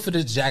gonna look for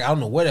this jacket. I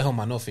don't know where the hell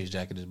my North Face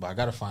jacket is, but I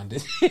gotta find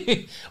it.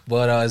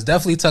 But it's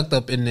definitely tucked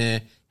up in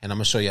there, and I'm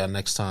gonna show y'all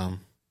next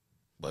time.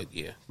 But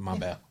yeah, my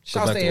bad.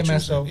 Shout out to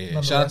AMS though. Yeah.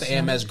 Shout out to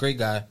AMS, great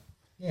guy.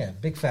 Yeah,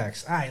 big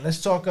facts. All right,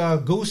 let's talk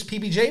Goose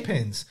PBJ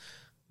pins.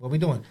 What we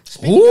doing?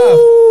 Speaking of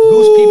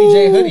Goose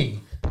PBJ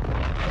hoodie,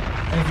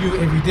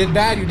 if you did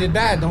bad, you did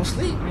bad. Don't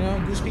sleep. You know,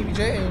 Goose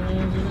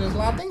PBJ. There's a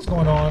lot of things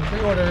going on.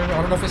 Pre-order.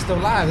 I don't know if it's still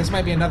live. This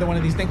might be another one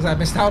of these things I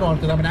missed out on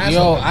because I'm an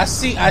asshole. Yo, I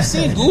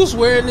seen Goose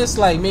wearing this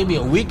like maybe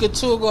a week or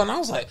 2 ago, and I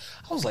was like,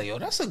 yo,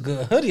 that's a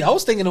good hoodie. I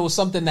was thinking it was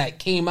something that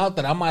came out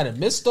that I might have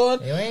missed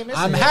on.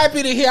 I'm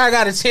happy to hear I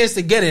got a chance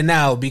to get it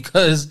now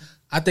because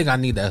I think I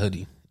need that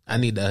hoodie.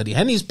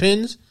 Henny's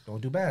pins don't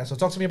do bad. So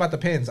talk to me about the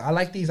pins. I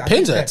like these.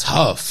 Pins are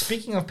tough.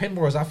 Speaking of pin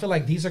wars, I feel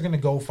like these are gonna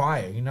go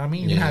fire. You know what I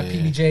mean? You have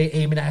PBJ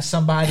aiming at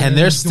somebody, and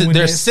they're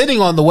sitting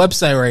on the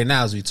website right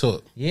now as we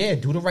talk. Yeah,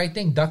 do the right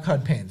thing. Duck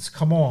hunt pins.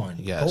 Come on,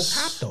 yes.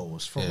 Go cop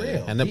those for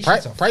real. And the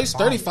price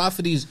 $35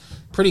 for these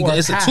pretty good.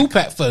 It's a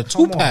 2-pack for a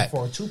 2-pack.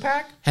 For a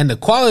 2-pack, and the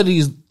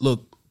qualities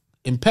look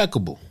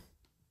impeccable,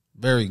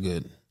 very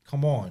good.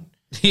 Come on.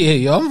 Yeah,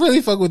 yo, I'm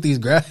really fucking with these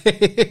guys.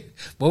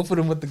 Both of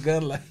them with the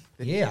gun, like.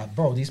 Yeah,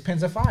 bro, these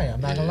pins are fire.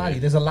 I'm not gonna lie to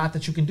you. There's a lot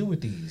that you can do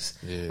with these.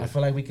 Yeah. I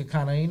feel like we could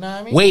kind of, you know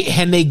what I mean? Wait,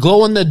 and they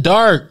glow in the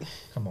dark.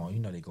 Come on,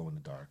 you know they glow in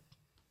the dark.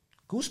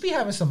 Goose be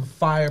having some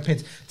fire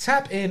pins.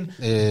 Tap in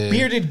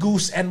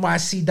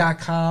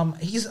beardedgoosenyc.com.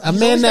 He's a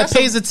man that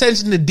pays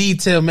attention to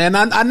detail, man.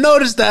 I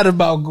noticed that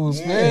about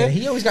Goose, man.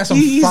 He always got some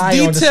He's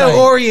fire on the site. detail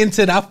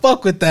oriented. I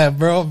fuck with that,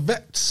 bro.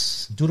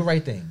 Do the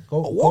right thing.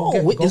 Go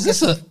is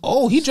this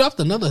he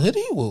dropped another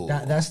hoodie? Whoa.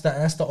 That's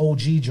the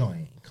OG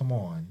joint. Come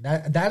on.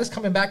 That is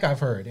coming back, I've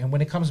heard. And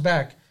when it comes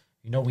back,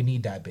 you know we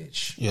need that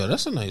bitch. Yeah,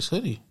 that's a nice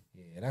hoodie.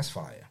 Yeah, that's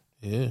fire.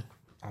 Yeah.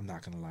 I'm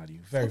not gonna lie to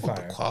you. Very fire.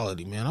 The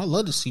quality, man. I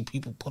love to see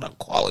people put out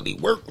quality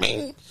work,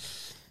 man.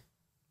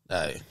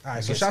 All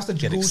right. So shouts to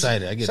get Goose.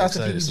 Excited. I get shouts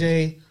excited. Shouts to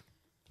PBJ.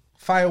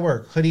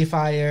 Firework. Hoodie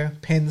fire.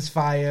 Pins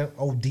fire.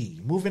 OD.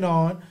 Moving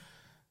on.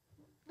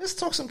 Let's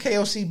talk some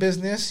KOC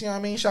business. You know what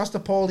I mean? Shouts to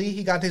Paulie.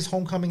 He got his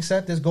homecoming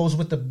set. This goes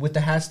with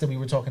the hats that we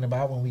were talking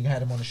about when we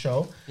had him on the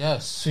show.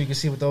 Yes. So you can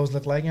see what those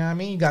look like. You know what I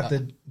mean? You got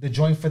the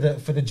joint for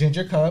the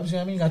ginger cubs. You know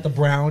what I mean? You got the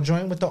brown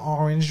joint with the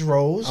orange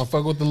rose. I'll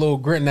fuck with the little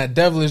grin, that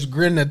devilish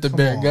grin that the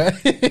bear got.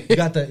 you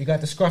got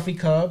the scruffy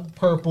cub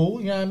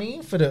purple. You know what I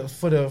mean? For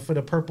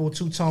the purple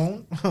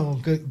 2-tone.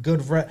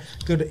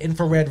 good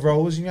infrared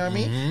rose. You know what I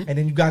mean? Mm-hmm. And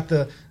then you got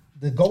the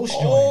ghost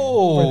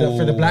joint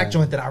for the black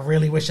joint that I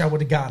really wish I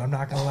would have got. I'm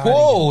not gonna lie.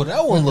 Oh,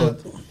 that one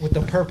looked with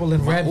the purple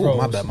and red rose.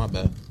 My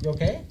bad. You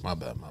okay? My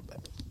bad.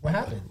 What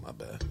happened? My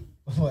bad.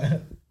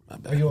 What? My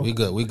bad. We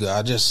good.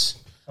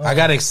 I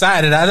got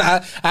excited.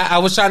 I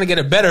was trying to get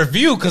a better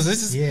view because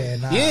this is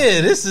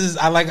this is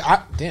I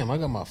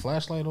got my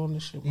flashlight on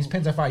this shit. These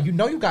pins are fire. You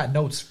know you got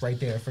notes right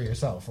there for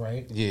yourself,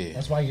 right? Yeah.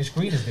 That's why your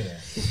screen is there.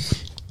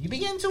 You be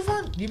getting too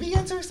fun. You be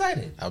getting too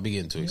excited. I'll be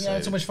getting too excited. You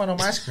having too much fun on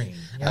my screen.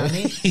 You know what I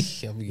mean?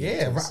 I'll be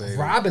getting too excited.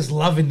 Rob is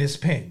loving this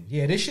pin.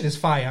 Yeah, this shit is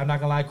fire. I'm not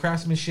gonna lie.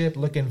 Craftsmanship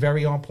looking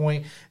very on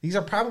point. These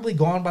are probably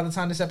gone by the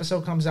time this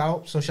episode comes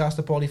out. So shouts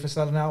to Paulie for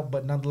selling out.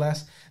 But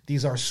nonetheless,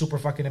 these are super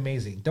fucking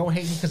amazing. Don't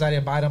hate me because I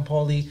didn't buy them,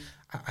 Paulie.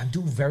 I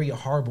do very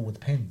horrible with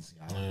pins.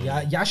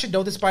 Y'all should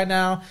know this by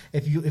now.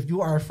 If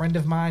you are a friend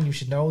of mine, you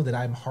should know that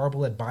I'm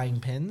horrible at buying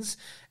pins.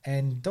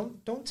 And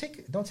don't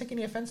take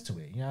any offense to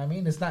it. You know what I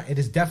mean? It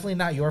is definitely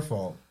not your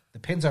fault. The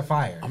pins are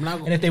fire.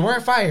 And if they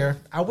weren't fire,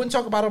 I wouldn't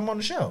talk about them on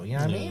the show. You know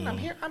what I mean?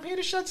 I'm here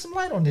to shed some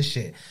light on this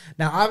shit.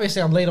 Now,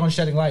 obviously, I'm late on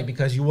shedding light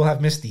because you will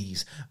have missed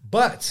these.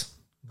 But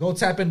go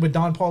tap in with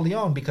Don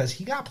Paulione because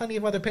he got plenty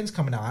of other pins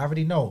coming out. I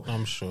already know.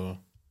 I'm sure.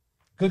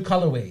 Good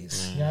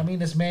colorways. You know what I mean?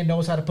 This man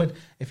knows how to put...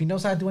 If he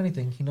knows how to do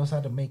anything, he knows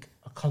how to make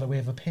a colorway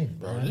of a pin.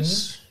 Bro, you know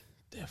this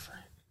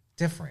different.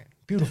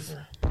 Beautiful.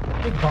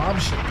 Big bomb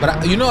shit.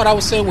 But you know what I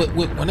was saying with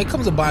when it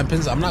comes to buying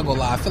pins, I'm not gonna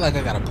lie. I feel like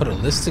I gotta put a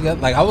list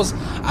together. Like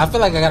I feel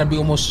like I gotta be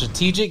almost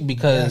strategic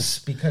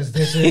because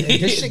this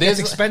shit gets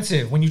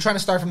expensive when you're trying to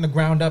start from the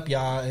ground up,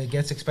 y'all. It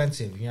gets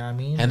expensive. You know what I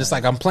mean? And it's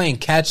like I'm playing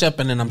catch up,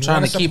 and then I'm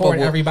trying to keep up with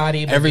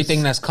everybody,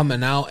 everything that's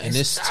coming out, and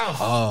it's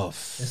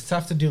tough. It's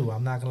tough to do.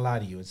 I'm not gonna lie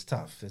to you. It's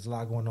tough. There's a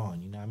lot going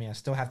on. You know what I mean? I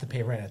still have to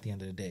pay rent at the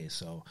end of the day,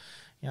 so.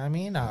 You know what I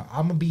mean? I'm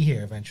gonna be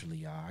here eventually,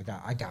 y'all.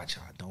 I got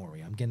y'all. Don't worry.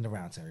 I'm getting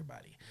around to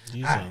everybody.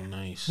 These are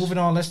nice. Moving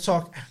on. Let's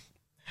talk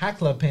Hat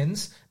Club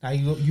pins. Now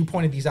you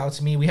pointed these out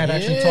to me. We had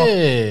actually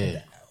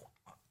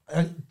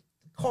talked.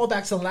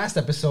 Callbacks to the last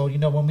episode. You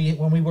know when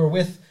we were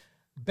with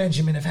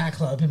Benjamin of Hat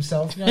Club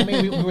himself. You know what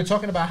I mean? We were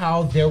talking about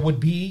how there would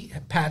be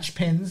patch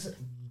pins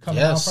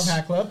coming out from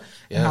Hat Club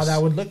and how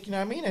that would look, you know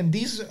what I mean? And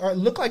these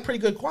look like pretty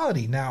good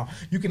quality. Now,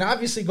 you can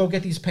obviously go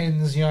get these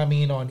pins, you know what I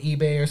mean, on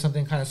eBay or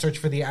something, kind of search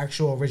for the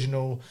actual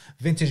original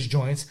vintage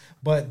joints,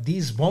 but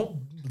these won't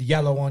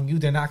yellow on you.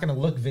 They're not going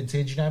to look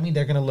vintage, you know what I mean?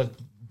 They're going to look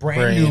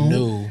brand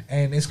new,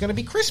 and it's going to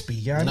be crispy,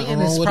 you know what I mean?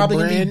 And it's probably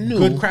going to be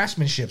good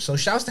craftsmanship. So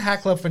shouts to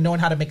Hat Club for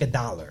knowing how to make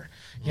 $1.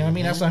 You know what I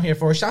mean? That's what I'm here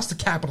for. Shouts to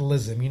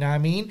capitalism. You know what I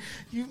mean?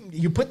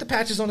 You put the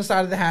patches on the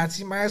side of the hats.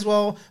 You might as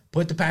well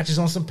put the patches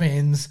on some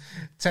pins.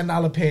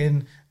 $10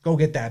 pin. Go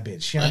get that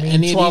bitch. You know what I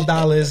mean?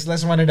 $12.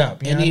 Let's run it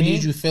up. You know what I mean? Any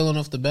of these you feeling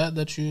off the bat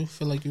that you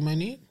feel like you might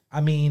need? I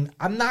mean,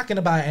 I'm not going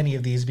to buy any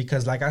of these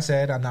because, like I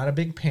said, I'm not a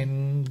big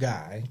pin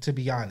guy, to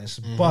be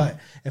honest. But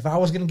if I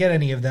was going to get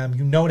any of them,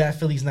 you know that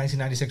Phillies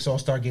 1996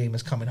 All-Star Game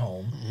is coming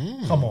home.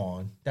 Come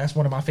on. That's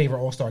one of my favorite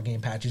All-Star Game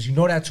patches. You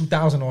know that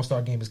 2000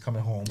 All-Star Game is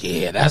coming home.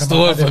 Yeah, that's the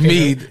one for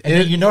me. And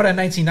then you know that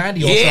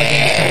 1990 All-Star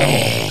Game is coming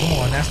home.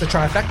 Come on, that's the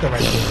trifecta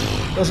right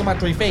there. Those are my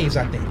 3 faves,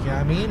 I think. You know what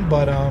I mean?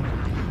 But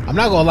I'm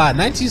not going to lie.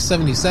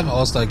 1977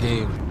 All-Star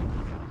Game.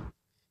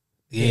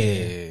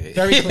 Yeah.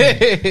 Very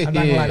clean. I'm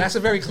not gonna lie. That's a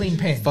very clean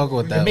pin. Fuck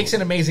with that. It makes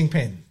an amazing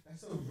pin.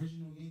 That's the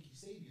original Yankee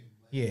Stadium.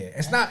 Yeah,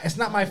 it's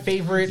not my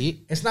favorite.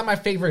 It's not my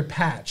favorite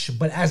patch,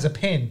 but as a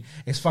pin,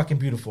 it's fucking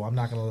beautiful. I'm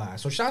not gonna lie.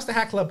 So shouts to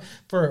Hat Club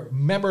for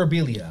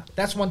memorabilia.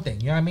 That's one thing.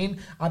 You know what I mean?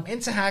 I'm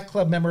into Hat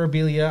Club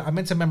memorabilia. I'm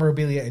into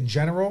memorabilia in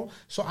general.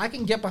 So I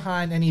can get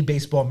behind any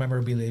baseball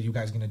memorabilia you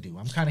guys are gonna do.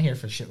 I'm kind of here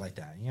for shit like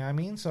that. You know what I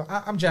mean? So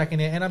I'm jacking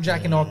it, and I'm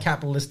jacking all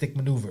capitalistic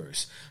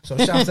maneuvers. So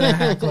shouts to the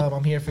Hat Club.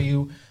 I'm here for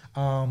you.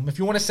 If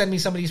you want to send me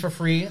some of these for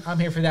free, I'm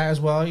here for that as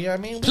well. You know what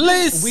I mean?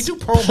 We do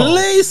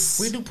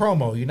promo. We do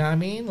promo. You know what I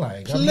mean?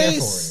 Like, I'm here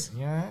for it.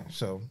 Yeah.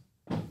 So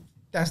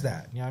that's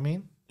that. You know what I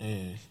mean?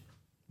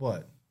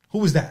 What? Who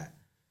was that?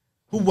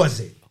 Who was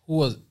it? Who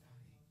was?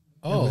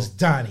 Oh, it was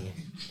Donnie.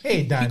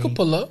 Hey, Donnie. You can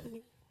pull up.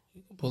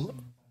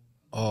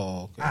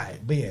 Oh, okay. All right,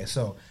 but yeah.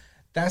 So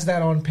that's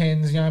that on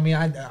pins. You know what I mean?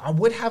 I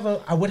would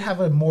have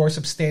a more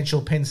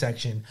substantial pin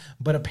section,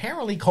 but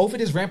apparently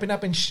COVID is ramping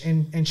up in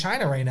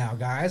China right now,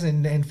 guys,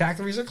 and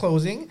factories are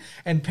closing,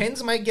 and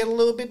pins might get a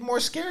little bit more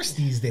scarce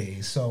these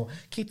days. So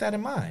keep that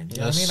in mind. You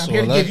know what I mean? I'm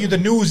here to give you the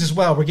news as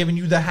well. We're giving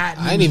you the hat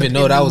news. I didn't even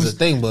know that was a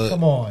thing, but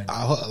come on.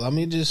 Let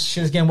me just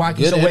shit is getting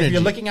wacky. So if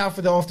you're looking out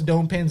for the off the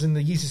dome pins and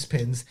the Yeezus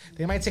pins,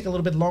 they might take a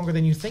little bit longer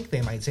than you think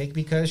they might take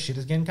because shit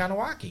is getting kind of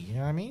wacky. You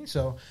know what I mean?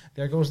 So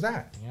there goes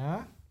that.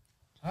 Yeah.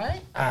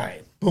 All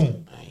right.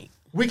 Boom.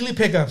 Weekly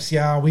pickups,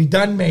 y'all. We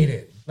done made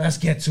it. Let's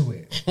get to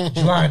it.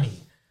 Jelani,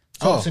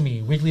 talk to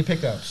me. Weekly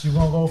pickups. You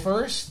gonna go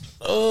first?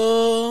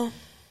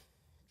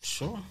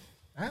 Sure.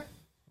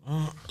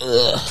 All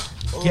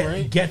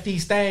right. Get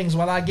these things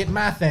while I get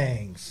my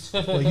things.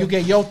 Well, you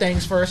get your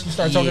things first. You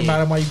start talking about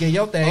them while you get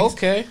your things.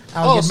 Okay.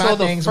 I'll get my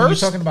things when you're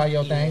talking about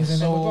your things, and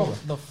then we'll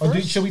go.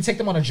 Should we take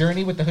them on a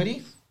journey with the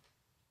hoodie?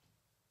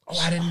 Oh,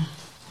 I didn't.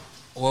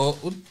 Well,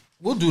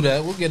 we'll do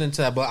that. We'll get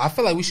into that, but I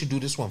feel like we should do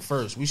this one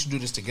first. We should do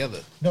this together.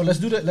 No, let's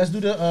do the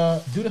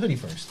hoodie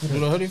first. Do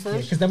the hoodie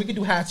first, because then we can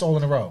do hats all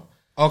in a row.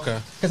 Okay.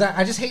 Because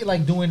I just hate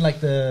like doing like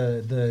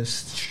the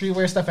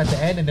streetwear stuff at the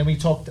end, and then we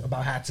talked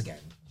about hats again.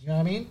 You know what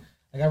I mean?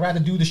 Like I'd rather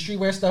do the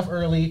streetwear stuff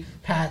early,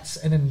 hats,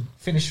 and then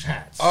finish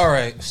hats. All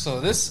right.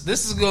 So this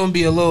is going to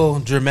be a little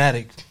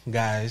dramatic,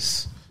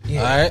 guys.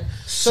 Yeah. All right.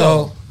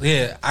 So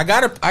yeah, I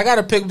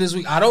gotta pick this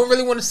week. I don't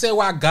really want to say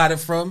where I got it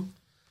from.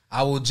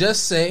 I will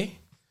just say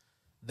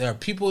there are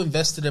people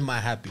invested in my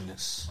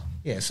happiness.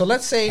 Yeah. So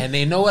let's say, and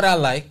they know what I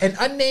like. An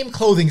unnamed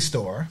clothing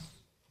store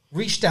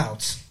reached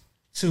out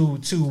to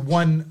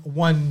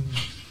one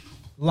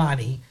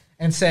Lonnie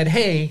and said,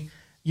 "Hey,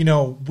 you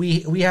know,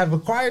 we have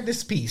acquired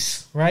this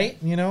piece, right?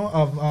 You know,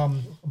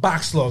 of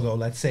box logo.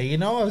 Let's say, you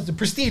know, it's a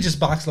prestigious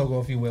box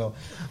logo, if you will,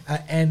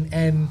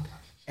 and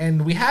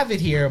we have it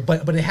here,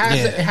 but it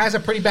has a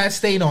pretty bad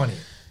stain on it.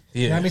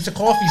 Yeah, you know what I mean, it's a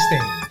coffee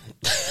stain.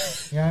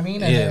 You know what I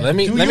mean? And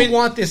do you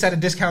want this at a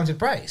discounted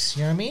price?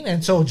 You know what I mean?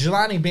 And so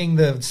Jelani, being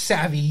the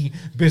savvy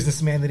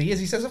businessman that he is,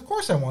 he says, "Of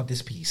course I want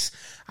this piece.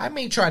 I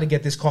may try to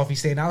get this coffee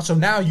stain out." So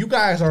now you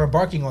guys are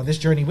embarking on this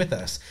journey with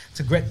us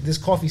to get this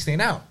coffee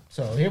stain out.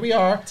 So here we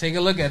are. Take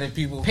a look at it,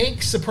 people.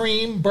 Pink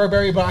Supreme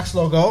Burberry box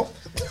logo.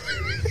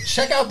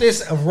 Check out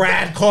this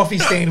rad coffee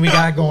stain we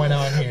got going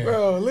on here.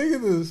 Bro, look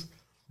at this.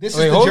 This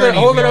is the journey.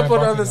 Hold it up on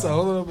the other side.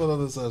 Hold it up on the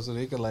other side so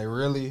they can like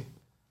really.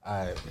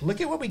 All right.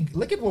 Look at what we are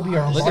Look at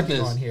embarking this.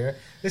 on here.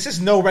 This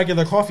is no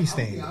regular coffee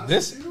stain.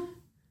 This. You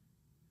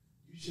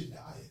should dye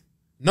it.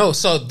 No,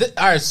 so all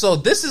right. So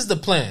this is the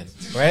plan,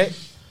 right?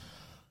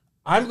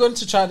 I'm going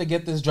to try to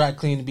get this dry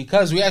cleaned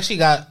because we actually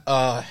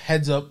got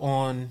heads up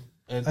on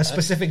A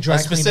specific dry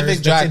cleaner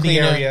in the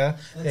area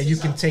that you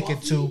can take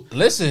it to.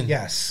 Listen,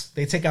 yes,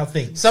 they take out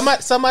things.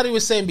 Somebody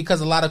was saying because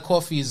a lot of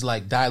coffee is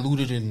like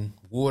diluted in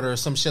water or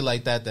some shit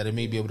like that it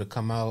may be able to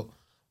come out.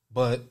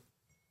 But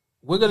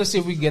we're gonna see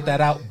if we can get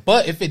that out.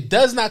 But if it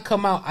does not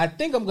come out, I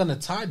think I'm gonna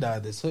tie dye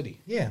this hoodie.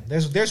 Yeah,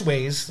 there's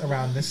ways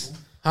around this.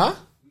 Huh?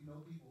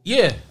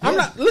 Yeah, I'm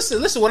not.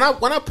 Listen. When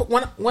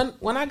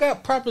I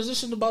got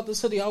propositioned about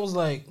this hoodie, I was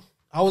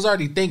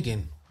already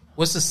thinking,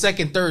 what's the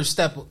second, third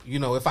step? You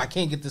know, if I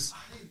can't get this.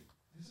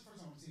 This is the first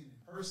time I'm seeing it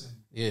in person.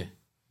 Yeah,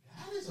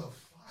 That is a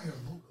fire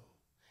logo.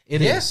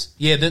 it is.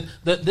 Yeah,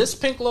 this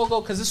pink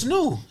logo because it's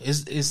new.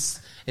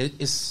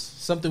 It's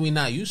something we're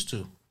not used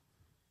to.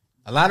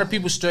 A lot of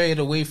people strayed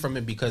away from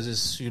it because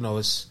it's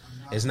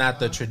not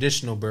the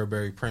traditional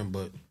Burberry print,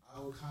 but I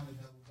would kind of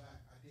double back.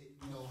 I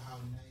didn't know how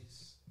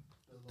nice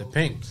the logo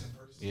pink. looks in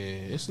person.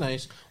 Yeah, it's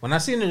nice. When I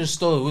seen it in the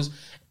store, it was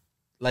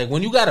like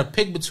when you got to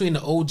pick between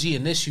the OG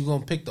and this, you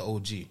gonna pick the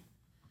OG.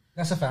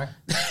 That's a fact.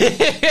 But you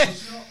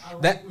know, I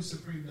like with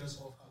Supreme does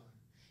off color.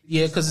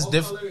 Yeah, because it's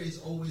different.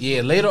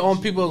 Yeah, later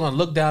on, people are gonna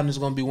look down. And it's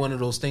gonna be one of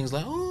those things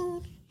like,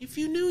 oh, if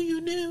you knew,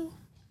 you knew.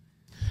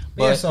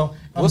 But yeah, so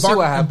we'll see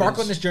what happens. Embark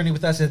on this journey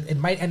with us. It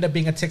might end up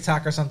being a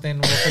TikTok or something.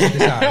 We'll figure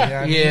this out. You know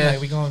what I mean?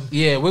 Like, we're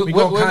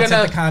going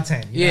content to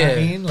content. You know what I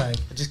mean? Like,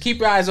 just keep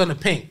your eyes on the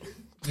pink.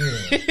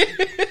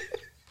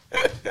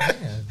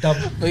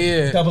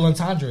 Yeah. Double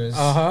entendres.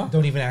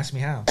 Don't even ask me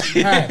how.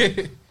 All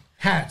right.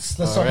 Hats.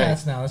 Let's talk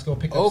hats now. Let's go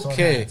pick up some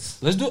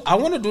hats. Let's do. I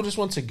want to do this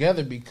one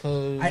together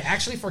because I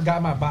actually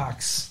forgot my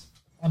box.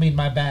 I mean,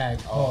 my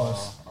bag.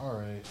 Pause. All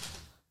right.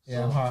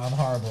 Yeah, I'm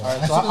horrible. All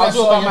right, as so soon as I'll I do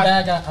saw about your my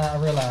bag, I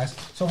realized.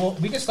 So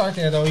we can start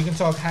there though. You can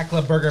talk Hat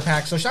Club Burger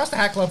Pack. So shouts to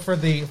Hat Club for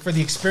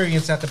the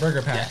experience at the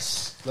Burger Pack.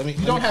 Yes.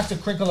 You don't have to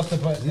crinkle up the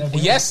button.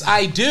 Yes,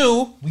 I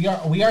do. We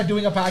are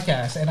doing a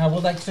podcast, and I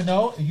would like to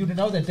know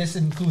that this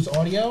includes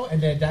audio,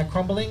 and that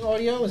crumbling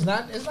audio is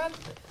not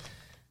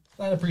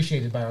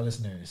appreciated by our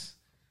listeners.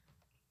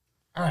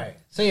 All right.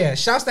 So yeah,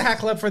 shouts to Hat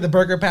Club for the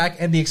Burger Pack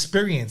and the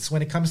experience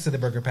when it comes to the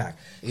Burger Pack.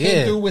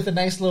 Came through with a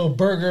nice little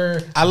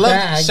burger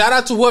bag. Shout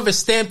out to whoever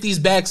stamped these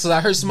bags. So I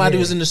heard somebody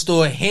was in the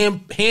store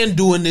hand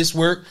doing this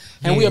work,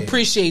 and we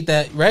appreciate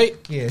that, right?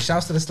 Yeah.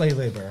 Shouts to the slave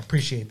labor.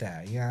 Appreciate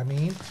that. You know what I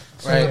mean?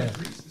 So, right. Yeah.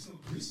 There's no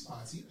grease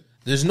spots either.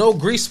 There's no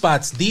grease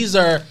spots. These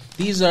are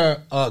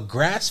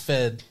grass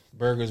fed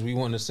burgers. We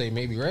want to say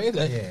maybe, right?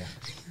 Yeah.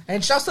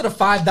 And shouts to the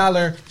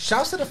 $5.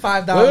 Shouts to the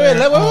 $5. Wait,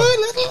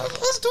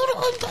 let's do it.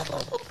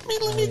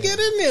 Let me get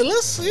in there.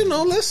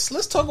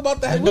 Let's talk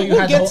about that.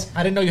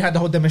 I didn't know you had the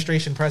whole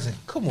demonstration present.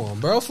 Come on,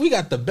 bro. If we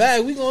got the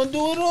bag, we gonna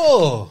do it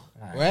all.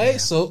 Right? Yeah.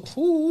 So,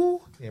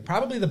 yeah,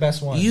 probably the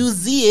best one. You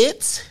see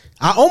it.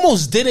 I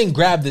almost didn't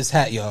grab this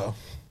hat, y'all.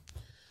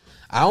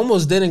 I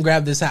was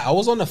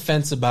on the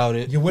fence about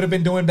it. You would have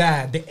been doing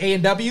bad. The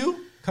A&W.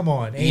 Come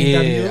on,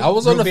 A&W. Yeah, I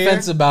was on the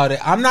fence about it.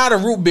 I'm not a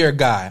root beer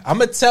guy. I'm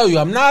gonna tell you,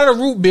 I'm not a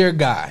root beer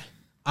guy.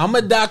 I'm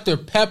a Dr.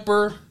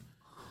 Pepper,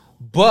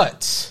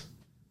 but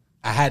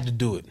I had to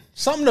do it.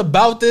 Something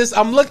about this.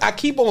 I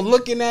keep on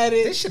looking at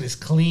it. This shit is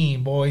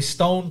clean, boy.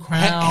 Stone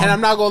Crown. And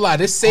I'm not gonna lie,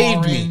 this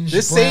saved me.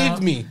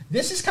 Saved me.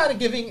 This is kind of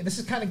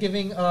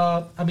giving.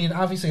 I mean,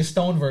 obviously a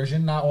Stone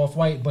version, not off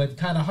white, but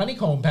kind of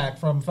honeycomb pack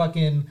from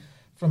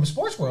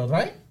Sports World,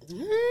 right?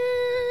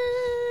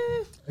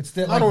 It's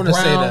the, like, I don't want to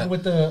say that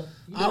with the.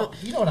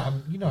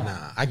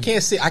 I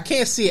can't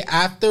see it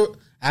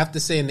after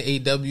saying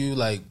the AW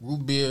like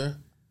root beer.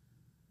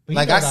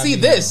 Like I see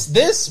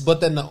this,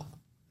 but then no.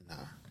 Nah.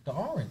 The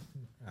orange.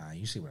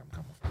 You see where I'm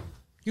coming from.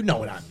 You know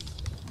what I mean.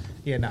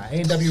 Yeah,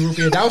 A&W root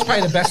beer. That was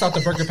probably the best out the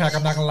Burger Pack.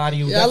 I'm not gonna lie to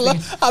you. Yeah,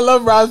 I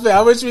love Rob's face.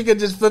 I wish we could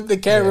just flip the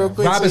camera real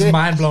quick. Rob is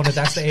mind blown that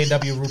that's the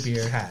A&W root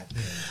beer hat.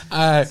 Yeah. All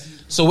right.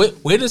 So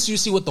where does you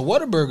see what the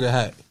Whataburger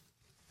hat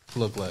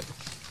look like?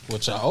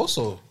 Which I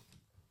also.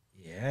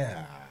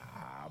 Yeah.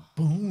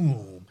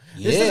 Boom.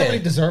 Yeah. This doesn't really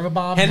deserve a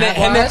bomb. And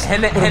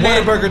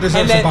Whataburger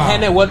deserves a bomb.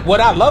 And then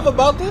what I love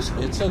about this,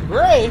 it's a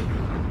gray.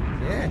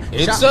 Yeah.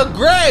 It's a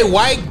gray,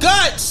 white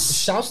guts.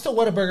 Shouts to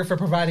Whataburger for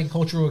providing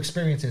cultural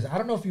experiences. I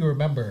don't know if you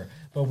remember,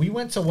 but we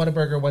went to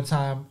Whataburger one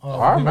time.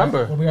 I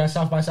remember. When we were at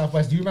South by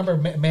Southwest. Do you remember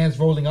man's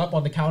rolling up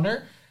on the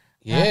counter?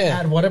 Yeah,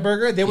 at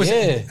Whataburger, there was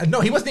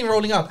no. He wasn't even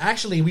rolling up.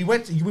 Actually, we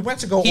went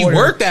to go. He order.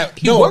 worked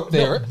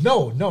there.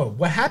 No.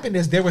 What happened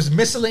is there was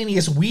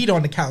miscellaneous weed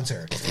on the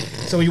counter,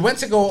 so we went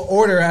to go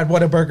order at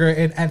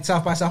Whataburger at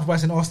South by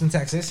Southwest in Austin,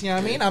 Texas. You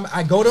know what I mean?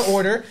 I go to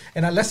order,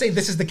 and let's say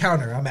this is the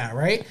counter I'm at,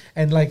 right?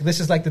 And like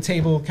this is like the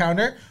table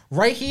counter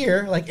right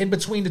here, like in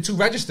between the two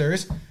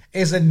registers,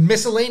 is a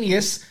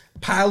miscellaneous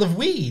pile of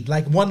weed,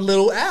 like one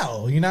little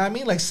L. You know what I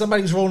mean? Like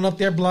somebody was rolling up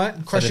their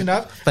blunt, crushing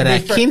up. But they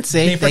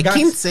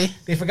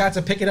forgot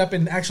to pick it up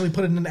and actually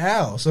put it in the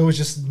L. So it was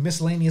just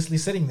miscellaneously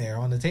sitting there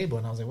on the table.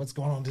 And I was like, what's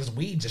going on with this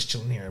weed just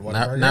chilling here?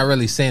 Not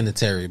really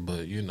sanitary,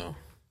 but you know.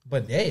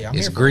 But hey,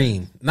 it's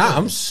green.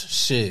 I'm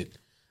shit.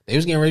 They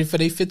was getting ready for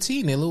their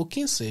 15, their little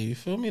 15. You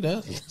feel me?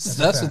 That's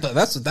what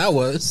that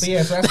was. But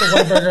yeah, so that's the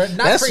Whataburger.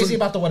 Not crazy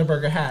about the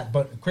Whataburger hat,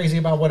 but crazy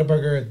about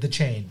Whataburger the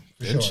chain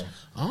for sure.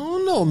 I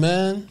don't know,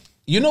 man.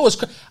 You know what's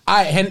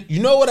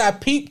you know what I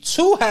peeped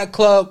to Hat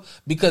Club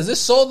because it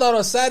sold out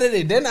on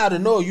Saturday. Then out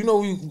of nowhere, you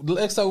know,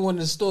 next time we went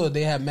to the store,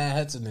 they had mad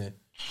hats in there.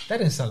 That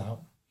didn't sell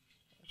out.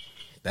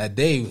 That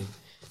day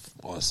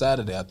on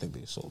Saturday, I think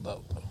they sold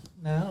out. Bro.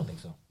 No, I don't think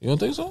so. You don't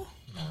think so?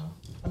 No.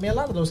 I mean, a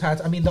lot of those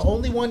hats. I mean, the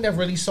only one that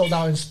really sold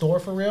out in store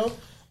for real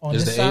on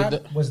this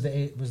side was the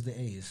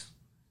A's.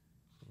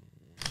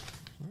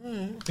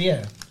 But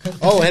yeah.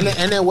 Oh, and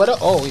then what?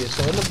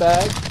 So in the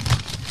bag.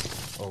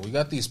 Oh, we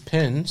got these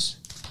pins,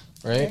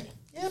 right? Okay.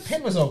 Yeah,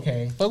 pin was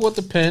okay. Fuck with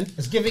the pin.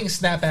 It's giving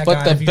snapback.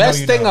 But the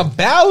best thing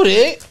about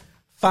it,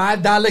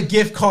 $5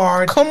 gift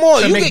card. Come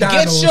on, you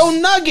McDonald's. Can get your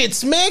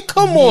nuggets, man.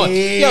 Come on,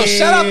 yo,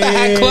 shout out the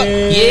Hat Club.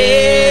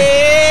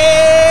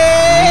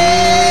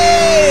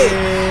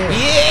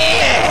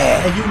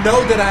 And you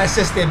know that I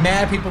assisted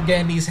mad people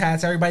getting these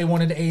hats. Everybody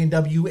wanted the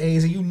A&W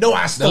A's, and you know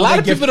I stole. A lot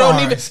of people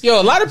don't even.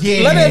 Yo, a lot of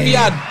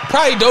y'all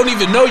probably don't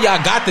even know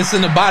y'all got this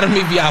in the bottom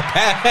of y'all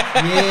pack.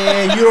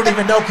 Yeah, you don't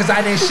even know because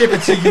I didn't ship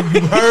it to you.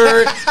 You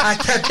heard? I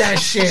kept that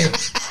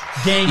shit.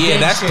 Gang,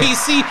 that's shit.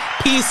 PC.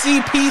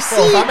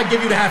 Bro, if I'm gonna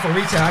give you the half of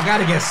retail, I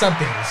gotta get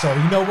something. So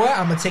you know what?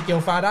 I'm gonna take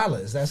your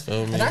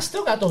 $5. And I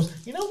still got those.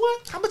 You know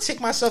what? I'm gonna take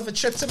myself a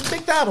trip to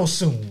McDonald's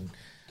soon.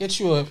 Get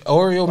you an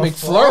Oreo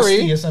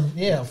McFlurry.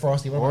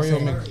 Frosty.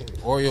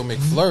 Oreo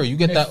McFlurry. You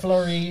get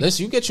McFlurry. that.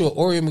 Listen, you get you an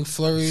Oreo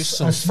McFlurry,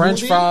 some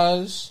French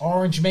fries,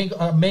 orange mango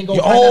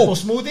pineapple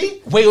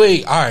smoothie.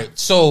 Wait. All right.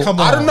 So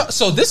I don't know.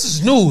 So this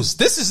is news.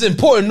 This is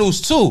important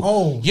news too.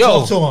 Oh,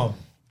 talk to him.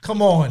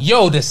 Come on.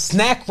 Yo, the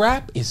snack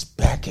wrap is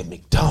back at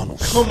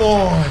McDonald's. Come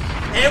on.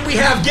 And we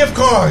have gift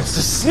cards.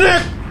 The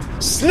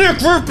snack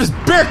wrap is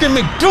back at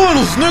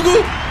McDonald's,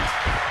 nigga.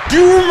 Do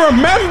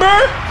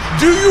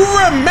you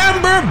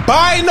remember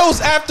buying those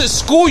after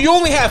school? You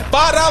only had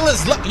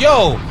 $5 left.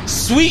 Yo,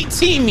 sweet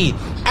tea me,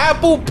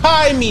 apple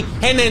pie me,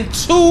 and then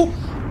two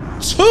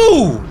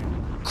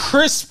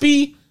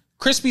crispy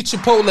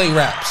Chipotle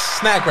wraps,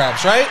 snack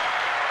wraps, right?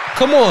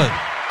 Come on.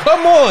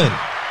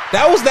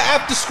 That was the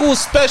after school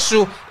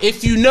special.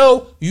 If you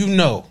know, you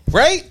know,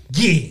 right?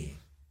 Yeah.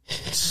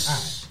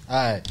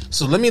 All right.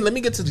 So let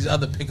me get to these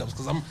other pickups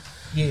because I'm.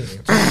 Yeah,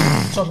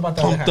 talk about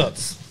the other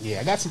hats. Yeah,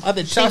 I got some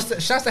other. Shouts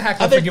to Hat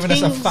Club for giving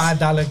us a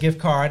 $5 gift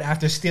card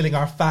after stealing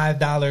our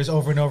 $5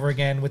 over and over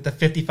again with the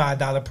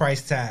 $55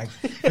 price tag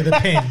for the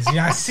pins.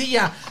 Yeah, I see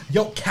ya.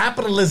 Yo,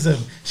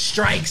 capitalism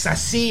strikes. I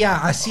see ya.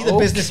 I see the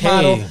business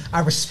model.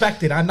 I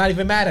respect it. I'm not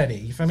even mad at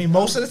it. You feel me?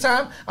 Most of the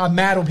time, I'm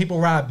mad when people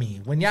rob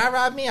me. When y'all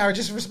rob me, I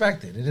just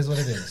respect it. It is what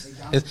it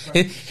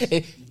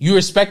is. You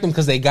respect them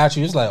because they got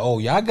you. It's like, oh,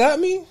 y'all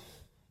got me.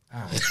 All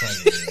right,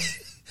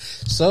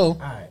 so. All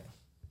right.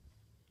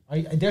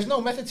 There's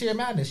no method to your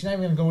madness. You're not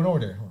even going to go in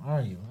order, are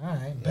you? All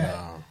right, bet.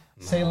 No.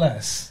 Say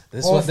less.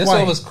 This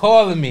one was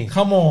calling me.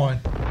 Come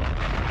on.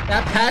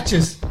 That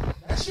patches.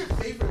 That's your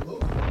favorite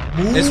logo.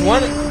 It's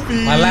one.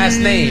 My last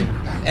name.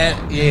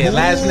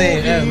 Last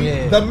name.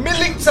 Yeah. The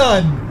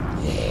Millington.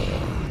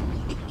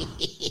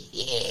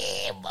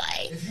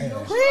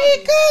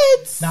 Pretty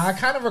good. Now I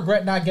kind of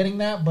regret not getting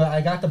that, but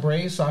I got the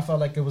Braves, so I felt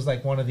like it was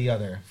like one or the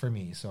other for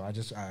me. So I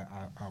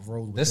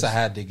rolled with this. I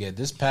had to get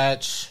this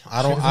patch.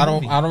 I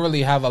don't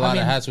really have a lot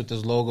of hats with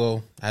this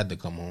logo. I had to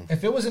come home.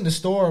 If it was in the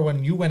store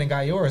when you went and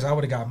got yours, I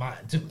would have got mine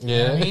too. Yeah,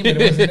 you know what I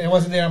mean? But it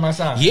wasn't there on my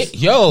size. Yeah,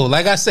 yo,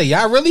 like I said,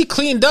 y'all really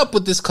cleaned up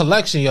with this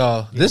collection,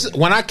 y'all. This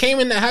when I came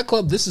in the hat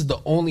club, this is the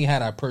only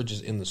hat I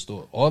purchased in the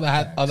store. All the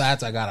other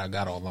hats I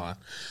got online.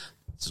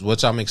 This is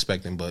what I'm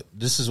expecting, but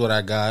this is what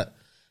I got.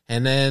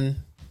 And then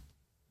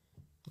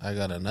I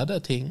got another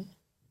thing.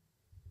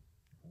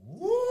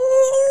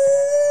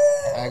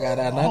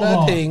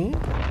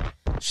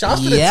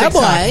 Shouts to the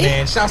TikTok,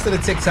 man. Shouts to the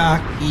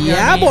TikTok.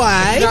 Yeah, boy.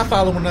 If you're not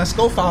following us,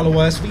 go follow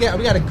us. We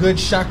got a good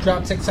shock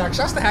drop TikTok.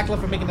 Shouts to Hat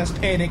Club for making us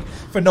panic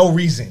for no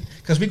reason.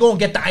 Because we going to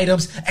get the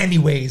items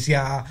anyways,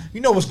 y'all. You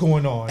know what's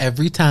going on.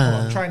 Every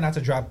time. I'm trying not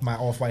to drop my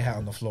off-white hat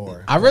on the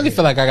floor. I really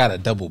feel like I got to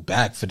double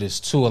back for this,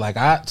 too. Like,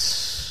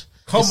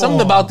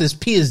 something about this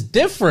P is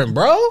different,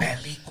 bro.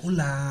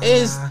 Película.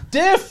 It's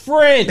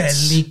different.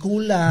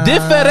 Película.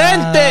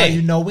 Diferente.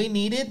 You know we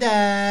needed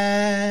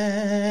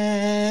that.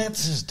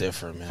 This is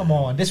different, man. Come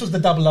on. This was the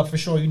double up for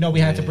sure. You know we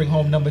had to bring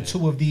home number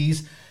 2 of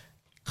these.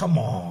 Come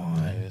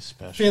on.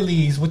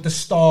 Phillies with the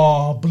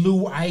star,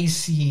 blue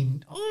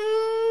icing.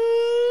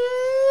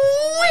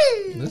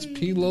 This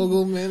P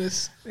logo, man,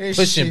 is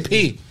pushing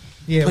P.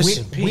 Yeah,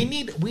 we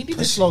need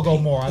this logo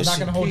more. I'm not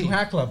gonna hold you,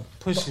 Hat Club.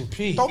 Pushing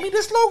P. Throw me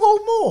this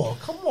logo more.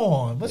 Come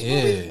on. What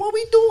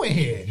we doing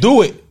here?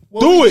 Do it.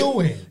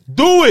 Do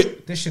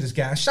it. This shit is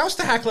gas. Shouts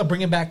to Hat Club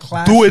bringing back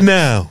class. Do it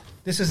now.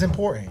 This is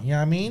important. You know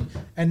what I mean?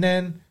 And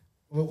then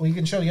we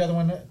can show the other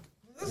one.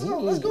 Let's go.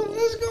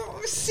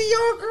 Let's see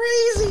y'all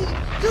crazy.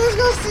 Let's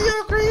go see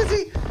y'all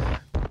crazy.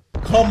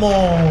 Come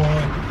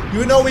on.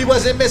 You know we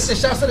wasn't missing.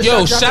 Shout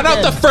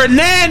out to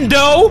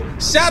Fernando.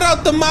 Shout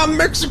out to my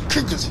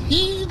Mexican because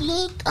he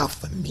looked out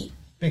for me.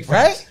 Big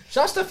right?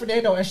 Shouts to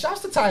Fernando and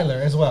shouts to Tyler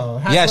as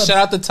well. Shout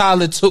out to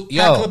Tyler too.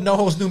 Yo, Hat Club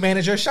NoHo's new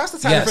manager. Shouts to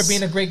Tyler for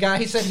being a great guy.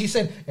 He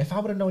said, if I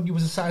would have known you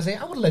was a size 8,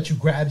 I would have let you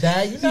grab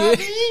that. You know what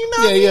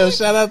I mean?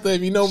 Shout out to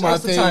him. You know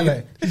shouts my thing.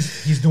 Tyler.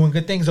 He's doing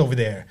good things over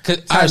there.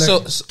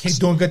 Tyler, keep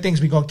doing good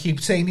things. We're gonna keep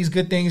saying these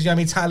good things. You know what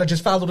I mean? Tyler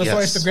just followed us on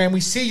Instagram. We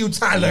see you,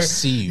 Tyler. We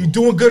see you. You're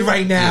doing good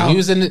right now. Yeah, he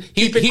was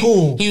keep it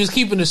cool. He was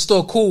keeping the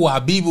store cool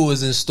while Bieber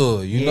was in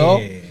store. You know,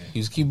 he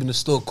was keeping the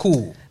store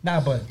cool. Nah,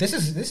 but this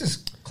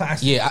is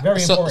classic. Yeah,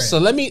 very important. So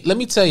let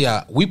me tell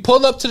y'all. We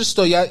pulled up to the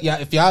store. Y'all,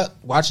 if y'all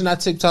watching our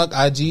TikTok,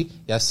 IG,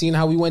 y'all seen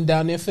how we went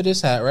down there for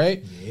this hat,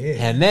 right? Yeah.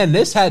 And then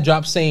this hat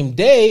dropped same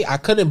day. I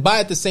couldn't buy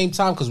it at the same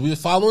time because we were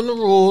following the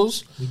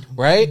rules,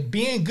 right?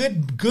 Being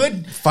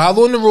good.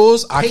 Following the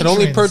rules. I could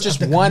only purchase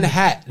one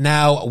hat.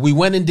 Now we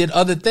went and did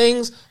other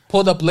things.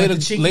 Pulled up later.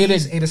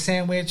 Ate a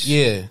sandwich.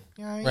 Yeah.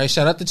 Right.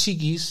 Shout out to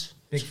Cheekies.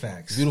 Big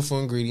facts. Beautiful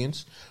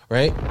ingredients.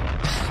 Right.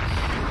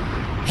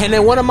 And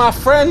then one of my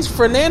friends,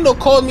 Fernando,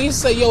 called me and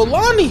said, yo,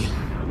 Lonnie,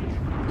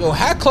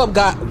 Hat Club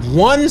got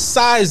one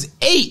size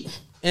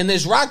 8 in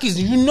this Rockies.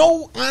 I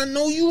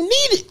know you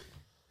need it.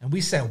 And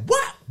we said,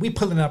 what? We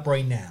pulling up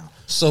right now.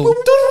 So, you know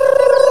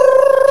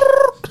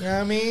what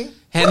I mean?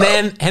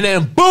 And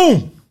then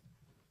boom,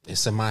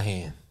 it's in my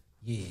hand.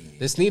 Yeah.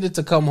 This needed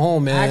to come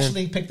home, man. I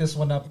actually picked this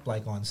one up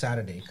like on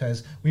Saturday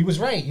because we was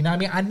right. You know what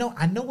I mean?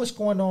 I know what's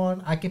going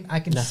on. I get my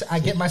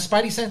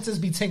spidey senses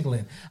be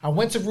tingling. I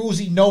went to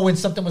Ruzi knowing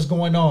something was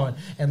going on,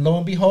 and lo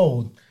and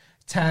behold,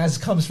 Taz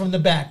comes from the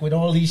back with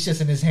all these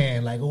shits in his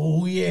hand, like,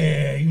 oh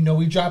yeah,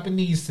 we dropping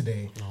these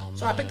today.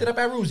 So I picked it up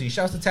at Ruzi.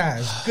 Shouts to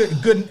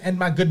Taz, good, and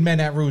my good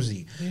men at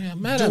Ruzi. Yeah,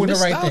 man, doing I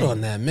missed the right out thing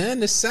on that,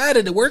 man. It's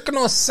Saturday, working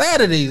on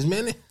Saturdays,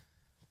 man.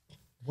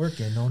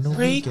 Working on the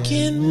breaking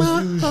weekend,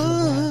 my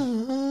heart.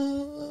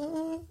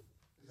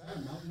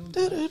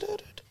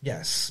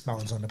 Yes,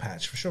 Mountains on the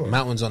Patch for sure.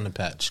 Mountains on the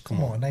Patch. Come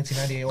on,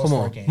 1998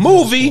 All-Star Game.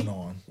 Movie.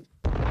 All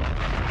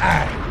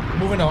right,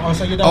 moving on. Oh,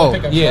 so you're done with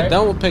pickups, yeah, right?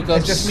 done with pickups.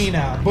 It's just me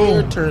now. Boom.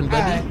 Your turn, baby.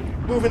 All right,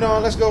 moving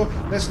on. Let's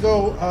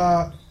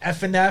go.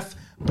 F&F,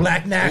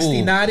 Black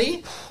Nasty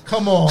Naughty.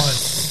 Come on.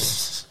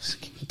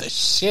 The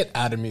shit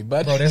out of me,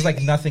 buddy. Bro, there's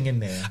like nothing in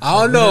there.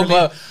 I don't know,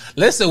 but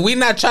listen, we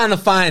not trying to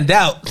find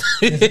out.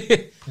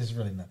 There's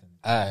really nothing.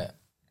 All right.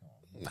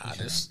 Nah,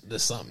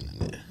 there's something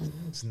in there.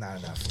 It's not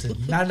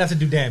enough to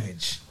do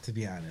damage, to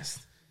be honest.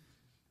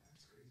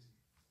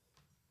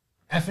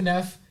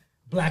 F&F,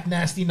 Black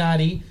Nasty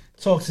Naughty,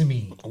 talk to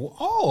me.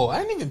 Oh, I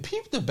didn't even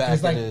peep the back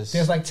of this.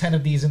 There's like 10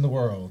 of these in the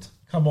world.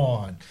 Come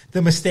on.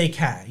 The mistake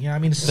hat. You know what I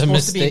mean?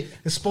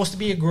 It's supposed to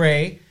be a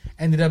gray,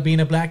 ended up being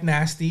a Black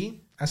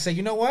Nasty. I say,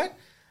 you know what?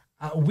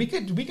 We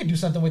could do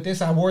something with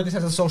this. I wore this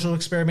as a social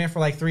experiment for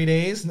like 3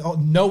 days.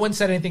 No one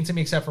said anything to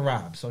me except for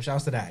Rob. So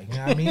shouts to that. You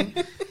know what I mean?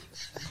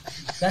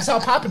 That's how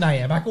poppin' I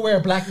am. I could wear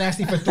a Black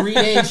Nasty for 3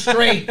 days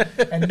straight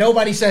and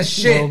nobody says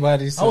shit. I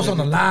was on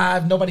the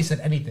live. Nobody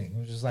said anything. It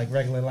was just like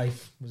regular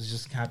life was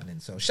just happening.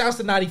 So shouts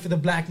to Naughty for the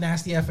Black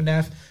Nasty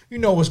F&F. You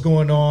know what's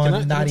going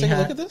on. Can I take a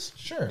look at this?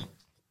 Sure.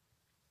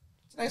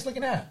 It's a nice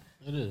looking hat.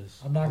 It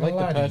is. I'm not gonna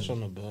lie the patch to you.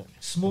 on the back.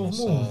 Smooth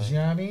moves, you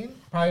know what I mean?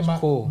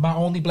 Probably my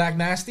only Black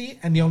Nasty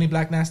and the only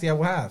Black Nasty I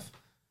will have.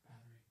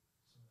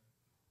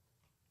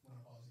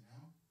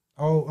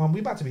 Oh, we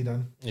about to be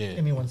done. Yeah.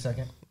 Give me 1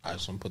 second. I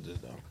just want to put this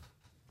down.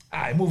 All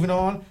right, moving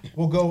on.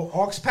 We'll go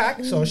Aux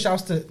Pack. So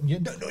shouts to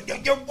you're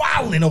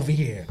wilding over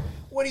here.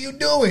 What are you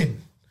doing?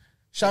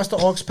 Shouts to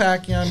Aux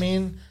Pack. You know what I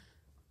mean?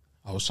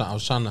 I was trying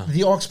to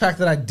the Aux Pack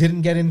that I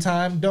didn't get in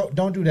time.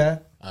 Don't do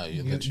that.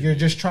 You're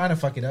just trying to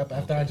fuck it up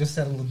after I just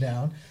settled it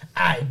down.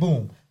 All right,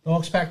 boom. The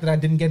Aux Pack that I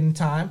didn't get in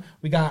time.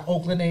 We got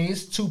Oakland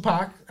A's,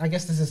 Tupac. I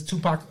guess this is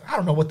Tupac. I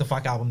don't know what the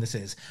fuck album this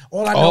is.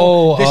 All I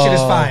know, this shit is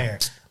fire.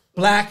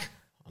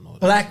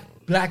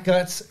 Black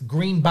guts,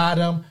 green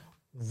bottom,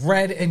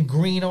 red and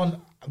green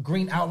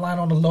outline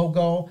on the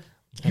logo.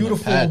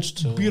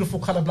 Beautiful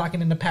color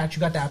blocking in the patch. You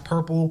got that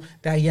purple,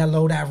 that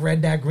yellow, that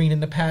red, that green in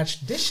the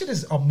patch. This shit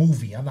is a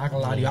movie. I'm not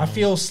gonna lie to you. I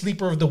feel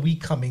sleeper of the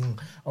week coming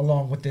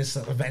along with this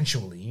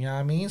eventually. You know what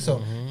I mean?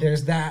 So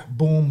there's that.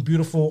 Boom.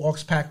 Beautiful Aux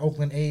Pack,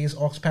 Oakland A's,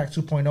 Aux Pack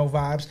 2.0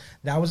 vibes.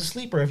 That was a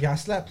sleeper. If y'all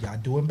slept, y'all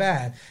doing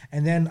bad.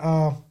 And then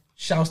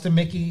shouts to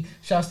Mickey,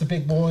 shouts to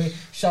Big Boy,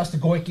 shouts to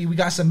Goiki. We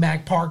got some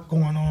Mag Park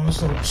going on.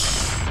 So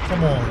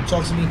come on,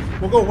 talk to me.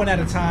 We'll go one at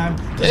a time.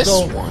 Let's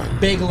go one.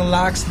 Bagel and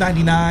Locks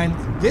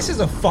 99. This is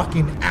a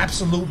fucking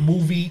absolute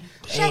movie.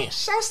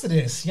 Shouts to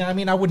this. You know what I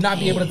mean? I would not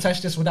be able to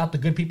touch this without the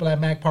good people at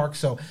Mag Park,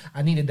 so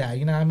I needed that.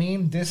 You know what I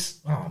mean? This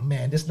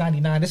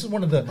 99. This is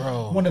one of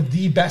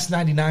the best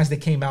 99s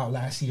that came out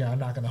last year. I'm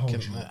not gonna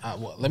hold you.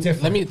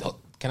 Let me.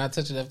 Can I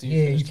touch it after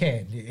you? Yeah, you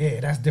can. Yeah,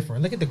 that's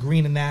different. Look at the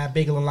green in that.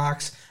 Bagel and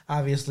Locks,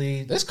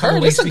 obviously. This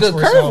curve. This a good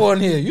curve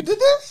on here. You did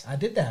this? I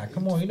did that.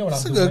 Come on, you know what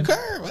I'm doing. It's a good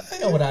curve. You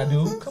know what I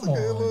do. Come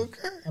on.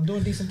 I'm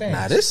doing decent things.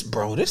 Nah, this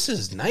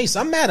is nice.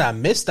 I'm mad I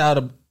missed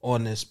out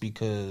on this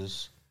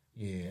because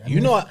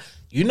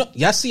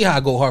y'all see how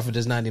I go hard for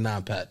this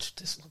 99 patch.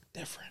 This look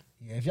different.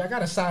 Yeah, if y'all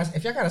got a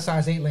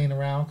size 8 laying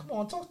around, come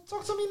on, talk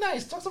to me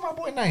nice. Talk to my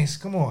boy nice.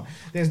 Come on.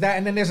 There's that,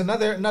 and then there's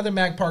another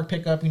Mag Park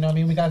pickup. You know what I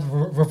mean? We got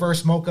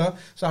reverse mocha.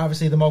 So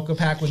obviously the mocha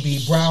pack would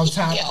be brown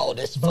top,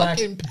 black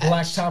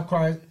top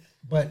card.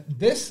 But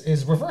this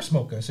is reverse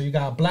mocha. So you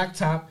got black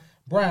top,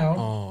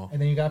 brown,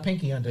 and then you got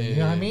pinky under. You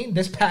know what I mean?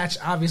 This patch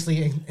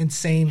obviously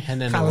insane. And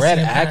then the red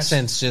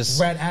accents,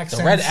 the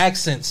red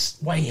accents,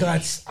 white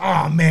guts.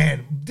 Oh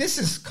man, this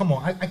is, come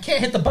on. I can't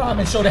hit the bomb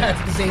and show the hats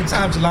at the same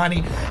time,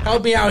 Jelani.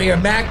 Help me out here.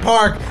 Mag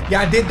Park,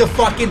 y'all did the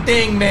fucking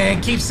thing,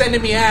 man. Keep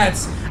sending me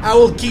hats. I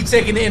will keep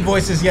taking the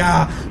invoices,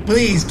 y'all.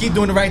 Please keep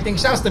doing the right thing.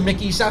 Shouts to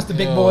Mickey. Shouts to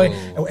Big Boy.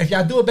 If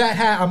y'all do a bad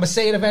hat, I'm gonna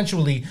say it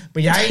eventually.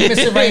 But y'all ain't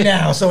missing right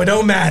now, so it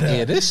don't matter.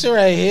 Yeah, this shit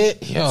right here.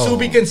 To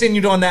be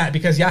continued on that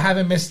because y'all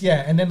haven't missed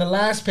yet. And then the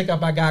last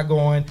pickup I got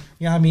going,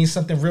 you know what I mean,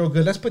 something real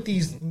good. Let's put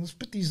these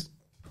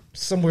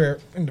somewhere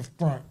in the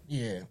front.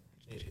 Yeah.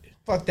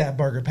 Fuck that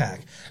burger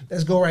pack.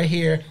 Let's go right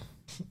here.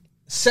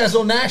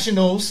 Sezzle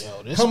Nationals.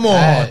 Come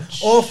on.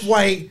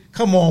 Off-white.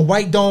 Come on.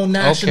 White Dome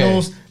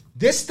Nationals. Okay.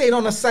 This stayed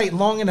on the site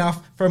long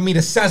enough for me to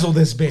sezzle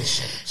this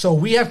bitch. So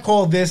we have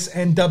called this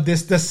and dubbed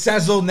this the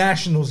Sezzle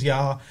Nationals,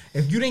 y'all.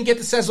 If you didn't get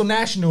the Sezzle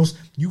Nationals,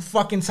 you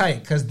fucking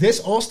tight. Because this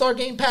All-Star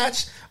Game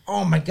patch,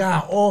 oh my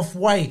God,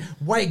 off-white,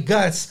 white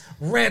guts,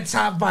 red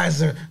top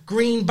visor,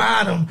 green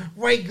bottom,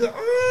 white guts.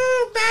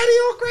 Baddie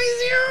all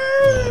crazy.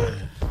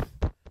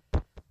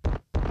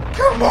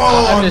 Come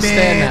on, I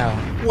understand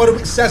man. Now. What are we,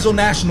 Sezzle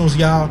Nationals,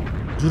 y'all?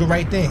 Do the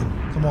right thing.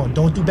 Come on,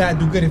 don't do bad,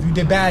 do good. If you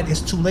did bad,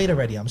 it's too late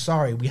already. I'm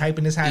sorry. We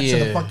hyping this hat to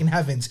the fucking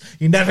heavens.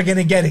 You're never going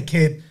to get it,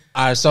 kid.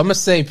 All right, so I'm going to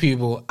say,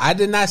 people, I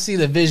did not see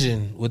the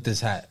vision with this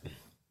hat.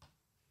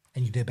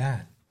 And you did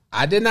bad.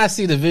 I did not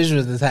see the vision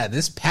with this hat.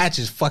 This patch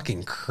is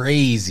fucking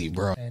crazy,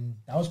 bro. And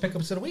that was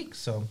pickups of the week.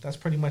 So that's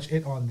pretty much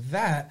it on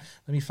that.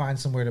 Let me find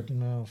somewhere to...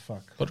 No,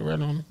 fuck. Put it right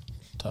on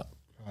top.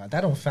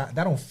 That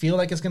don't feel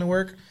like it's going to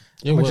work.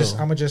 I'm going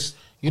to just...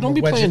 You don't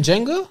be playing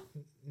Jenga?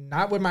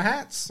 Not with my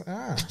hats.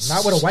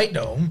 Not with a white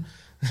dome.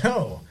 No.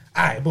 All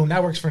right, boom.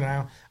 That works for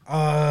now.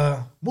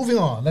 Moving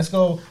on. Let's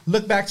go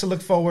look back to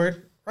look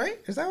forward. Right?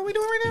 Is that what we're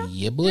doing right now?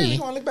 Yeah, boy. Yeah, we're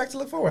going to look back to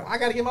look forward. I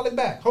got to get my look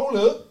back. Hold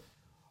up.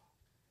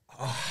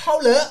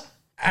 Hold up.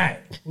 All right.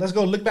 Let's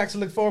go look back to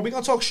look forward. We're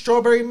going to talk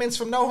strawberry mints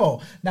from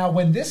NoHo. Now,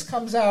 when this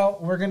comes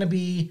out, we're 1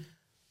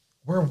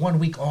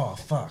 week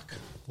off. Fuck.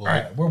 All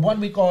right, we're 1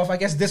 week off. I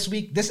guess this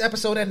week, this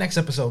episode and next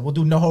episode, we'll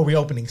do NoHo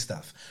reopening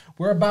stuff.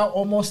 We're about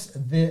almost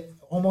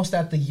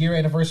at the year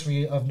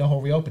anniversary of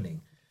NoHo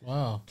reopening.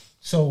 Wow.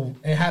 So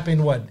it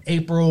happened,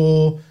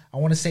 April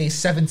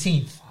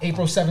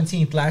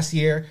 17th last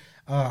year.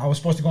 I was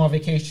supposed to go on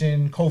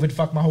vacation. COVID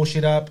fucked my whole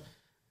shit up.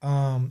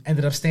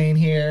 Ended up staying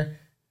here,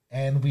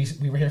 and we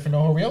were here for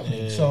NoHo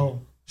reopening. Yeah.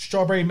 So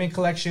Strawberry Mint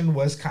Collection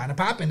was kind of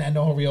popping at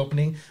NoHo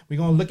reopening. We're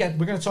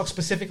gonna talk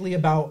specifically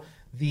about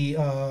the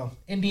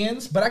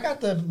Indians, but I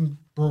got the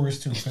Brewers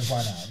too, because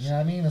why not? You know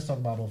what I mean? Let's talk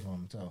about both of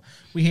them. So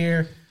we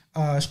here.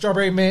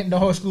 Strawberry Mint,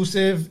 NoHo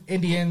exclusive,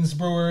 Indians,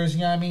 Brewers,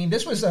 you know what I mean?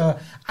 This was, I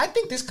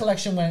think this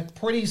collection went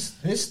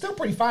it's still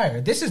pretty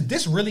fire.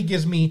 This really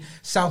gives me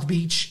South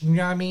Beach, you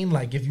know what I mean?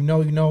 Like, if you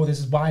know, this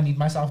is why I need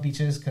my South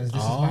Beaches, because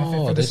this is my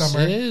fit for the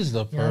summer. This is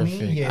the perfect.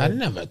 You know I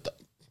mean?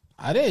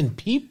 I didn't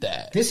peep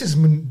that. This is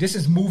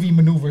movie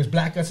maneuvers,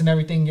 black guts and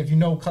everything. If you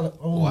know color,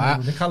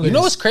 the colors. You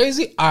know what's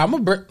crazy? I'm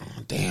a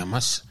damn.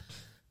 All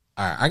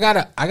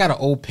right, I got an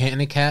old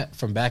Panic hat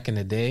from back in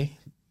the day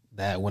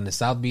that when the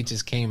South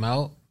Beaches came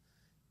out,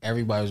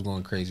 everybody was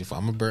going crazy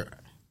for.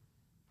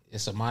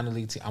 It's a minor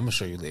league team. I'm gonna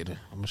show you later.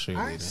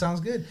 Sounds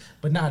good.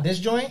 But nah, this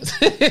joint,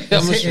 I'm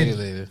gonna show you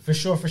later. For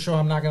sure.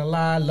 I'm not gonna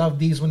lie. I loved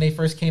these when they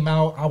first came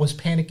out. I was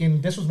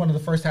panicking. This was one of the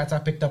first hats I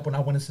picked up when I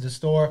went into the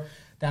store.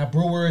 That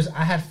Brewers,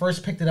 I had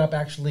first picked it up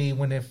actually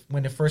when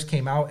it first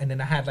came out, and then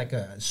I had like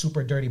a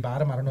super dirty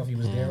bottom. I don't know if he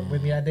was there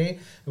with me that day.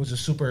 It was a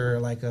super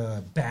like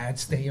a bad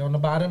stain on the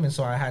bottom, and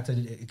so I had to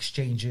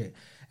exchange it.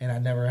 And I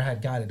never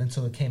had got it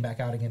until it came back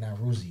out again at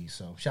Ruzi.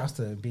 So shouts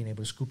to being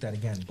able to scoop that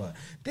again. But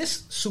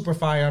this super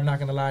fire, I'm not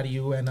going to lie to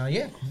you. And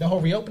the whole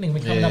reopening,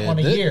 we're coming up on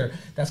a year.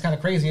 That's kind of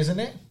crazy, isn't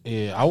it?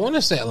 Yeah, I want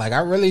to say, like,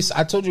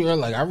 I told you earlier,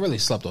 like, I really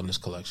slept on this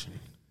collection.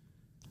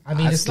 I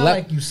mean, it's not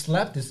like you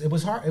slept. It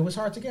was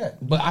hard to get.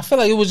 But I feel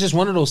like it was just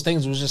one of those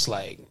things. It was just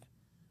like,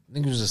 I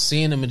think it was just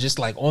seeing them and just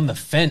like on the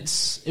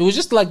fence. It was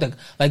just like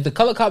the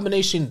color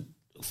combination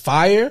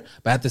fire.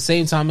 But at the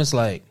same time, it's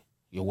like,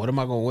 yo, what am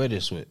I going to wear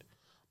this with?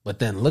 But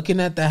then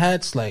looking at the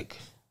hats, like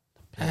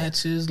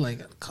patches,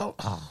 like color.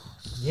 Oh.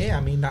 Yeah,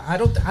 I mean, I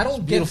don't it's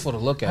beautiful to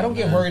look at. I don't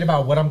get worried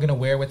about what I'm gonna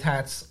wear with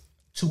hats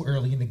too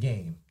early in the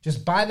game.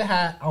 Just buy the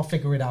hat. I'll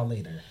figure it out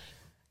later.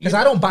 Because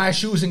I don't buy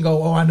shoes and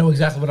go, I know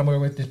exactly what I'm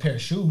wearing with this pair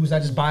of shoes. I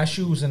just buy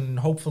shoes and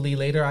hopefully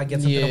later I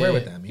get something to wear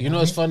with them. You know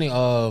what's funny?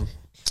 I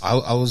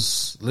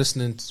was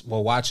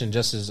watching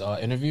Just's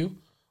interview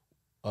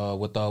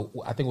with I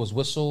think it was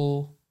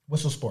Whistle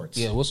Sports.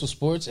 Yeah, Whistle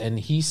Sports. And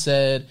he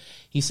said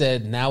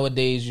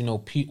nowadays,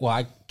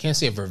 I can't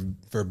say it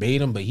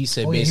verbatim, but he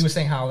said he was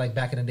saying how like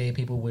back in the day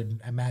people would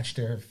match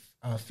their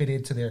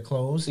fitted to their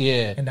clothes.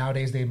 Yeah. And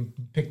nowadays they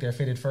pick their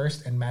fitted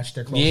first and match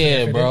their clothes.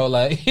 Yeah, bro.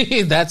 Like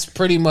that's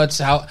pretty much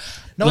how.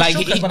 No, like,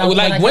 it's true, when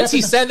I once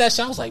he said that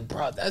shit, I was like,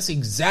 bro, that's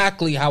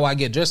exactly how I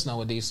get dressed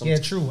nowadays. Yeah,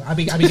 true. I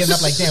be getting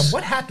up like, damn,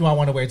 what hat do I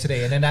want to wear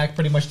today? And then that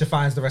pretty much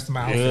defines the rest of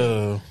my outfit.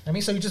 Yeah. I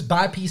mean, so you just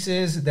buy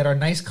pieces that are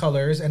nice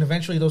colors, and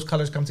eventually those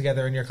colors come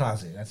together in your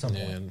closet at some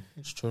point. Yeah,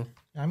 it's true.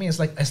 I mean, it's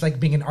like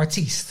being an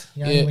artiste.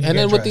 You know Yeah, and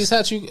then with these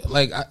hats, you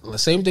like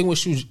same thing with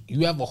shoes.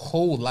 You have a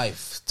whole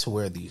life to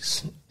wear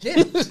these.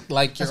 Yeah,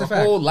 like your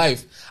whole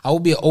life. I will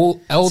be an old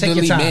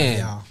elderly man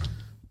y'all.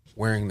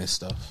 wearing this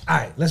stuff. All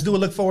right, let's do a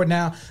look forward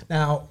now.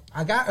 Now,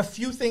 I got a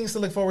few things to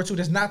look forward to.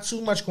 There's not too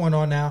much going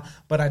on now,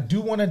 but I do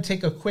want to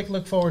take a quick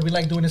look forward. We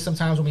like doing this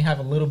sometimes when we have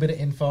a little bit of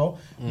info.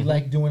 We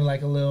like doing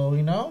like a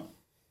little,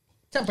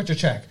 temperature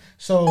check.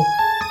 So you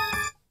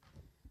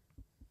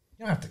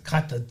don't have to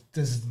cut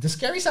the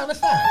scary sound is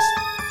fast.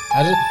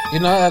 I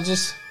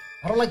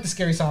don't like the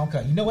scary sound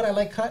cut. You know what I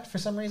like cut for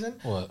some reason?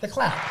 What? The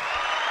clap.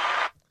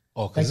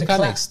 Oh, because it's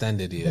kind of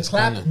extended here. The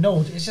clap, no,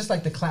 it's just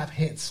like the clap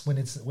hits when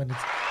it's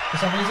for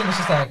some reason it's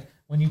just like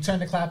when you turn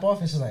the clap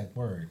off, it's just like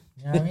word.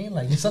 You know what I mean?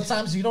 Like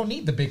sometimes you don't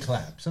need the big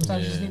clap.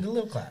 Sometimes you just need the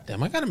little clap.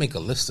 Damn, I gotta make a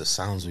list of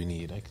sounds we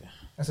need.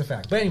 That's a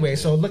fact. But anyway,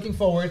 so looking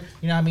forward,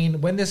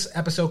 when this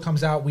episode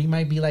comes out, we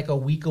might be like a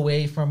week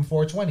away from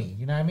 420.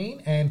 You know what I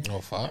mean? And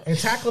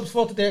it's Hack Club's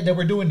fault that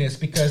we're doing this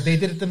because they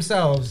did it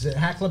themselves.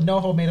 Hack Club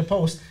NoHo made a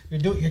post.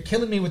 You're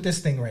killing me with this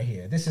thing right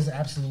here. This is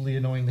absolutely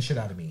annoying the shit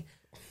out of me.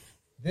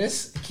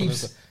 This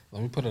keeps.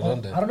 Let me put it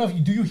under. I don't know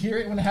if you hear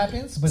it when it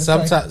happens, but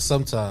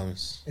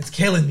sometimes it's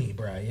killing me,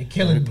 bro. You're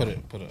killing me.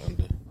 Put it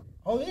under.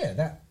 Oh yeah,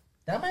 that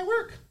might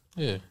work.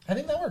 Yeah, I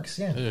think that works.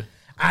 Yeah. All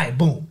right,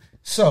 boom.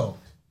 So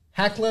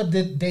Hack Club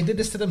did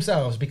this to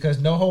themselves because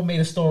NoHo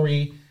made a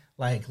story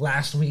like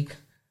last week,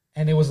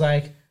 and it was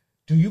like,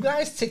 do you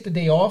guys take the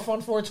day off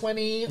on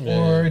 420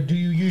 or do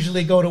you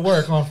usually go to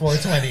work on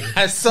 420?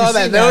 I saw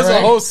that. There was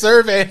a whole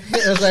survey.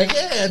 It was like,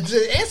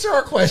 answer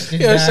our question.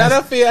 Yo, shout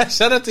out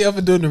to y'all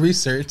for doing the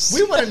research.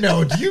 We want to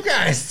know, do you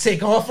guys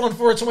take off on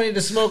 420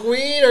 to smoke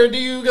weed or do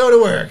you go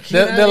to work?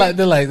 They're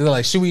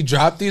like, should we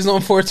drop these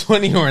on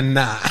 420 or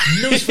not?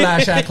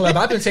 Newsflash, Hack Club.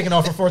 I've been taking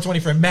off for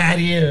 420 for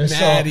mad years.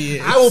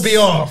 I will be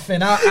off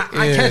and I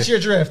catch your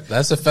drift.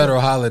 That's a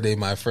federal holiday,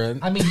 my friend.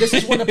 I mean, this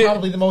is one of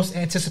probably the most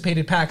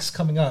anticipated packs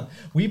coming up.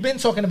 We've been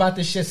talking about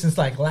this shit since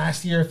like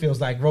last year. It feels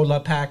like Roll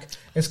Up Pack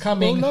is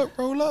coming.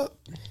 Roll up.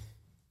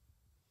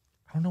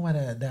 I don't know why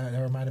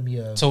that reminded me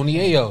of Tony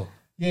Ayo.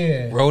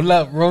 Yeah. Roll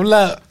up.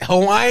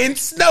 Hawaiian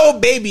snow,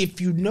 baby. If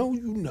you know,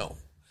 you know.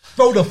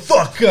 Roll the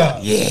fuck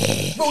up.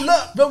 Yeah. Roll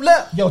up.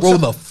 Yo, roll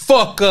the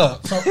fuck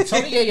up.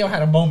 Tony Ayo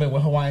had a moment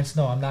with Hawaiian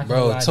snow. I'm not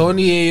gonna lie.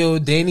 Tony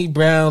Ayo, Danny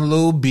Brown,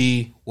 Lil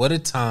B. What a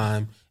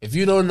time. If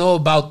you don't know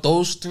about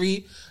those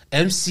three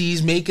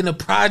MCs making a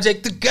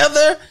project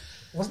together.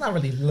 Well, it's not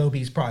really Lil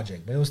B's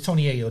project, but it was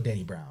Tony Ayo,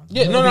 Danny Brown.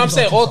 Yeah, no, I'm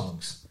saying all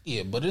songs.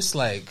 Yeah, but it's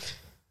like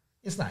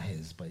it's not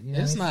his, but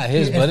it's not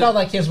his. It felt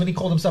like his when he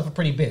called himself a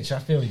pretty bitch. I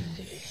feel you.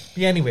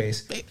 But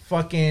anyways,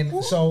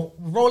 so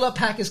Roll Up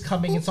Pack is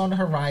coming. It's on the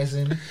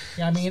horizon. You know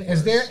what I mean?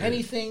 Is there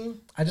anything?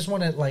 I just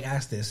want to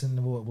ask this,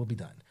 and we'll be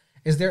done.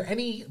 Is there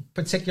any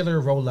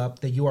particular roll up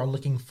that you are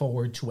looking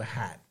forward to a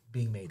hat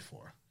being made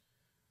for?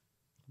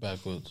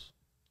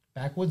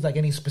 Backwoods, like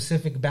any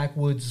specific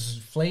backwoods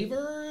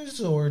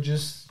flavors or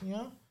just,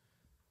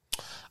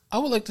 I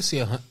would like to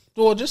see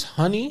just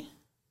honey.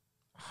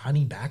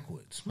 Honey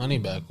backwoods. Honey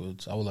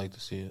backwoods. I would like to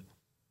see it.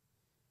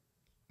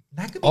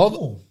 That could be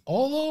cool.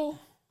 Although,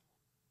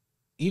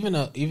 even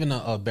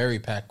a berry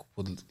pack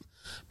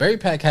berry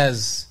pack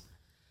has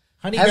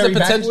honeyberry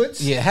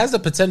backwoods. Yeah, it has the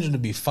potential to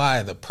be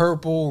fire. The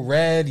purple,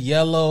 red,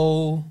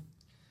 yellow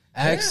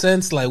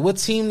accents. Like what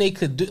team they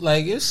could do?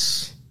 Like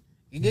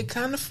you get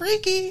kind of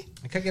freaky.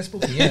 It could get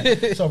spooky,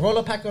 yeah. So Roll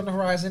Up Pack on the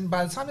horizon.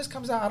 By the time this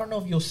comes out, I don't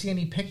know if you'll see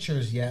any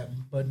pictures yet,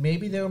 but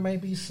maybe there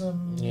might be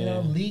some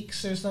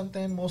leaks or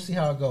something. We'll see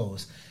how it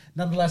goes.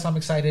 Nonetheless, I'm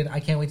excited.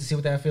 I can't wait to see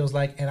what that feels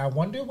like. And I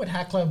wonder what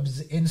Hack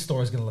Club's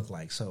in-store is going to look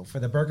like. So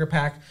for the burger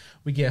pack,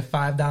 we get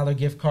 $5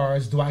 gift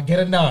cards. Do I get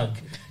a nug?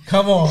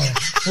 Come on.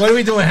 What are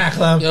we doing, Hack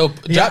Club? Yo,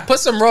 put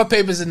some raw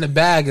papers in the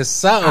bag or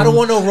something. I don't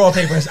want no raw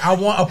papers. I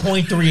want a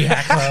 0.3,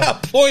 Hack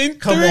Club. 0.3.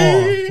 Come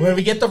on. When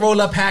we get the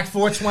roll-up pack,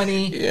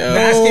 420. You're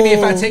asking me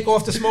if I take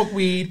off to smoke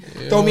weed.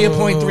 Throw me a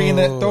 0.3 in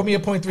the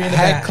bag.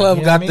 Hack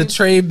Club got the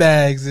tray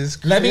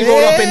bags. Let me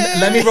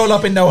roll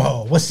up in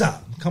NoHo. What's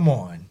up?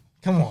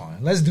 Come on,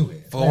 let's do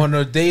it. On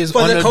the days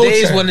when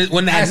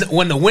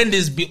the wind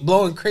is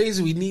blowing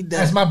crazy, we need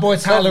that. As my boy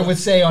Tyler would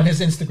say on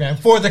his Instagram,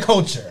 for the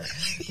culture.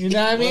 You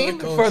know what I mean?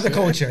 For the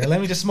culture. Let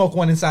me just smoke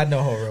one inside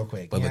NoHo real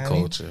quick. For the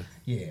culture.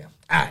 Yeah.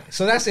 All right.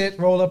 So that's it.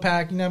 Roll Up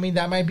Pack. You know what I mean?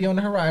 That might be on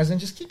the horizon.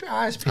 Just keep your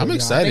eyes peeled. I'm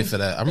excited for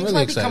that. I'm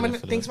really excited for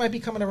that. Things might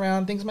be coming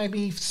around. Things might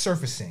be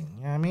surfacing.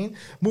 You know what I mean?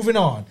 Moving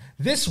on.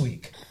 This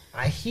week,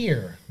 I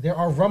hear there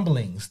are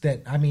rumblings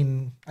that,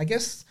 I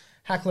guess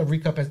Hack Club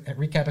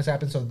recap has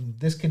happened, so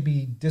this could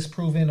be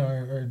disproven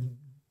or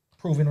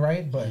proven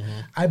right. But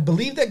I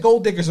believe that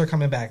Gold Diggers are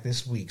coming back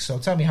this week. So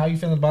tell me, how you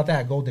feeling about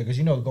that, Gold Diggers?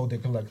 You know, Gold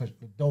Digger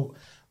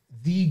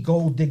the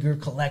Gold Digger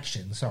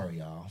collection. Sorry,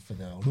 y'all, for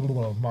the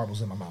little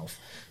marbles in my mouth.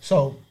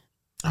 So,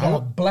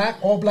 all black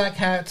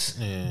hats,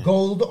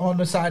 gold on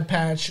the side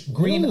patch,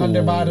 green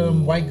under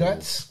bottom, white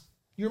guts.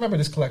 You remember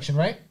this collection,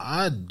 right?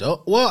 I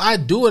don't. Well, I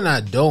do and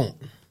I don't.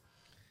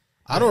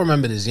 I don't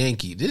remember this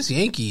Yankee. This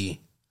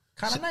Yankee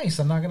kind of nice.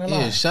 I'm not gonna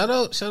lie. Yeah, shout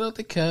out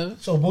to Kev.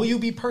 So, will you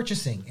be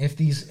purchasing if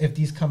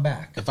these come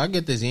back? If I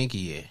get this Yankee,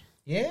 yeah.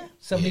 Yeah,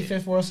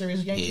 75th World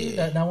Series Yankee.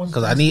 Yeah. That one's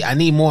because I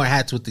need more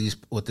hats with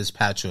this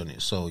patch on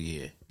it. So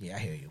yeah. Yeah, I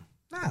hear you.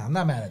 Nah, I'm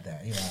not mad at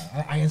that.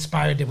 I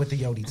inspired it with the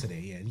Yodi today.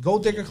 Yeah,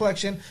 Gold Digger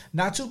collection,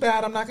 not too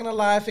bad. I'm not gonna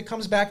lie. If it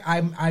comes back,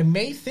 I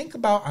may think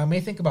about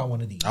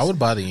one of these. I would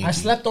buy the Yankee. I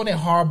slept on it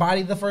hard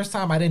body the first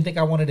time. I didn't think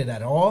I wanted it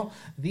at all.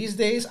 These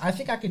days, I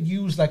think I could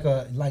use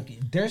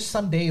there's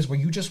some days where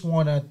you just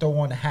want to throw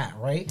on a hat,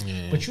 right?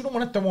 Yeah. But you don't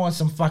want to throw on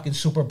some fucking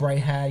super bright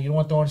hat. You don't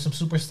want to throw on some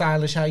super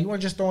stylish hat. You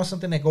want to just throw on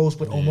something that goes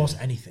with almost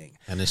anything.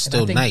 And it's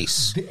still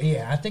nice.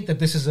 I think that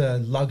this is a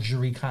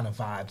luxury kind of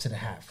vibe to the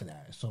hat for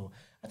that. So.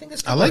 I think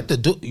it's. I like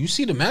you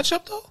see the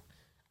matchup though.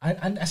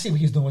 I see what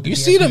he's doing with the DMPs.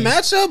 See the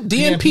matchup?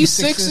 DMP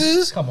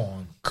sixes. Come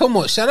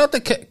on. Shout out to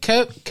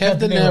Kev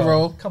De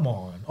Niro. Come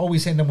on.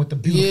 Always hitting them with the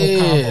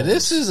beautiful combos. Yeah,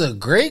 this is a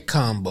great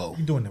combo.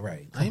 You're doing it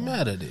right. I ain't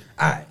mad at it.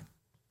 All right.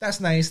 That's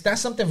nice.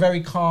 That's something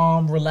very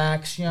calm,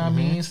 relaxed, you know what I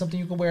mean? Something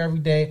you can wear every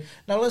day.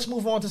 Now let's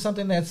move on to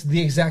something that's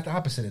the exact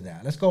opposite of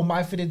that. Let's go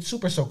My Fitted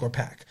Super Soaker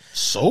Pack.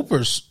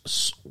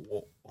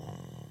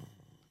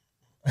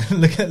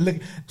 Look,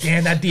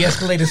 damn, that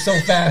de-escalated so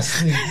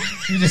fast.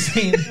 You just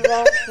seen, damn,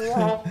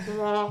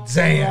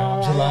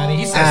 Jelani.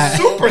 He said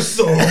super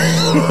soul.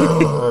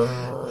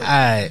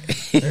 Alright.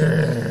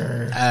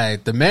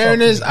 The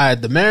Mariners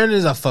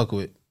I fuck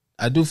with.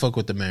 I do fuck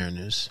with the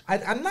Mariners.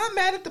 I'm not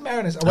mad at the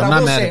Mariners. I'm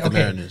not mad at the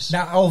Mariners.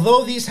 Now,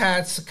 although these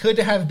hats could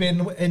have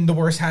been in the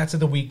worst hats of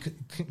the week,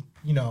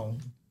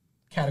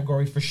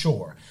 category for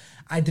sure,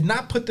 I did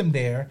not put them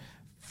there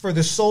for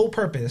the sole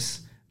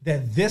purpose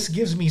that this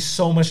gives me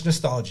so much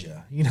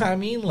nostalgia. You know what I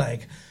mean?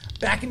 Like,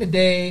 back in the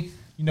day,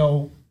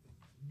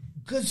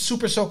 good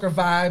Super Soaker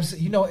vibes.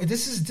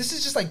 This is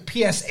just like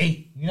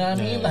PS8. You know what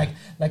I mean? Like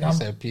I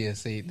said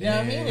PS8. You know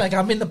what I mean? Like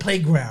I'm in the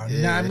playground.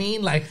 You know what I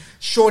mean? Like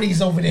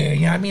shorty's over there.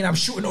 You know what I mean? I'm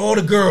shooting all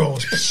the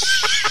girls.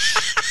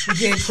 We're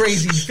getting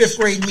crazy. 5th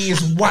grade me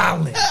is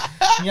wilding.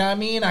 You know what I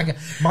mean?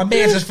 My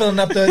man's just filling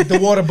up the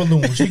water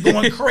balloons. We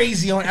going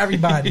crazy on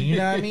everybody. You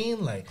know what I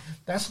mean? Like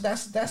that's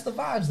the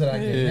vibes that I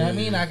get. You know what I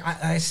mean?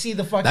 I see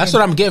the fucking. That's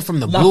what I'm getting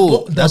from the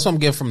blue. That's what I'm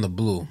getting from the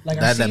blue. Like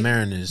that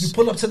Mariners. You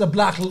pull up to the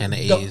block and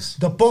the A's.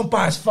 The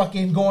bumper is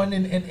fucking going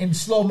in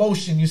slow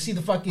motion. You see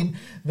the fucking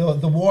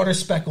the water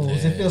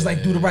speckles. It feels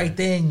like do the right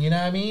thing. You know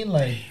what I mean?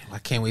 Like I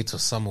can't wait till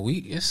summer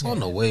week. It's on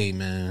the way,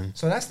 man.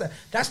 So that's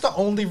the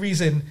only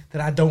reason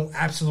that I don't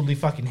absolutely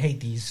fucking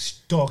hate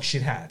these dog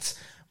shit hats.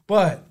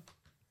 But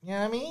you know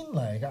what I mean?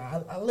 Like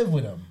I live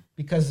with them.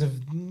 Because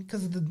of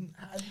the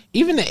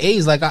even the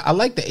A's, like I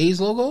like the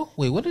A's logo.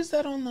 Wait, what is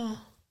that on the?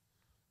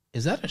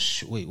 Is that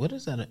wait? What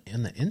is that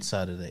in the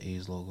inside of the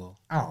A's logo?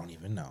 I don't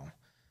even know.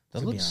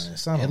 That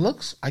looks. It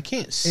looks. I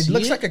can't see. It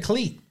looks like a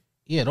cleat.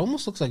 Yeah, it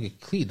almost looks like a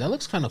cleat. That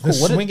looks kind of cool. The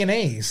swinging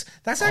A's.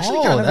 That's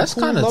actually kind of that's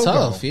cool kind of logo.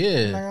 tough.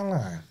 Yeah, I'm not gonna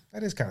lie.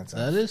 That is kind of tough.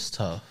 That is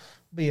tough.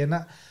 But yeah,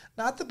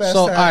 not the best.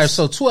 So all right,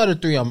 so 2 out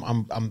of 3,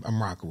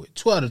 I'm rocking with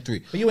 2 out of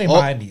 3. But you ain't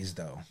buying these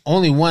though.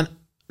 Only one.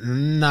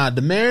 Nah,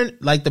 the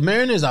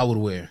Mariners I would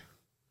wear.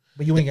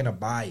 But you ain't gonna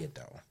buy it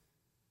though.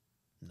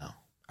 No.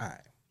 All right,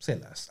 say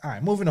less. All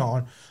right, moving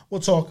on. We'll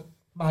talk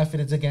My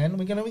Fitteds again.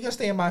 We're gonna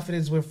stay in My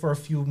Fitteds for a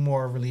few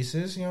more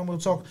releases. We'll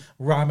talk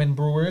Ramen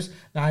Brewers.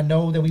 Now I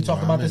know that we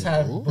talked about this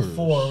hat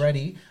before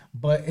already,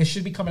 but it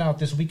should be coming out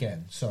this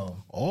weekend. So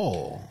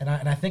and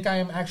I think I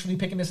am actually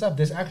picking this up.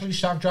 This actually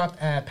shock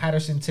dropped at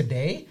Patterson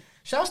today.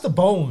 Shouts to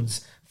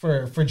Bones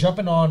for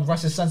jumping on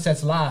Russ's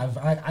Sunsets live.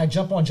 I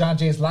jump on John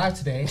Jay's live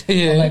today.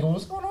 Yeah. I'm like,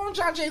 what's going on?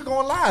 John Jay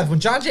going live. When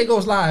John Jay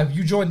goes live,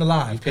 you join the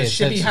live because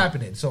shit be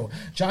happening. So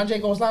John Jay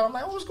goes live. I'm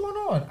like, what's going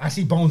on? I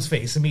see Bones'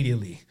 face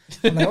immediately.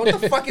 I'm like,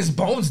 what the fuck is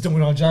Bones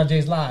doing on John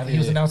Jay's live? And he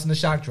was announcing the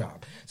shock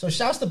drop. So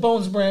shouts to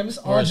Bones Brims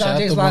on John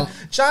Jay's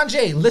live. John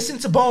Jay, listen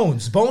to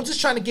Bones. Bones is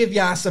trying to give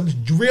y'all some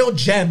real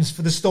gems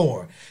for the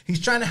store. He's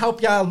trying to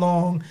help y'all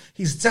along.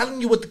 He's telling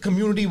you what the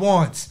community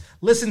wants.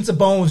 Listen to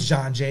Bones,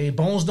 John Jay.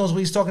 Bones knows what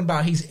he's talking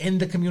about. He's in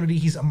the community.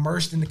 He's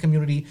immersed in the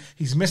community.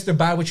 He's Mr.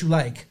 Buy What You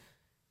Like.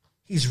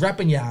 He's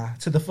repping y'all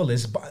to the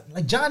fullest.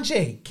 Like John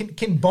Jay,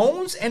 can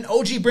Bones and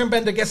OG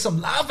Brimbender get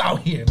some love out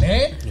here,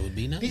 man? It would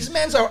be nice.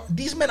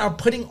 These men are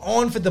putting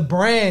on for the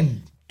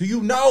brand. Do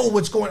you know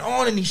what's going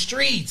on in these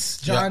streets?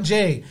 John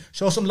Jay,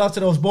 show some love to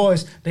those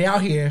boys. They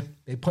out here.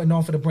 They putting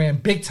on for the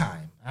brand big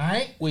time. All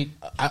right. Wait,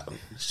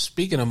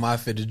 speaking of My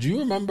Fit, did you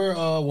remember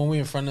when we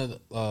were in front of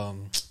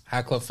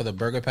Hat Club for the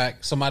burger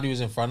pack. Somebody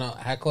was in front of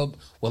Hat Club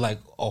with like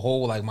a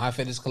whole like My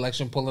Fitness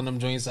collection pulling them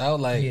joints out.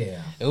 Like, it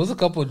was a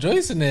couple of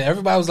joints in there.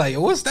 Everybody was like,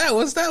 "What's that?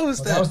 What's that?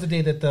 What's that?" That was the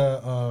day that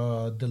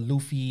the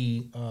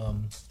Luffy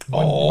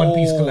One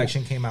Piece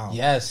collection came out.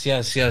 Yes.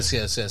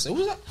 It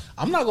was.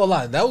 I'm not gonna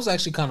lie. That was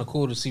actually kind of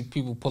cool to see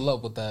people pull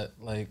up with that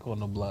like on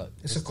the block.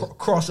 It's a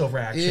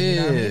crossover action. Yeah, you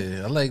know what I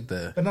mean? I like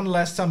that. But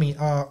nonetheless, tell me,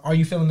 are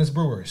you feeling this,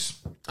 Brewers?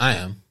 I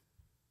am.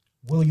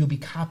 Will you be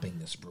copping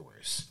this,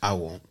 Brewers? I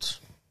won't.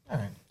 All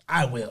right.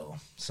 I will.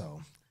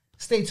 So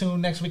stay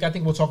tuned. Next week, I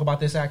think we'll talk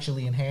about this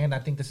actually in hand. I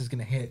think this is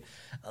going to hit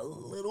a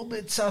little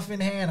bit tough in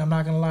hand. I'm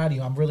not going to lie to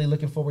you. I'm really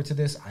looking forward to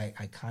this. I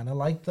kind of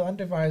like the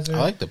undervisor. I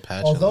like the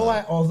patch.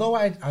 Although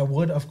I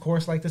would, of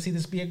course, like to see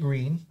this be a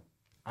green.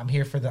 I'm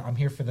here for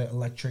the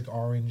electric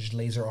orange,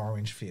 laser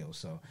orange feel.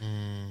 So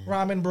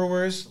Ramen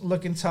Brewers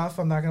looking tough.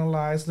 I'm not going to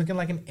lie. It's looking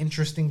like an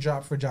interesting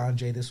drop for John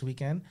Jay this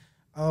weekend.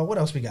 What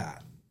else we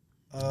got?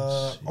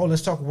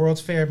 Let's talk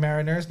World's Fair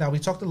Mariners. Now, we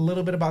talked a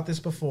little bit about this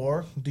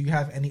before. Do you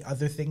have any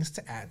other things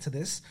to add to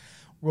this?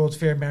 World's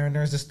Fair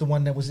Mariners, this is the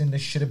one that was in the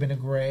should have been a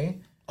gray.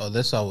 Oh,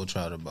 this I will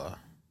try to buy.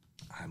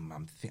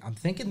 I'm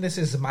thinking this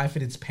is My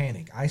Fitted's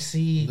Panic. I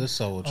see this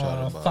I will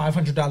try to buy.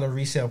 $500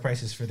 resale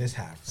prices for this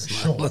hat for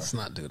sure. Let's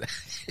not do that.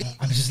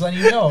 I'm just letting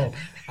you know.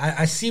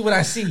 I see what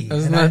I see.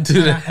 Let's not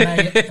do that.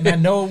 And I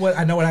know what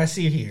I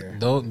see here.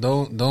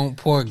 Don't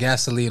pour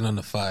gasoline on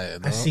the fire.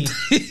 Don't. I see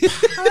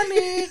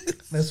panic.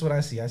 That's what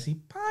I see. I see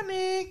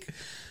panic.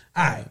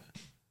 All right,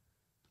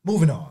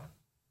 moving on.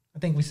 I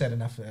think we said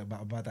enough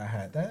about that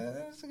hat.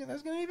 That's gonna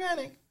be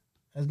panic.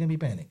 That's gonna be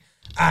panic.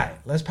 All right,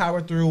 let's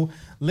power through.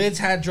 Lids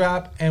hat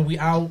drop, and we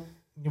out.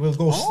 We'll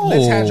go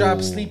Lids hat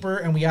drop, sleeper,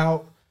 and we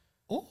out.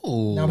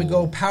 Oh, now we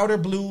go powder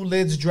blue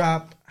lids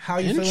drop. How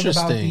you feeling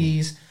about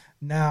these?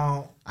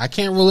 Now I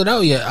can't rule it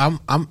out yet.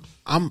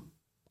 I'm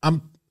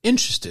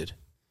interested.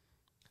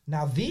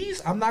 Now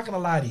these, I'm not gonna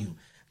lie to you.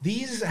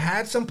 These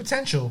had some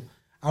potential.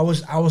 I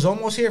was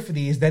almost here for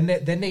these. Then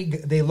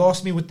they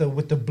lost me with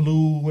the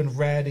blue and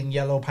red and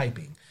yellow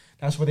piping.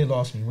 That's where they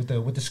lost me with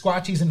the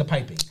squatchies and the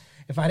piping.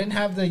 If I didn't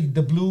have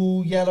the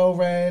blue, yellow,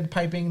 red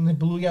piping, the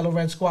blue, yellow,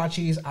 red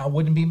squatchies, I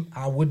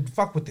wouldn't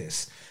fuck with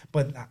this.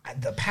 But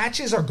the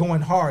patches are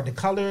going hard. The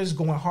colors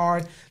going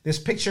hard. This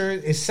picture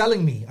is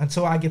selling me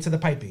until I get to the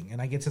piping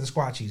and I get to the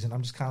squatchies, and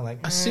I'm just kind of like,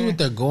 I see what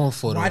they're going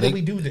for. Why did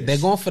we do this? They're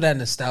going for that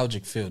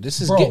nostalgic feel.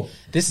 This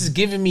is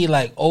giving me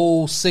like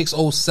 06,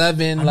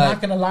 07. I'm not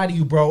gonna lie to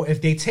you, bro.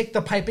 If they take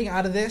the piping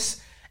out of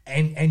this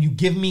and you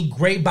give me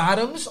gray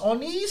bottoms on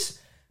these,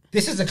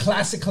 this is a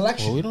classic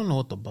collection. Well, we don't know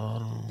what the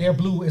bottom. They're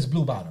blue. It's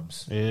blue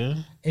bottoms. Yeah.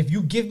 If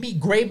you give me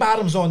gray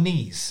bottoms on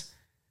these,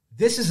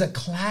 this is a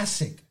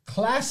classic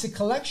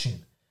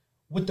collection.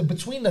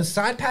 Between the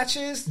side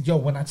patches, yo,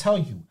 when I tell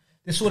you,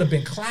 this would have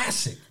been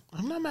classic.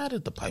 I'm not mad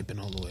at the piping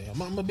all the way. I'm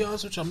gonna be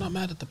honest with you. I'm not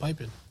mad at the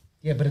piping.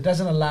 Yeah, but it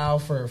doesn't allow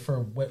for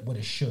what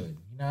it should.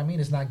 You know what I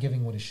mean? It's not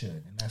giving what it should,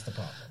 and that's the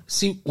problem.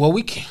 See, well,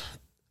 we can't.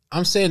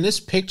 I'm saying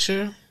this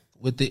picture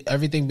with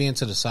everything being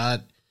to the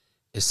side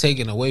is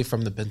taken away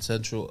from the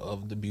potential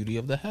of the beauty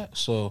of the hat.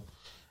 So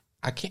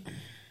I can't.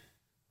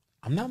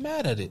 I'm not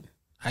mad at it.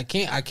 I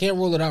can't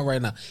rule it out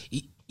right now.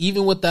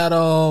 Even with that,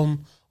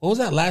 what was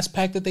that last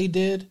pack that they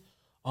did?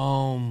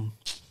 That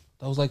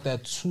was like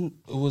that two.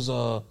 It was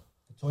the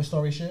Toy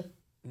Story shit.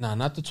 Nah,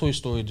 not the Toy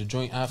Story. The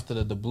joint after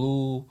the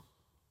blue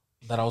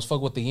that I was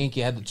fucking with the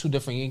Yankee. I had the two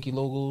different Yankee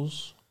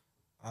logos.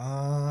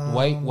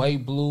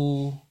 White,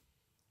 blue.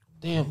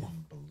 Damn. Blue.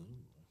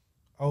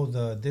 Oh,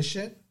 this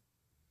shit.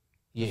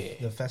 Yeah,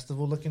 the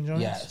festival looking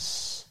joints.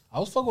 Yes, I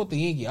was fucking with the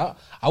Yankee.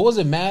 I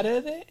wasn't mad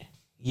at it.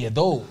 Yeah,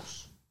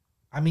 those.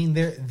 I mean,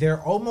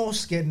 they're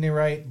almost getting it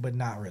right, but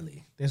not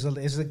really. There's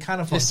a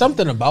kind of there's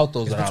something about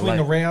those that between I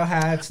like. The rail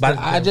hats, but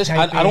I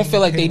don't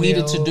feel like they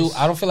needed to do.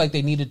 I don't feel like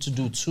they needed to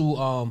do two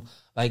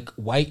like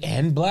white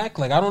and black.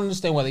 Like I don't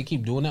understand why they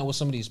keep doing that with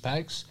some of these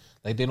packs.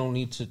 Like they don't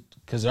need to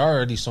because there are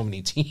already so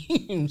many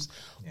teams.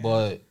 Yeah.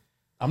 But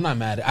I'm not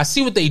mad at it. I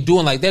see what they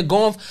doing. Like they're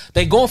going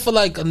for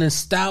like a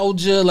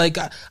nostalgia. Like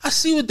I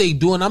see what they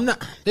doing.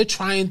 They're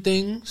trying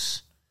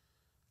things.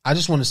 I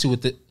just want to see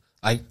what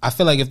I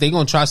feel like if they're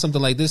gonna try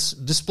something like this,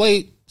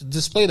 display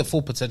the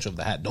full potential of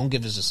the hat. Don't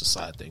give us just a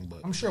side thing.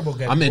 But I'm sure we'll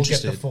get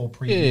interested. The full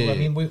preview. Yeah. I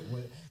mean,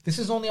 this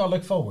is only our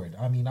look forward.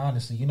 I mean,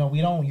 honestly,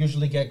 we don't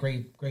usually get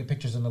great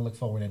pictures in the look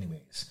forward,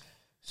 anyways.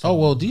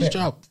 So these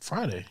drop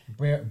Friday.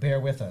 Bear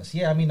with us.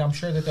 Yeah, I mean, I'm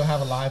sure that they'll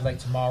have a live like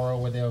tomorrow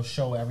where they'll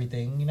show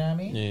everything. You know what I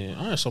mean? Yeah.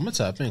 All right. So I'm gonna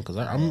tap in because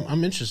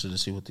I'm interested to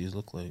see what these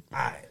look like. All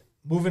right.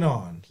 Moving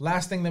on.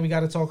 Last thing that we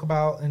got to talk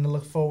about in the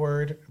look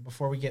forward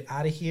before we get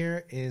out of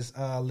here is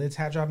Lids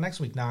hat drop next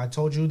week. Now, I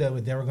told you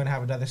that they were going to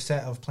have another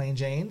set of plain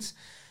Janes,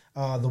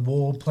 the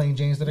wool plain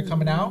Janes that are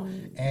coming out,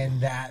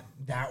 and that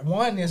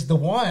one is the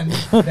one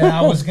that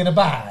I was going to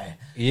buy.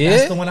 Yeah,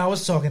 that's the one I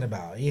was talking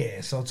about.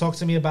 Yeah, so talk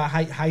to me about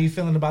how you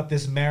feeling about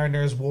this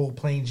Mariners wool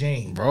plain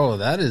Jane, bro.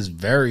 That is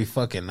very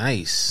fucking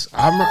nice.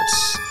 All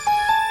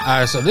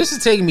right, so this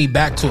is taking me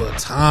back to a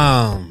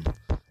time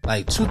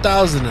like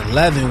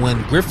 2011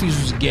 when Griffey's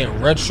was getting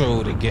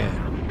retroed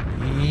again.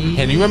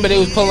 And you remember they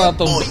was pulling out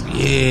those,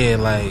 yeah,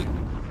 like,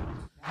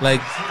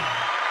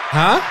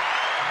 huh?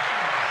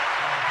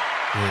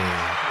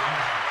 Yeah.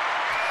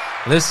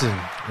 Listen,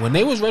 when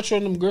they was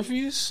retroing them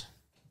Griffies,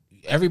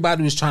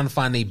 everybody was trying to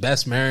find their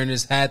best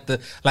Mariners hat.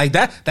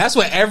 That's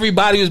what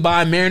everybody was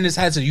buying Mariners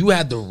hats, and you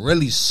had to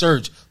really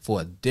search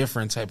for a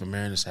different type of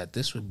Mariners hat.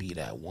 This would be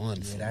that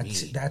one for me.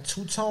 That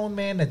two-tone,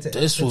 man.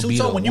 This would be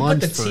the when you one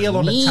put the for teal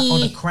on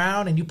me. the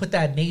crown and you put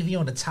that navy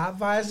on the top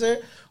visor,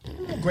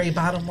 gray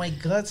bottom,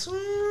 white guts.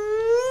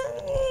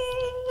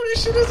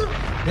 This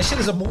shit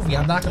is a movie.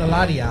 I'm not gonna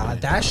lie to y'all.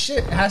 That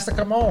shit has to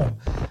come home.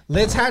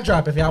 Lid's hat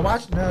drop. If y'all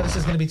watch, no, this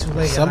is gonna be too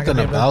late. Something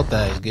about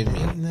that is giving me.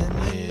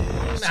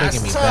 Yeah, it's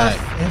taking me tough.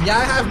 back. If y'all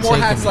have more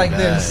hats like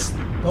this,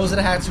 those are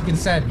the hats you can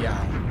send,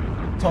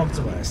 y'all. Talk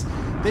to us.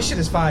 This shit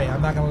is fire.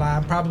 I'm not gonna lie.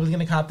 I'm probably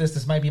gonna cop this.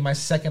 This might be my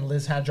second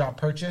Liz hat drop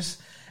purchase,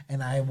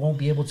 and I won't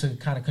be able to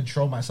kind of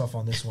control myself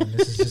on this one.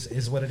 This is just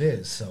is what it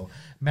is. So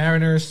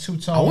Mariners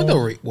two-tone. I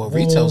wonder what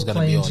retail's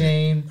gonna be on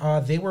Jane.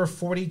 They were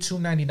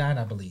 $42.99,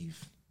 I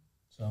believe.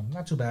 So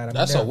not too bad. I mean,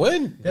 That's a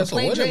win. They're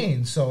plain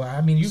Janes. So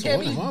I mean, you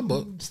can't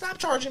be. Stop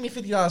charging me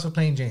 $50 for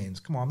plain Janes.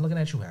 Come on, I'm looking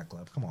at you, Hat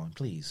Club. Come on,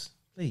 please.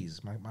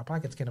 My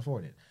pockets can't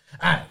afford it.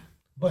 All right,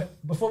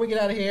 but before we get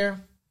out of here,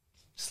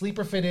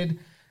 sleeper fitted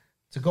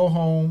to go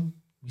home.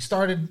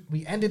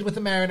 We ended with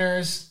the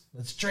Mariners.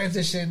 Let's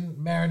transition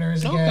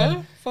Mariners again.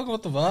 Okay, fucking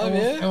with the vibe,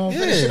 yeah. And we'll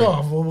finish it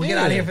off. We'll get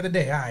out of here for the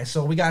day. All right,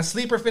 so we got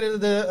sleeper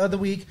fitted of the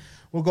week.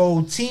 We'll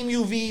go Team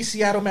UV,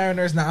 Seattle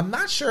Mariners. Now, I'm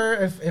not sure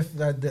if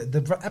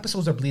the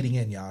episodes are bleeding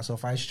in, y'all. So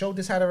if I showed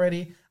this hat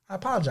already, I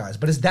apologize.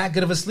 But it's that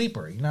good of a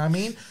sleeper. You know what I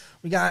mean?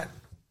 We got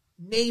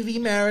Navy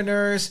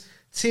Mariners,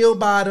 teal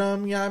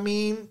bottom, you know what I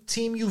mean?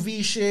 Team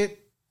UV shit.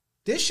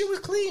 This shit was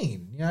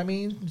clean. You know what I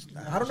mean?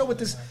 I don't know what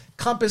this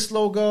Compass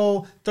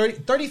logo,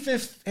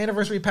 35th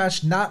anniversary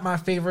patch, not my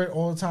favorite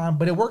all the time,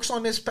 but it works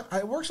on this.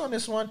 It works on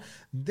this one.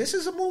 This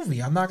is a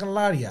movie. I'm not going to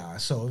lie to y'all.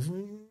 So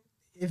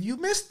if you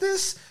missed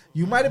this,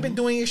 you might have been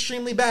doing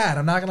extremely bad.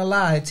 I'm not gonna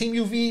lie. Team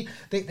UV,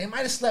 they might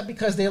have slept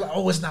because they're like,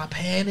 oh, it's not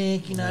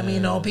Panic. You know what I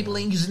mean? No, people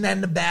ain't using that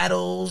in the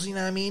battles. You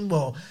know what I mean?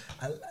 Well,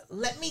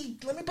 let me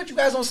put you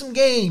guys on some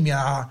game,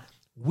 y'all.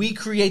 We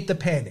create the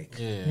Panic.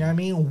 Yeah. You know what I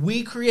mean?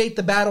 We create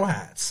the battle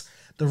hats.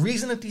 The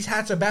reason that these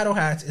hats are battle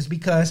hats is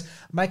because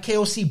my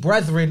KOC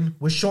brethren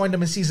was showing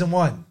them in season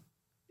 1.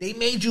 They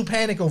made you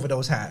panic over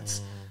those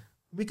hats.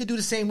 We could do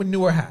the same with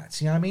newer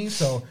hats. You know what I mean?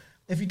 So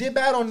if you did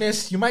bad on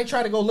this, you might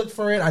try to go look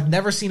for it. I've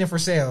never seen it for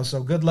sale,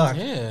 so good luck.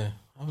 Yeah.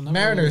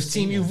 Mariners,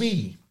 Team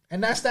UV.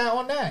 And that's that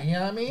on that. You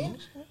know what I mean?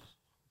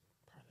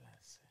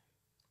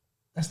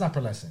 That's not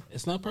pearlescent.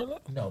 It's not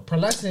pearlescent? No.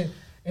 Pearlescent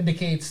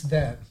indicates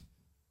that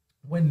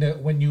when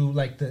you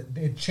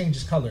it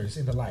changes colors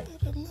in the light.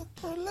 It look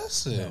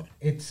pearlescent. No,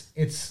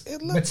 it's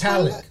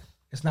metallic.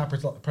 It's not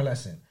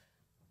pearlescent.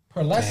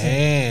 Pearlescent.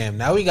 Damn.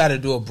 Now we got to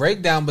do a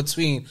breakdown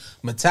between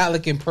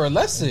metallic and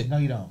pearlescent. No,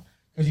 you don't.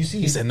 Because you see,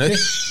 he said no.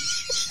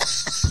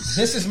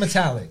 This is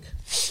metallic,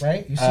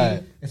 right? You see,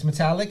 it's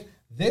metallic.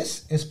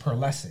 This is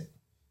pearlescent.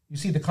 You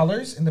see the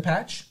colors in the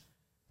patch?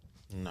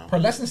 No.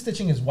 Pearlescent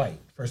stitching is white,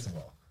 first of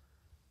all.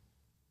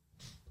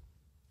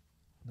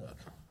 Look.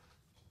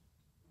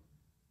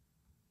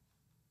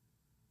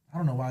 I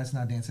don't know why it's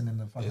not dancing in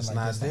the fucking It's like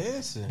not this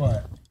dancing.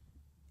 But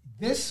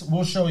this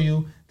will show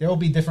you there will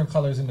be different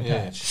colors in the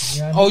patch.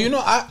 You know what I mean? Oh, you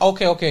know,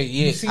 okay,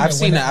 yeah. I've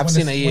seen that. I've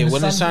seen that, yeah.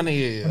 When the sun,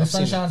 when the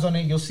sun shines on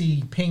it, you'll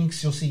see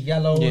pinks, you'll see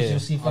yellows,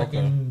 you'll see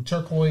fucking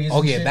turquoise.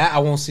 Oh, yeah, that I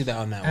won't see that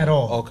on that at one.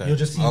 all. Okay. You'll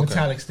just see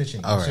metallic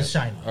stitching. All it's just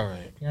shiny. All right.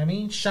 You know what I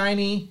mean?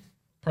 Shiny,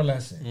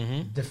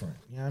 pearlescent. Different.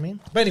 You know what I mean?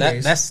 But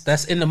anyways.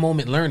 That's in the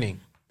moment learning.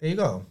 There you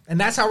go. And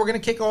that's how we're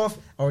going to kick off.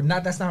 Or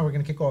not, that's not how we're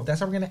going to kick off. That's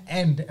how we're going to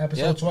end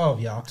episode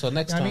 12, y'all. Till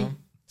next time. I mean?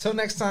 Till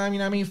next time, you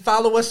know what I mean?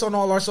 Follow us on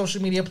all our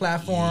social media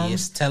platforms.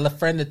 Yes, tell a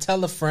friend to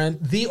tell a friend.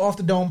 The Off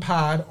the Dome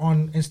Pod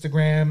on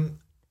Instagram,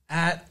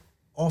 at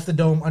Off the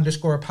Dome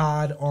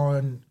 _pod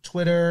on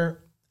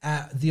Twitter,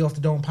 at The Off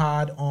the Dome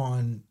Pod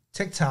on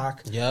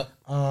TikTok. Yep.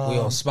 We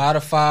on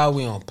Spotify,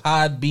 we on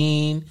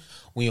Podbean,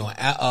 we on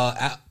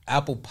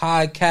Apple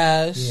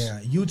Podcasts. Yeah,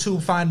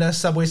 YouTube, find us,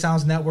 Subway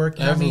Sounds Network.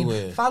 You know everywhere. What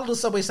I mean? Follow the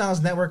Subway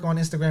Sounds Network on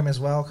Instagram as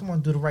well. Come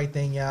on, do the right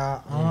thing,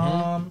 y'all.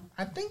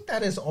 I think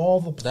that is all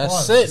the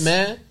plugs. That's it,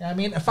 man. You know what I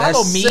mean?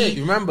 Follow me. It.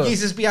 You remember.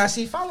 Jesus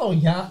BIC. Follow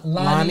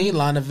Lonnie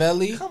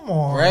Lanavelli. Come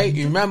on. Right?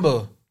 You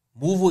remember.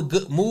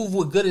 Move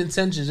with good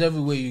intentions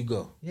everywhere you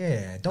go.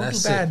 Yeah. Don't do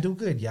bad, do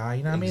good, y'all.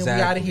 You know what I mean?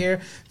 Exactly. We out of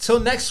here. Till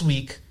next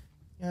week.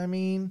 You know what I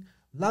mean?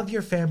 Love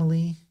your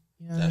family.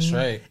 You know That's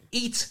right.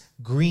 Eat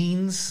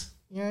greens.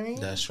 You know what I mean?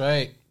 That's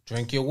right.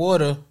 Drink your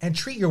water. And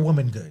treat your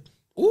woman good.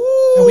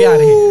 Ooh. And we out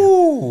of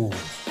here.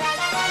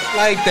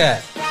 Like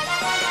that.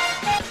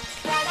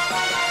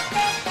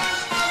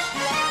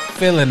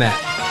 Feeling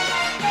that.